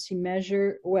emergency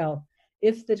measure, well,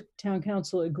 if the town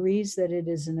council agrees that it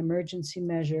is an emergency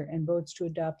measure and votes to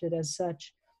adopt it as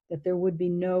such, that there would be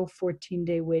no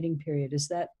 14-day waiting period.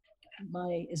 Is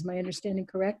my understanding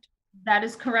correct? That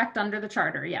is correct under the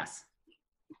charter, yes.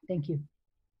 Thank you.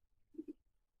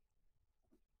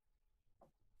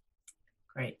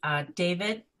 Great.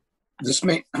 David? This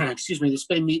may, excuse me, this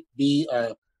may be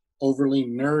overly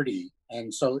nerdy,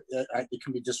 and so it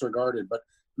can be disregarded. But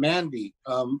Mandy,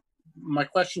 my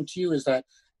question to you is that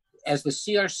as the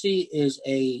CRC is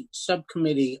a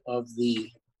subcommittee of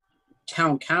the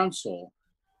town council,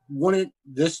 wouldn't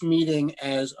this meeting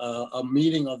as a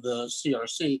meeting of the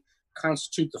CRC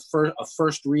constitute a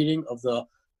first reading of the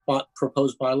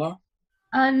proposed bylaw?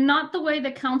 Not the way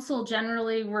the council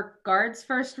generally regards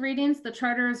first readings. The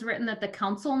charter is written that the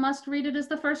council must read it as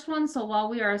the first one. So while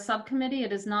we are a subcommittee,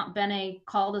 it has not been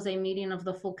called as a meeting of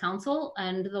the full council.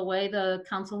 And the way the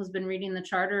council has been reading the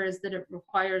charter is that it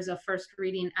requires a first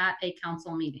reading at a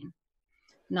council meeting,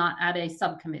 not at a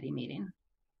subcommittee meeting.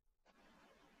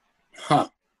 Huh.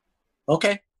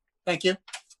 Okay. Thank you.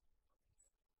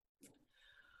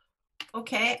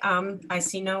 Okay, I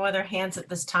see no other hands at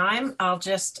this time. I'll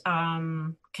just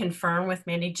confirm with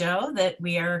Mandy Jo that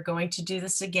we are going to do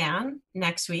this again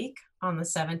next week on the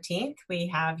 17th. We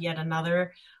have yet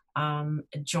another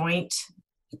joint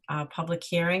public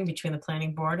hearing between the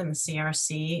planning board and the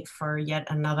CRC for yet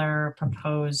another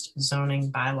proposed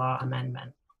zoning bylaw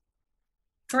amendment.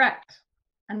 Correct.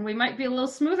 And we might be a little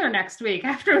smoother next week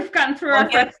after we've gotten through our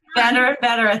get better and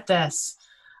better at this.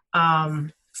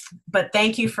 But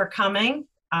thank you for coming.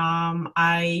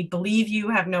 I believe you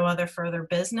have no other further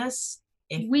business.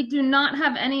 We do not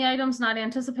have any items not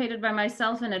anticipated by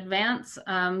myself in advance.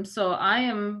 So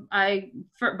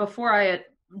before I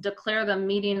declare the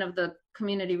meeting of the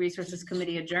Community Resources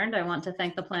Committee adjourned, I want to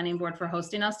thank the Planning Board for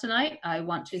hosting us tonight. I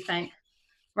want to thank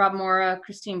Rob Mora,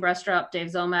 Christine Brestrup, Dave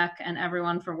Zomack, and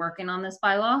everyone for working on this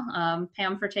bylaw.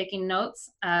 Pam for taking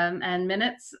notes and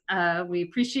minutes. We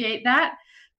appreciate that.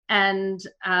 And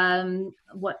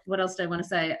what else do I want to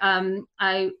say?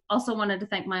 I also wanted to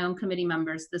thank my own committee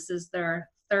members. This is their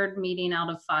third meeting out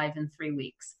of 5 in 3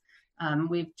 weeks.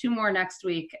 We have 2 more next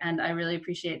week, and I really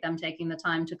appreciate them taking the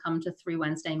time to come to 3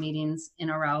 Wednesday meetings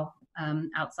in a row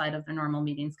outside of the normal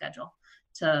meeting schedule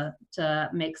to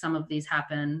make some of these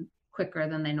happen quicker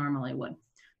than they normally would.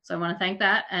 So I want to thank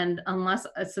that. And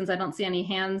since I don't see any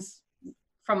hands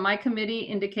from my committee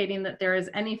indicating that there is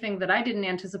anything that I didn't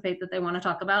anticipate that they want to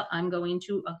talk about, I'm going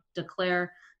to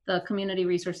declare the Community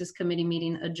Resources Committee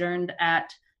meeting adjourned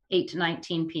at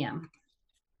 8:19 p.m.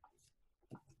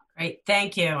 Great,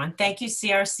 thank you. And thank you,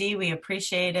 CRC. We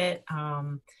appreciate it.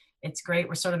 It's great.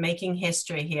 We're sort of making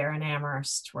history here in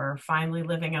Amherst. We're finally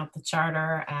living out the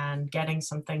charter and getting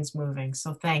some things moving.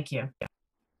 So thank you.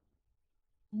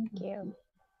 Thank you.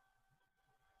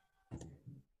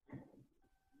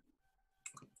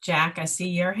 Jack, I see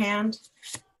your hand.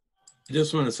 I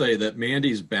just want to say that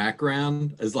Mandy's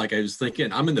background is like, I was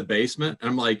thinking, I'm in the basement. And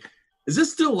I'm like, is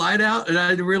this still light out? And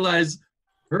I realized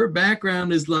her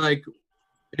background is like,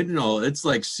 you know, it's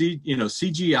like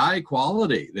CGI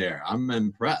quality there. I'm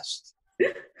impressed.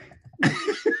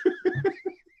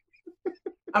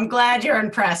 I'm glad you're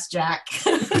impressed, Jack.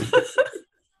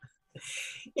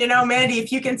 You know, Mandy,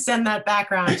 if you can send that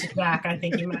background to Jack, I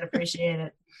think he might appreciate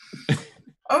it.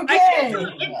 Okay.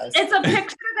 It's a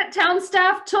picture that town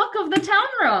staff took of the town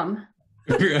room.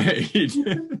 Right.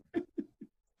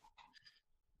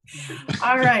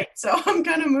 All right, so I'm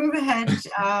going to move ahead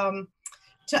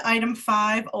to item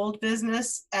 5, old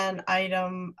business, and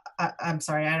item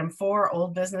 4,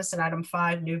 old business, and item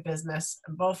 5, new business.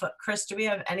 Both, Chris, do we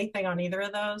have anything on either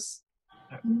of those?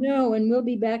 No, and we'll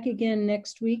be back again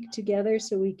next week together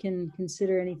so we can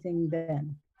consider anything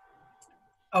then.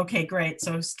 Okay, great.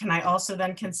 So can I also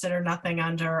then consider nothing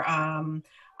under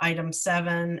item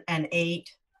 7 and 8?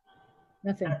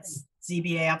 Nothing. That's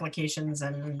ZBA applications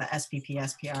and the SPP,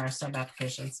 SPR sub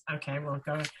applications. Okay, we'll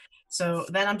go. So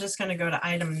then I'm just going to go to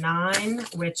item 9,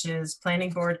 which is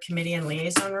planning board committee and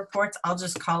liaison reports. I'll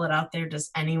just call it out there. Does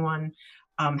anyone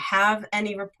have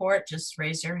any report? Just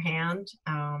raise your hand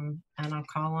and I'll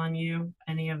call on you.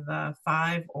 Any of the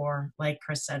 5, or like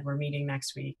Chris said, we're meeting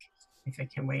next week if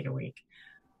it can wait a week.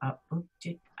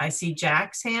 I see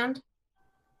Jack's hand.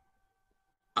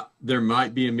 There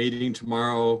might be a meeting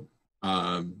tomorrow.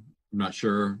 I'm not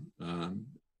sure.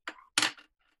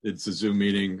 It's a Zoom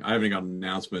meeting. I haven't got an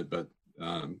announcement, but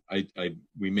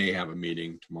we may have a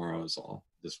meeting tomorrow is all.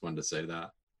 Just wanted to say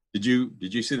that. Did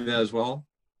you see that as well,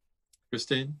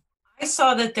 Christine? I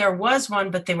saw that there was one,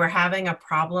 but they were having a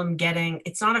problem getting,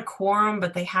 it's not a quorum,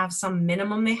 but they have some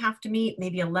minimum they have to meet,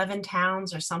 maybe 11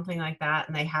 towns or something like that,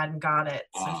 and they hadn't got it.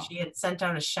 So she had sent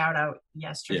out a shout out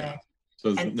yesterday. Yeah.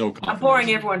 So there's no I'm boring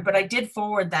everyone, but I did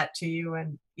forward that to you,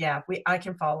 and yeah, I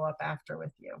can follow up after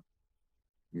with you.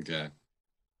 Okay.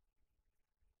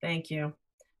 Thank you.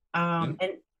 And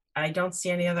I don't see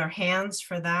any other hands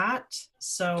for that.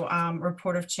 So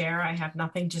report of chair, I have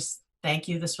nothing, just thank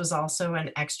you. This was also an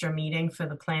extra meeting for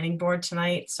the planning board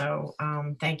tonight. So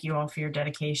thank you all for your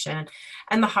dedication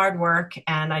and the hard work.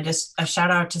 And I just, a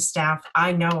shout out to staff.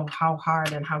 I know how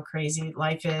hard and how crazy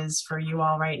life is for you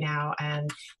all right now. And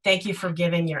thank you for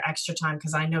giving your extra time,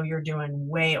 because I know you're doing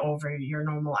way over your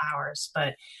normal hours.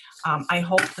 But I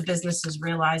hope the businesses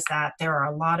realize that there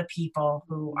are a lot of people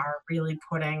who are really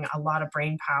putting a lot of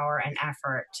brain power and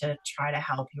effort to try to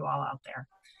help you all out there.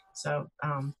 So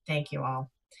thank you all.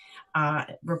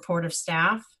 Report of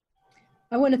staff.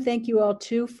 I want to thank you all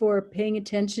too for paying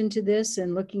attention to this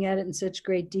and looking at it in such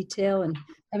great detail and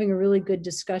having a really good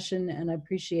discussion. And I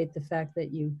appreciate the fact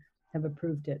that you have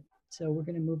approved it. So we're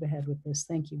going to move ahead with this.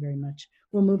 Thank you very much.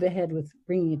 We'll move ahead with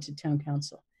bringing it to town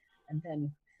council, and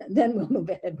then we'll move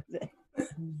ahead with it.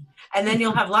 And then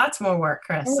you'll have lots more work,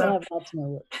 Chris. We'll have lots more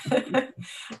work.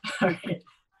 All right.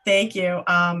 Thank you.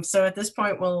 So at this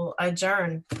point, we'll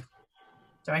adjourn.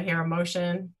 Do I hear a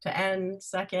motion to end?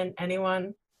 Second?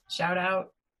 Anyone? Shout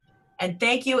out. And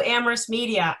thank you, Amherst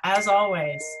Media, as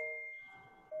always.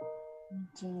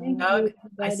 Doug,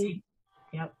 I see.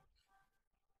 Yep.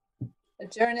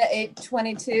 Adjourn at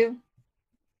 8:22.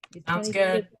 Sounds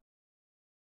good.